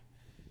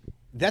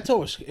 That tour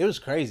was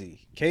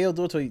crazy.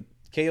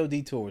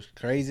 KOD tour was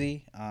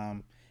crazy.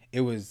 It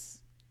was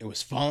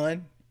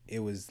fun. It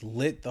was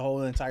lit the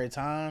whole entire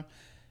time.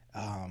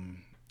 I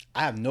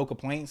have no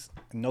complaints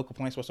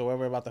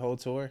whatsoever about the whole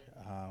tour.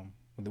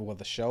 With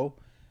the show.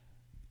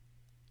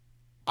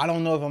 I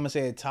don't know if I'm gonna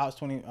say it tops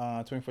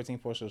 2014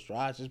 Forest Hills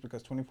Drive just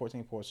because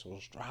 2014 Forest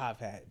Hills Drive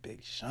had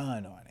Big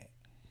Sean on it.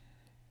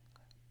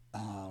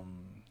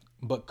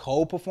 But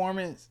Cole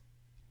performance,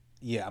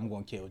 yeah, I'm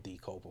going KOD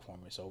Cole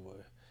performance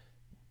over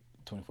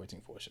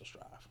 2014 Forest Hills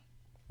Drive.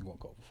 I'm going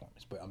Cole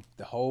performance, but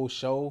the whole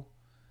show,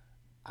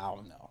 I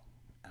don't know.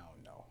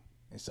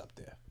 It's up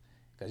there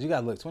because you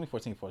gotta look.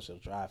 2014 Forest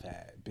Hills Drive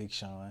had Big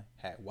Sean,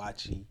 had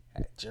Wachi,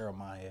 had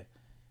Jeremiah.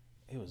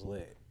 It was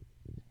lit.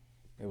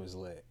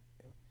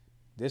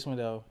 This one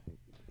though,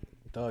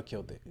 Thug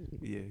killed it.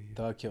 Yeah.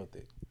 Thug killed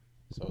it.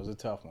 So it was a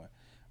tough one,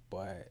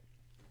 but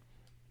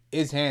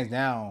it's hands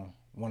down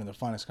one of the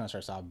funnest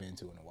concerts I've been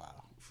to in a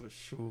while. For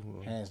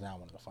sure. Hands down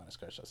one of the funnest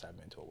concerts I've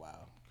been to in a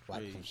while.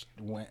 Like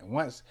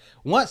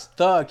once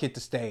Thug hit the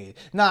stage.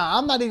 Nah,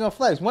 I'm not even gonna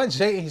flex. Once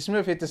Jay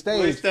Smith hit the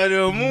stage,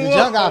 the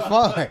junk got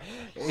fun.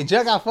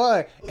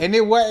 And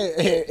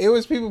it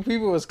was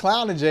people was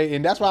clowning Jay,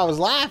 and that's why I was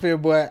laughing.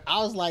 But I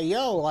was like,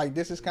 yo, like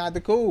this is kind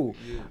of cool.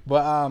 Yeah.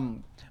 But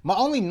My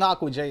only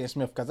knock with Jaden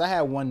Smith, because I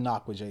had one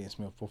knock with Jaden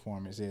Smith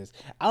performance, is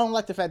I don't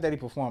like the fact that he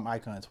performed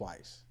Icon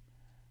twice.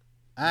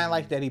 I ain't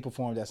like that he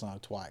performed that song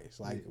twice.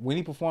 Like when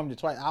he performed it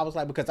twice, I was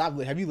like, because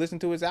have you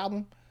listened to his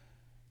album?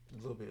 A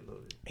little bit.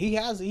 He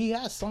has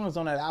songs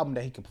on that album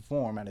that he can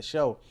perform at a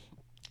show.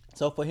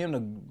 So for him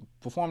to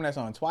perform that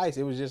song twice,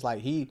 it was just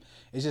like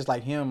it's just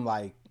like him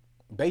like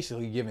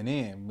basically giving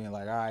in, being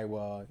like, all right,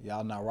 well,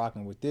 y'all not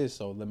rocking with this,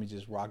 so let me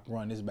just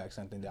run this back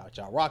something that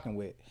y'all rocking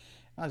with.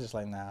 I was just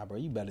like, nah, bro,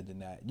 you better than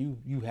that.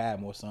 You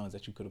had more songs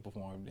that you could have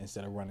performed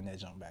instead of running that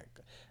jump back.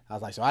 I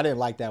was like, so I didn't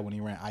like that when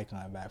he ran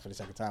Icon back for the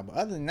second time. But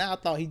other than that, I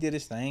thought he did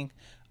his thing.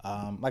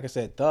 Like I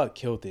said, Thug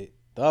killed it.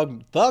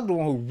 Thug the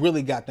one who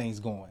really got things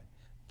going.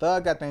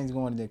 Thug got things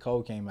going, and then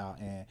Cole came out.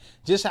 And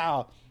just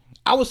how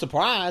I was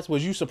surprised.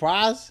 Was you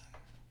surprised?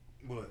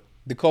 What?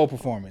 The Cole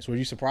performance. Were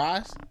you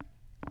surprised?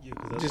 Yeah,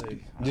 because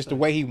just the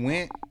way he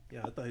went.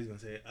 Yeah, I thought he was gonna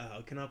say,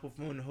 "Can I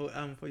perform the whole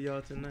album for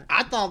y'all tonight?"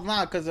 I thought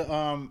not, because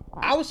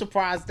I was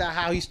surprised at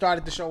how he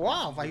started the show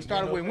off. Like he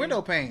started with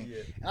Window Pane,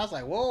 and I was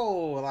like,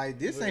 "Whoa, like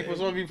this ain't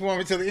supposed to be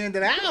performing till the end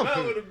of the album."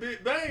 That with a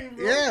big bang,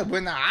 bro. Yeah,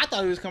 but nah, I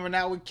thought he was coming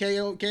out with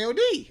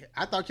KOD.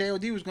 I thought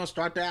KOD was gonna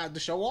start the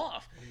show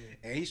off,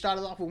 and he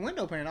started off with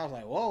Window Pane. I was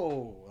like,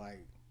 "Whoa,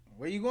 like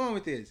where you going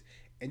with this?"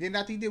 And then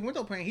after he did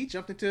Window Pane, he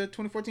jumped into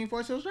 2014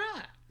 Forest Hills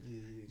Drive. Yeah.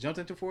 Jumped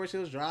into Forest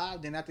Hills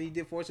Drive. Then after he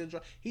did Forest Hills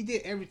Drive, he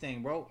did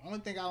everything, bro. Only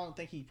thing I don't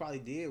think he probably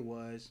did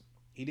was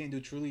he didn't do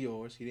Truly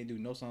Yours. He didn't do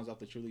no songs off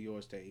the Truly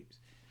Yours tapes.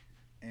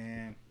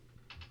 And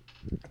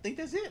I think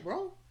that's it,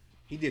 bro.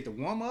 He did the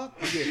warm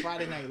up. He did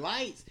Friday Night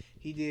Lights.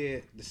 He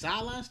did the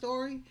Sideline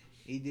Story.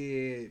 He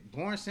did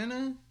Born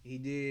Sinner. He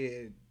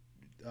did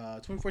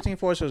 2014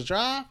 Forest Hills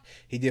Drive.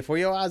 He did For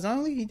Your Eyes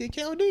Only. He did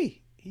KOD.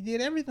 He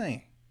did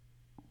everything.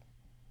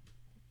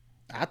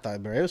 I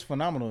thought, bro, it was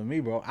phenomenal to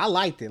me, bro. I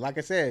liked it. Like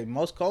I said,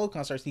 most Cole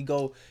concerts, he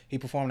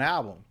performed the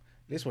album.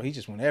 This one, he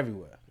just went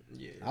everywhere.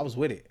 Yeah, I was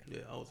with it.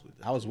 Yeah, I was with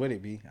that. I was with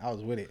it, B. I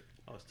was with it.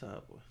 I was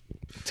tired, boy.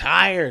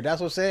 Tired.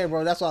 That's what I'm saying,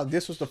 bro. That's why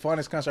this was the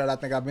funnest concert I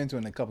think I've been to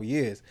in a couple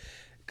years.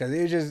 Because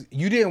it was just,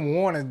 you didn't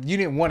want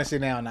to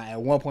sit down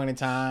at one point in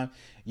time.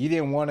 You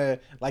didn't want to,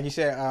 like you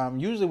said,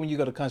 usually when you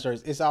go to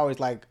concerts, it's always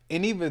like,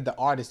 and even the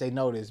artists, they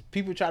know this.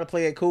 People try to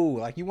play it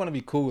cool. Like, you want to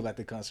be cool at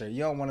the concert.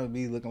 You don't want to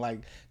be looking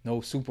like no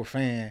super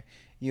fan.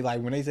 You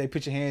like, when they say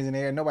put your hands in the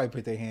air, nobody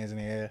put their hands in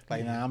the air.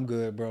 Like, nah, I'm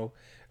good, bro.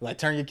 Like,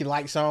 turn your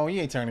lights on.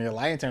 You ain't turning your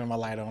light. I ain't turning my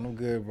light on. I'm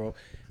good, bro.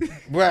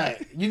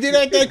 Right. You did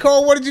everything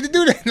Cole wanted you to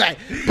do that. Like,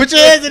 put your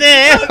hands in the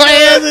air. Put your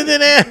hands in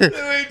the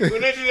air.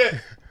 When they do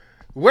that.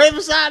 Wave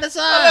from side to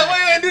side.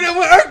 Why you do that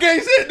when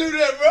Hurricane said do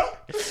that,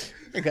 bro?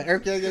 Because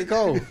Hurricane ain't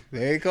cold.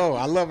 They ain't cold.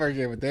 I love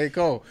Hurricane, but they ain't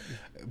cold.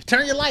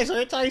 Turn your lights on.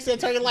 Every time he said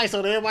turn your lights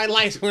on, everybody's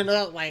lights went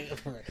up. Like,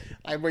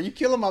 bro, you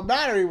killing my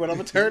battery, but I'm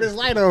going to turn this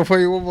light on for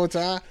you one more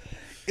time.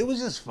 It was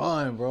just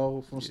fun,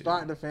 bro. From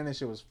start to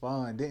finish, it was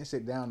fun. Didn't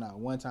sit down not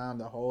one time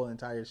the whole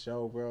entire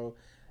show, bro.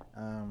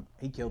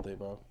 He killed it,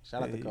 bro.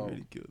 Shout out to Cole. He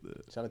really killed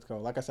that. Shout out to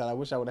Cole. Like I said, I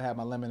wish I would have had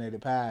my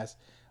lemonade pass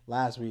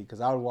last week,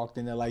 because I would have walked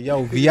in there like,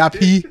 yo,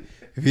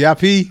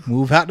 VIP,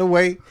 move out the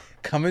way.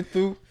 Coming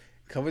through,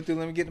 let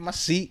me get to my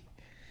seat.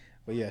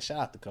 But yeah, shout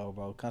out to Cole,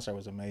 bro. Concert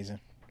was amazing.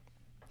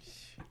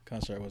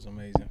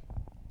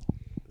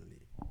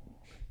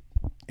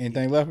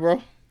 Anything left,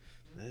 bro?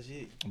 That's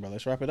it. Bro,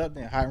 let's wrap it up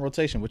then. Hot in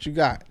rotation. What you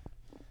got?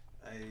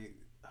 Hot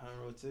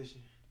in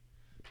rotation.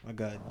 I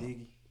got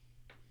Diggy.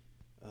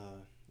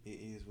 It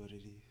is what it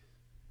is.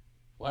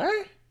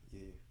 What?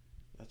 Yeah.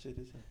 I'll check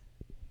this out.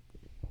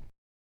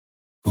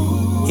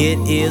 It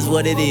is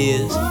what it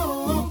is.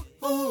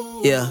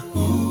 Yeah.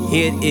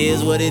 It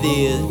is what it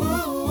is.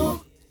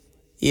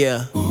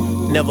 Yeah.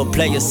 Never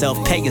play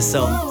yourself, pay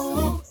yourself.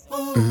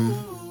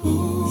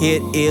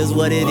 It is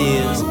what it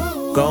is.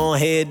 Go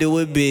ahead, do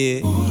it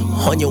big.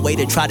 On your way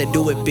to try to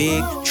do it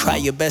big, try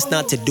your best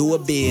not to do a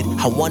bid.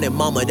 I wanted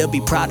mama to be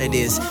proud of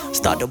this.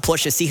 Start the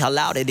Porsche, see how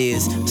loud it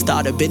is.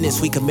 Start a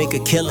business, we can make a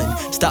killing.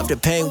 Stop the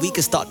pain, we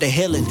can start the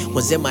healing.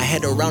 Was in my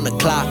head around the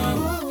clock.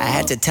 I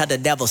had to tell the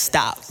devil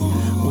stop.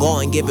 Go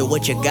and give it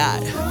what you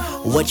got.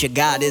 What you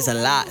got is a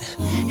lot.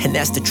 And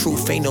that's the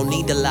truth, ain't no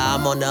need to lie.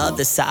 I'm on the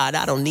other side,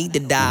 I don't need to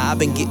die. I've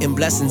been getting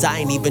blessings, I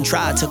ain't even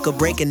tried. Took a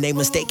break and they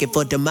mistaken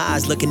for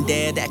demise. Looking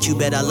dead at you,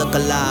 better look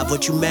alive.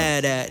 What you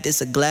mad at? This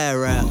a glad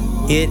rap.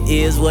 It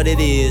is what it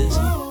is.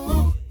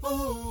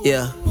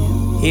 Yeah,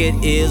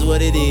 it is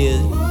what it is.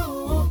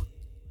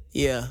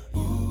 Yeah,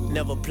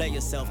 never play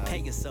yourself, pay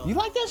yourself. You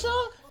like that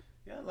song?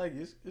 Yeah, I like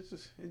it.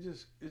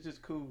 It's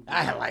just cool.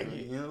 I like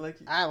it. You don't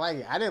like it? I like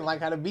it. I didn't like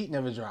how the beat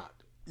never dropped.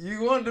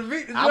 You want the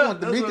beat to drop? I want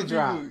the beat to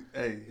drop.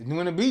 Hey.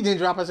 When the beat didn't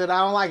drop, I said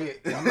I don't like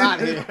it. I'm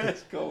not here.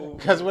 That's cool.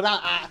 Because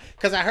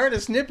I heard a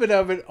snippet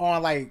of it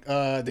on like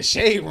the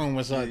Shade Room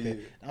or something.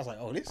 Yeah. I was like,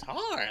 oh, this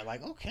hard.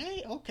 Like,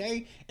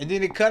 okay. And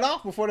then it cut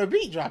off before the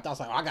beat dropped. I was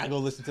like, oh, I gotta go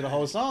listen to the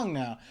whole song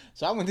now.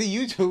 So I went to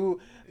YouTube,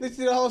 listened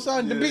to the whole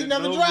song. The beat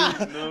never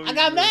dropped. I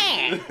got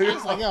mad. I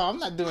was like, yo, I'm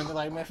not doing it.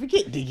 Like, man,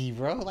 forget Diggy,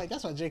 bro. Like,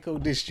 that's why J. Cole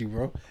dissed you,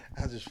 bro.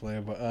 I was just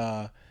playing,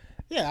 but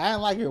yeah, I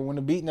didn't like it when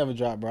the beat never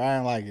dropped, bro. I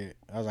didn't like it.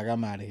 I was like,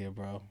 I'm out of here,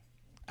 bro.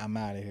 I'm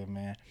out of here,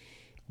 man.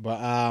 But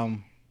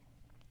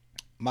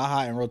my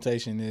hot in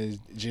rotation is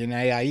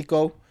Jhené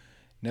Aiko.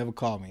 Never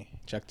Call Me.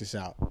 Check this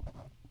out.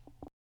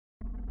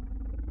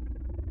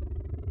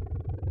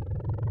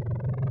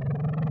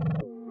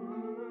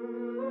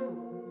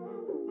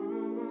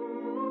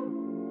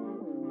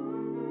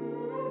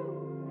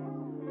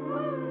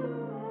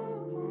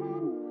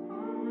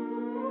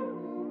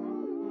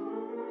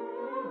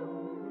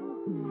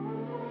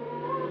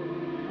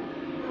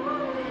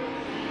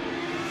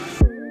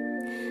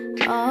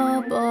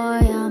 Oh boy,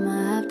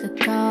 I'ma have to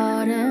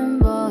call them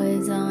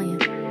boys on you.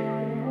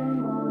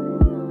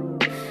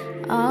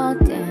 Oh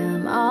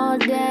damn,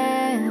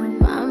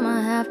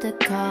 I'ma have to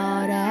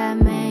call that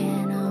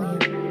man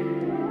on you.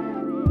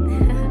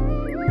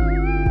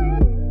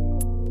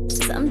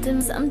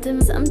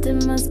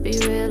 Something must be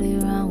really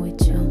wrong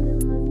with you.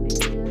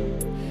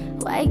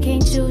 Why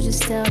can't you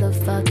just tell the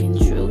fucking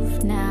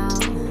truth now?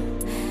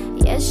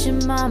 Yes, your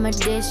mama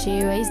did,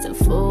 she raised a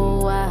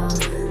fool, wow.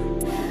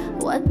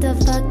 What the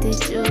fuck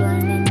did you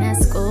learn in that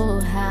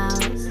schoolhouse?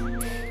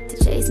 To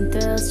chasing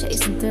thrills,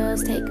 taking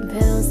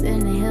pills in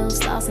the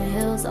hills, lost in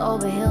hills,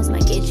 over hills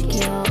might get you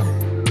killed.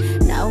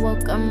 Now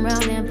walk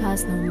around and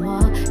pass no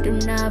more. Do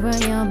not run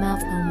your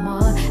mouth no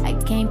more. I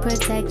can't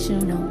protect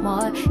you no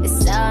more.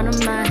 It's out of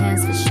my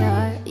hands for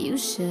sure. You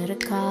should've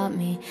called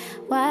me.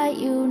 Why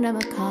you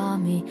never call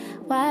me?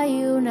 Why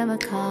you never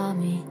call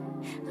me?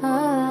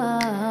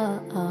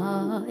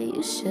 Oh,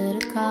 you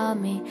should've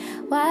called me.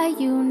 Why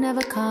you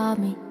never call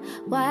me?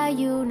 Why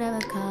you never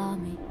call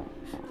me?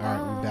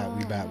 All right,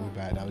 we back.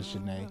 That was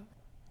Jhené.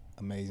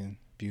 Amazing,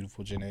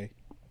 beautiful Jhené.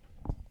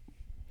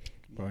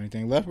 Bro,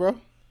 anything left, bro?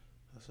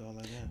 That's all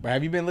I got. But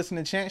have you been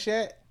listening to Chance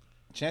yet?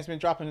 Chance been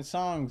dropping the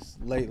songs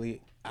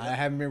lately. I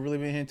haven't really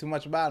been hearing too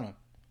much about him.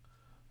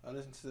 I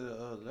listened to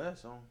the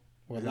last song.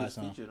 What It last was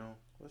song? featured on.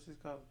 What's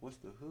it called? What's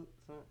the hook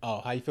song?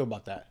 Oh, how you feel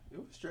about that? It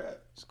was Strap.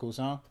 It's a cool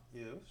song?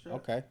 Yeah, it was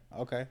Strap.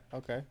 Okay.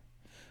 Well,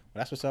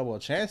 that's what's up. Well,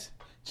 Chance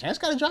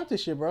got to drop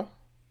this shit, bro.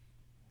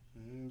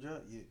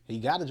 Drop yet. He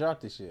got to drop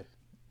this shit.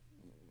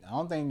 I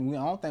don't think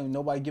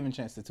nobody giving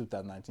Chance to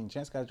 2019.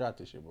 Chance got to drop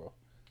this shit, bro.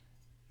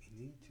 He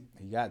need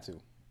to. He got to.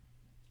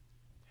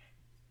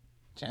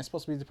 Chance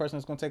supposed to be the person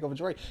that's gonna take over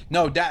Drake.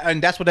 No,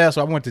 that's what else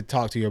I wanted to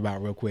talk to you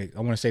about real quick. I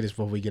want to say this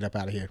before we get up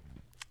out of here.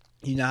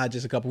 You know how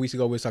just a couple weeks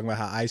ago we were talking about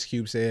how Ice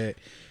Cube said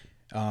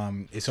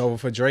it's over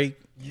for Drake.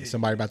 Yeah.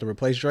 Somebody about to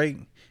replace Drake,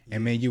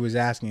 and me and you was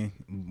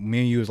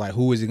like,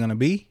 who is it gonna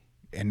be?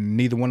 And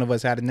neither one of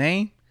us had a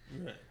name.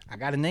 Right. I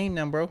got a name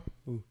now, bro.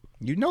 Who?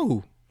 You know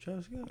who?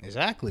 Travis Scott.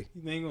 Exactly.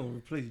 You ain't gonna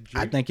replace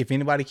Drake. I think if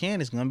anybody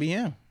can, it's gonna be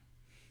him.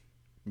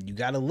 You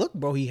gotta look,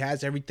 bro. He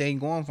has everything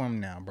going for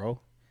him now, bro.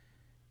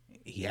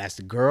 He has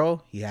the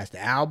girl. He has the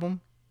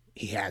album.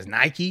 He has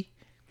Nike.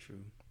 True.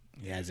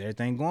 He has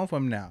everything going for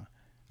him now.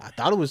 I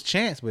thought it was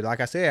Chance, but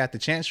like I said, after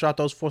Chance dropped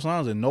those 4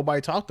 songs and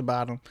nobody talked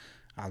about him,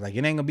 I was like,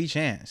 it ain't gonna be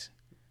Chance.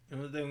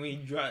 And then when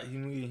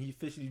he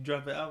officially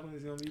dropped the album,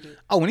 it's gonna be that.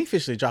 Oh, when he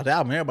officially dropped the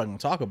album, everybody gonna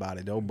talk about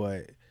it though.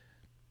 But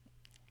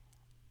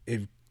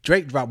if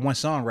Drake dropped one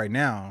song right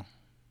now,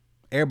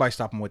 everybody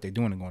stopping what they're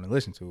doing and going to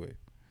listen to it.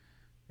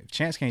 If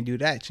Chance can't do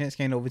that, Chance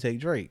can't overtake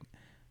Drake.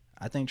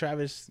 I think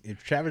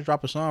if Travis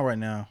drop a song right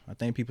now, I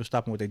think people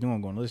stopping what they're doing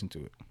and going to listen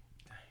to it.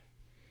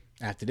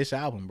 After this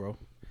album, bro.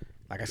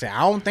 Like I said, I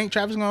don't think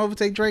Travis is going to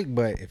overtake Drake,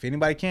 but if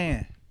anybody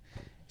can,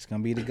 it's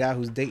going to be the guy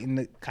who's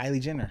dating Kylie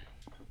Jenner.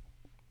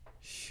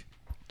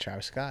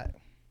 Travis Scott.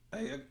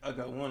 Hey, I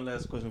got one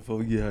last question before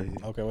we get out of here.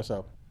 Okay, what's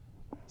up?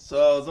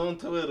 So I was on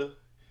Twitter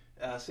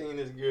and I seen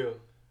this girl.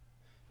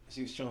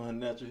 She was showing her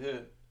natural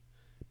hair.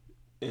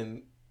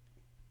 And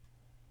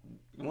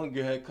one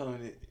girl had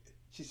commented,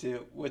 she said,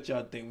 what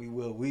y'all think we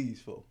wear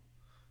weaves for?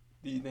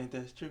 Do you think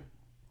that's true?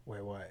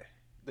 Wait, what?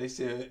 They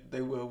said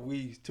they wear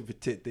weaves to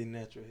protect their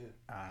natural hair.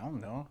 I don't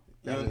know.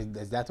 Yeah.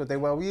 Is that what they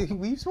wear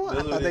weaves for? I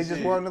That's what thought they they just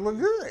said. wanted to look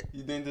good.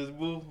 You think that's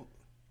bull?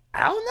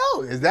 I don't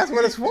know. Is that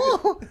what it's for?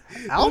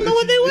 I don't know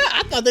what they wear.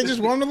 I thought they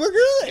just wanted to look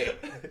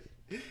good.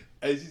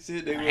 Hey, she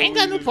said they I wear ain't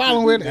got no weaves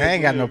problem to with it. protect I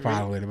ain't got no their hair,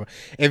 problem with it.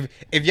 Bro.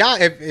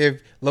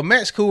 If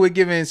Lamette's cool with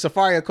giving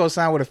Safari a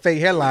cosign with a fake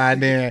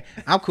headline, then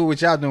I'm cool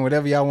with y'all doing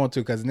whatever y'all want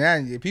to. Cause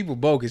now people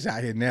bogus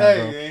out here now,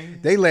 Hey, bro. man.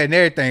 They letting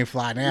everything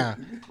fly now.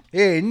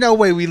 Yeah, no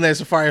way we let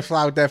Safari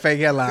fly with that fake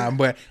headline.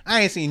 But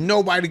I ain't seen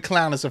nobody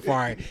clown a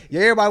Safari.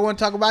 Yeah, everybody want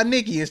to talk about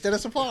Nicki instead of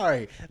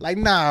Safari. Like,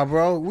 nah,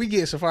 bro. We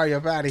get Safari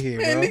up out of here,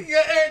 Man, bro. nigga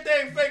got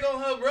everything fake on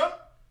her, bro.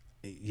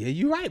 Yeah,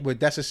 you right, but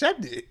that's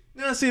accepted.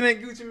 You done seen that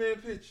Gucci Man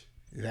picture?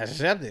 That's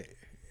accepted.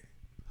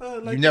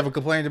 Like You never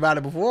complained about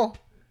it before.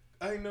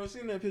 I ain't never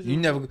seen that picture. You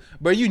never,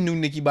 but you knew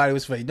Nicki body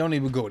was fake. Don't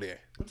even go there.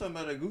 I'm talking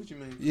about that Gucci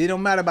Man. It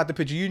don't matter about the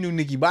picture. You knew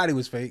Nicki body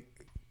was fake.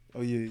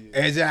 Oh yeah,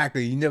 yeah.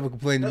 Exactly. You never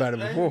complained about it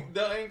before.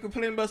 I ain't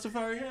complaining about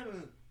Safari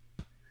handling.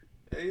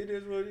 Hey, it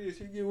is what it is.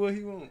 He get what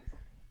he want.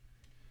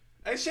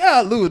 Hey, shout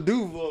out Lil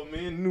Duval,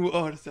 man, new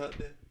artist out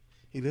there.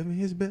 He living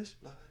his best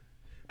life.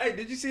 Hey,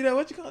 did you see that?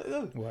 What you call it?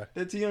 Though? What?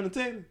 That Tiana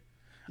Taylor.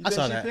 You I think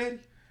saw she that. Petty?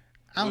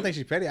 I don't think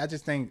she's petty. I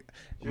just think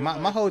my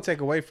Jeremiah. whole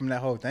takeaway from that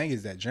whole thing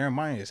is that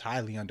Jeremiah is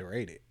highly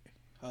underrated.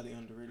 Highly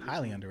underrated.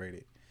 Highly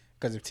underrated.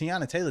 Because if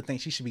Tiana Taylor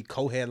thinks she should be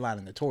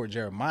co-headlining the tour with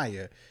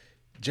Jeremiah,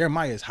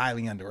 Jeremiah is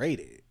highly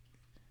underrated.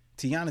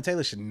 Tiana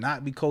Taylor should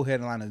not be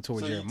co-headlining the tour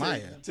with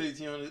Jeremiah.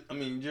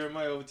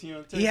 Jeremiah over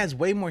Tiana Taylor. He has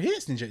way more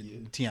hits than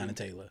Tiana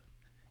Taylor.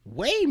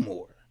 Way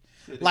more.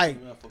 Like,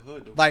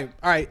 all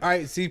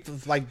right. See,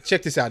 like,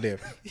 check this out there.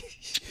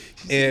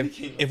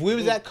 If we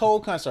was at Cole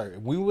concert,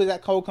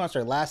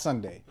 last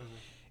Sunday,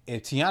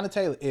 if Tiana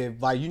Taylor,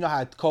 if like you know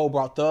how Cole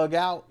brought Thug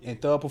out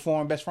and Thug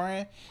performed Best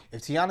Friend,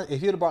 if he'd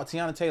have brought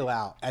Tiana Taylor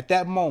out at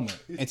that moment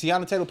and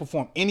Tiana Taylor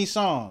performed any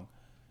song,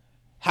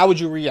 how would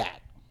you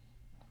react?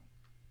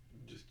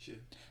 Just chill.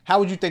 How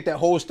would you think that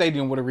whole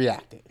stadium would have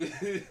reacted?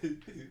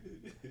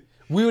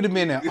 We would have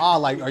been in awe,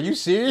 like, are you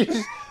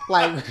serious?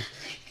 Like,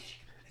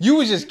 you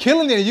was just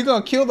killing it and you're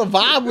going to kill the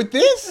vibe with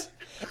this?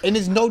 And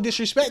there's no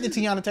disrespect to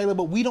Tiana Taylor,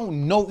 but we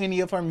don't know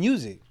any of her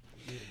music.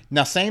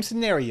 Now, same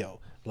scenario.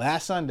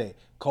 Last Sunday,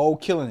 Cole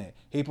killing it.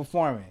 He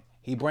performing.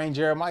 He bring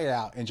Jeremiah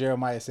out, and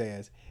Jeremiah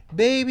says,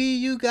 "Baby,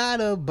 you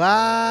got a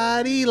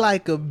body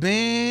like a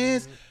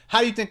Benz." How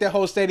do you think that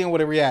whole stadium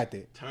would have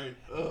reacted? Turn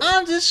up.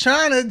 I'm just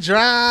trying to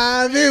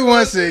drive it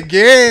once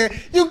again.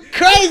 You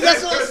crazy?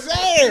 That's what I'm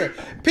saying.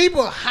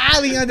 People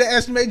highly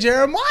underestimate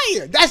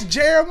Jeremiah. That's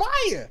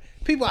Jeremiah.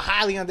 People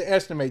highly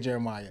underestimate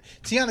Jeremiah.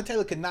 Tiana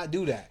Taylor could not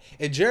do that.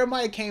 If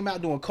Jeremiah came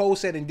out doing Cole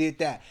set and did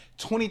that,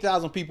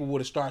 20,000 people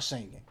would have started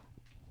singing.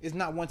 It's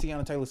not one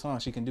Tiana Taylor song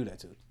she can do that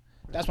to.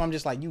 That's why I'm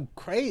just like, you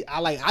crazy.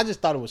 I just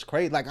thought it was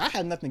crazy. Like, I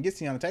had nothing against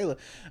Tiana Taylor,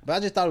 but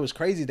I just thought it was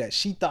crazy that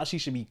she thought she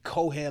should be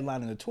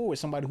co-headlining the tour with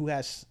somebody who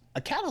has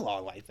a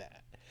catalog like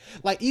that.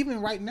 Like,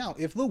 even right now,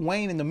 if Lil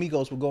Wayne and the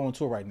Migos would go on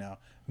tour right now,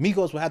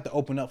 Migos would have to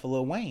open up for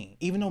Lil Wayne,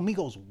 even though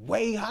Migos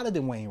way hotter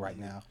than Wayne right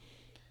now.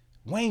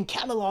 Wayne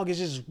catalog is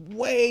just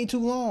way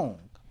too long.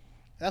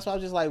 That's why I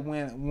was just like,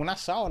 when I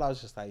saw it, I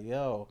was just like,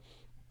 yo,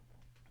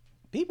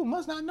 people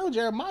must not know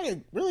Jeremiah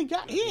really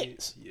got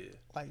hits. Yeah.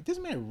 Like, this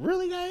man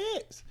really got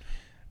hits.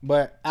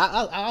 But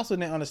I also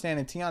didn't understand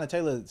that Tiana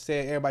Taylor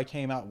said everybody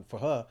came out for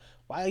her.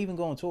 Why even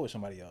go on tour with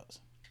somebody else?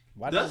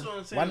 That's what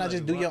I'm saying. Why not like,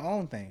 just do your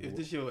own thing? If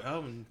this your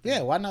album,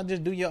 yeah, why not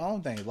just do your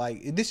own thing?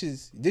 Like, this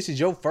is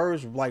your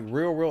first like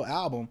real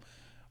album.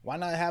 Why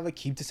not have a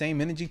keep the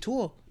same energy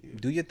tour? Yeah.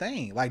 Do your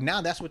thing. Like,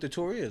 now that's what the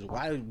tour is.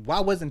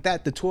 Why wasn't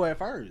that the tour at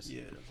first?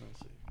 Yeah, that's what I'm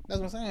saying. That's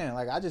what I'm saying.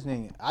 Like,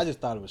 I just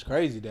thought it was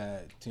crazy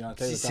that Tiana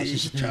Taylor thought she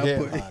should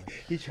be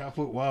He tried to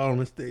put Wild on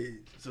the stage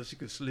so she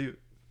could slip.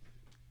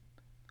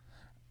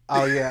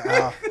 Oh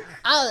yeah,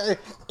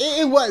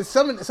 it was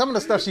some of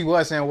the stuff she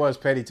was saying was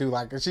petty too.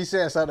 Like, she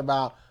said something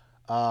about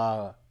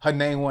her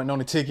name wasn't on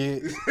the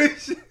ticket.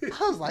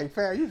 I was like,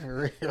 fam, you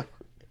for real?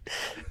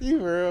 You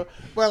for real?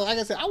 But like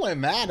I said, I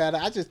wasn't mad at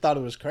it. I just thought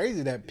it was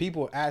crazy that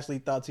people actually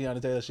thought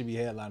Tiana Taylor should be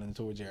headlining the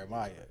tour with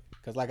Jeremiah.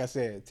 Because like I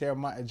said,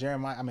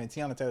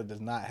 Tiana Taylor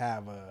does not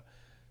have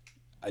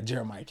a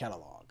Jeremiah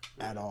catalog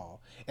at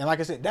all. And like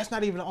I said, that's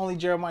not even the only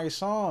Jeremiah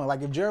song.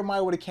 Like, if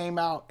Jeremiah would have came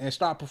out and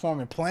started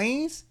performing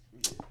Planes,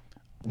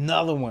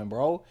 another one,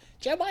 bro.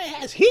 Jeremiah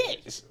has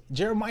hits.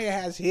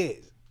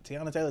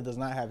 Tiana Taylor does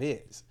not have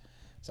hits.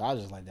 So I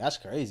was just like, that's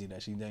crazy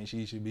that she thinks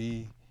she should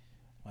be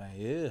like,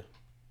 yeah.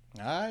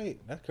 All right,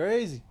 that's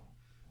crazy.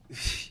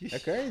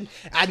 That's crazy.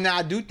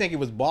 I do think it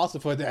was boss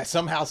of her that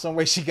somehow, some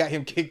way, she got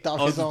him kicked off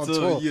his own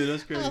tour. Yeah,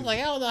 that's crazy. I was like,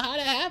 I don't know how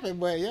that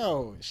happened, but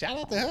yo, shout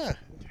out to her.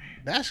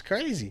 That's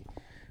crazy.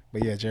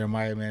 But yeah,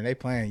 Jeremiah, man, they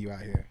playing you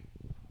out here.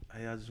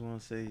 Hey, I just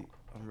want to say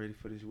I'm ready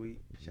for this week.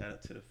 Shout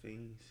out to the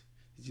Fiends.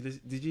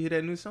 Did you hear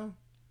that new song?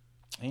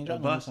 He ain't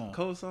dropped no song.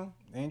 Cole song?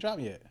 They ain't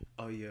dropped yet.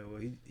 Oh yeah,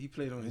 well he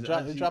played on his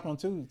It dropped on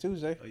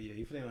Tuesday. Oh yeah,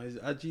 he played on his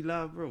IG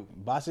Live, bro.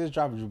 Boss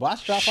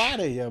dropped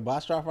Friday. Yeah,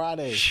 Boss dropped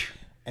Friday.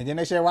 And then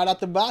they said right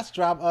after Boss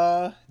drop,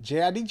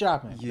 JID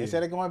dropping. Yeah. They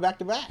said they're going back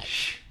to back.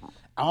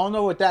 I don't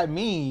know what that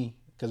means,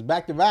 because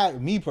back to back,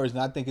 me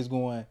personally, I think it's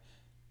going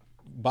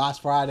Boss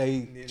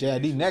Friday,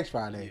 JID next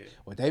Friday. Yeah.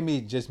 What they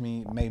may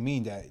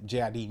mean that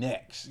JID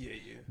next. Yeah.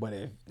 But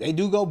if they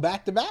do go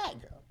back to back,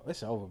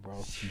 it's over, bro.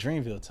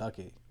 Dreamville tuck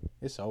it.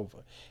 It's over.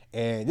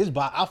 And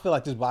I feel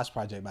like this Boss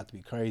project about to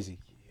be crazy.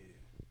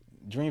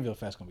 Yeah. Dreamville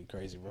Fest gonna be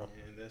crazy, bro.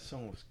 Man, that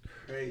song was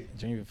crazy.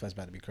 Dreamville Fest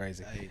about to be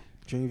crazy. Hey,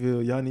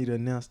 Dreamville, y'all need to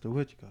announce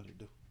what you gotta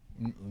do.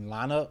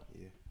 Lineup?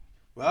 Yeah.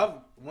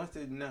 Well, once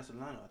they announce the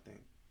lineup, I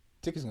think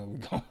tickets gonna be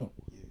gone.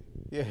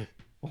 Yeah.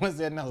 Once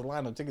they announce the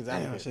lineup, tickets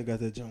out. Damn, I should got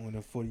that jump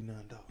with $49.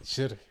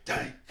 Shoulda.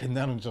 Dang. Cause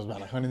none of them just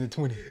about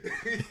 120.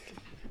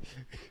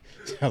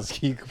 Just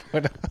keep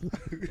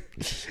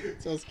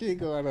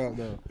going up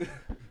though.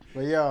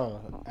 But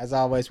yo, as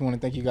always, we want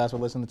to thank you guys for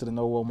listening to the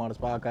No Role Models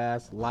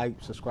podcast.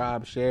 Like,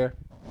 subscribe, share.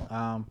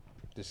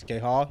 This is K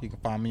Hall. You can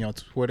find me on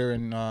Twitter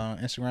and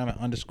Instagram at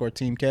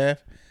 _TeamCav.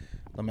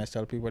 Let me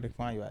tell the people where they can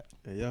find you at.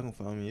 Yeah, y'all can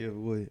find me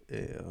everywhere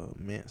at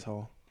Mance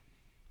Hall.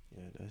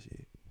 Yeah, that's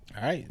it.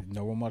 All right,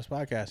 No Role Models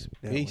podcast.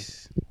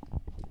 Peace.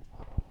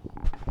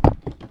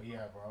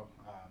 Yeah, bro.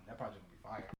 That project.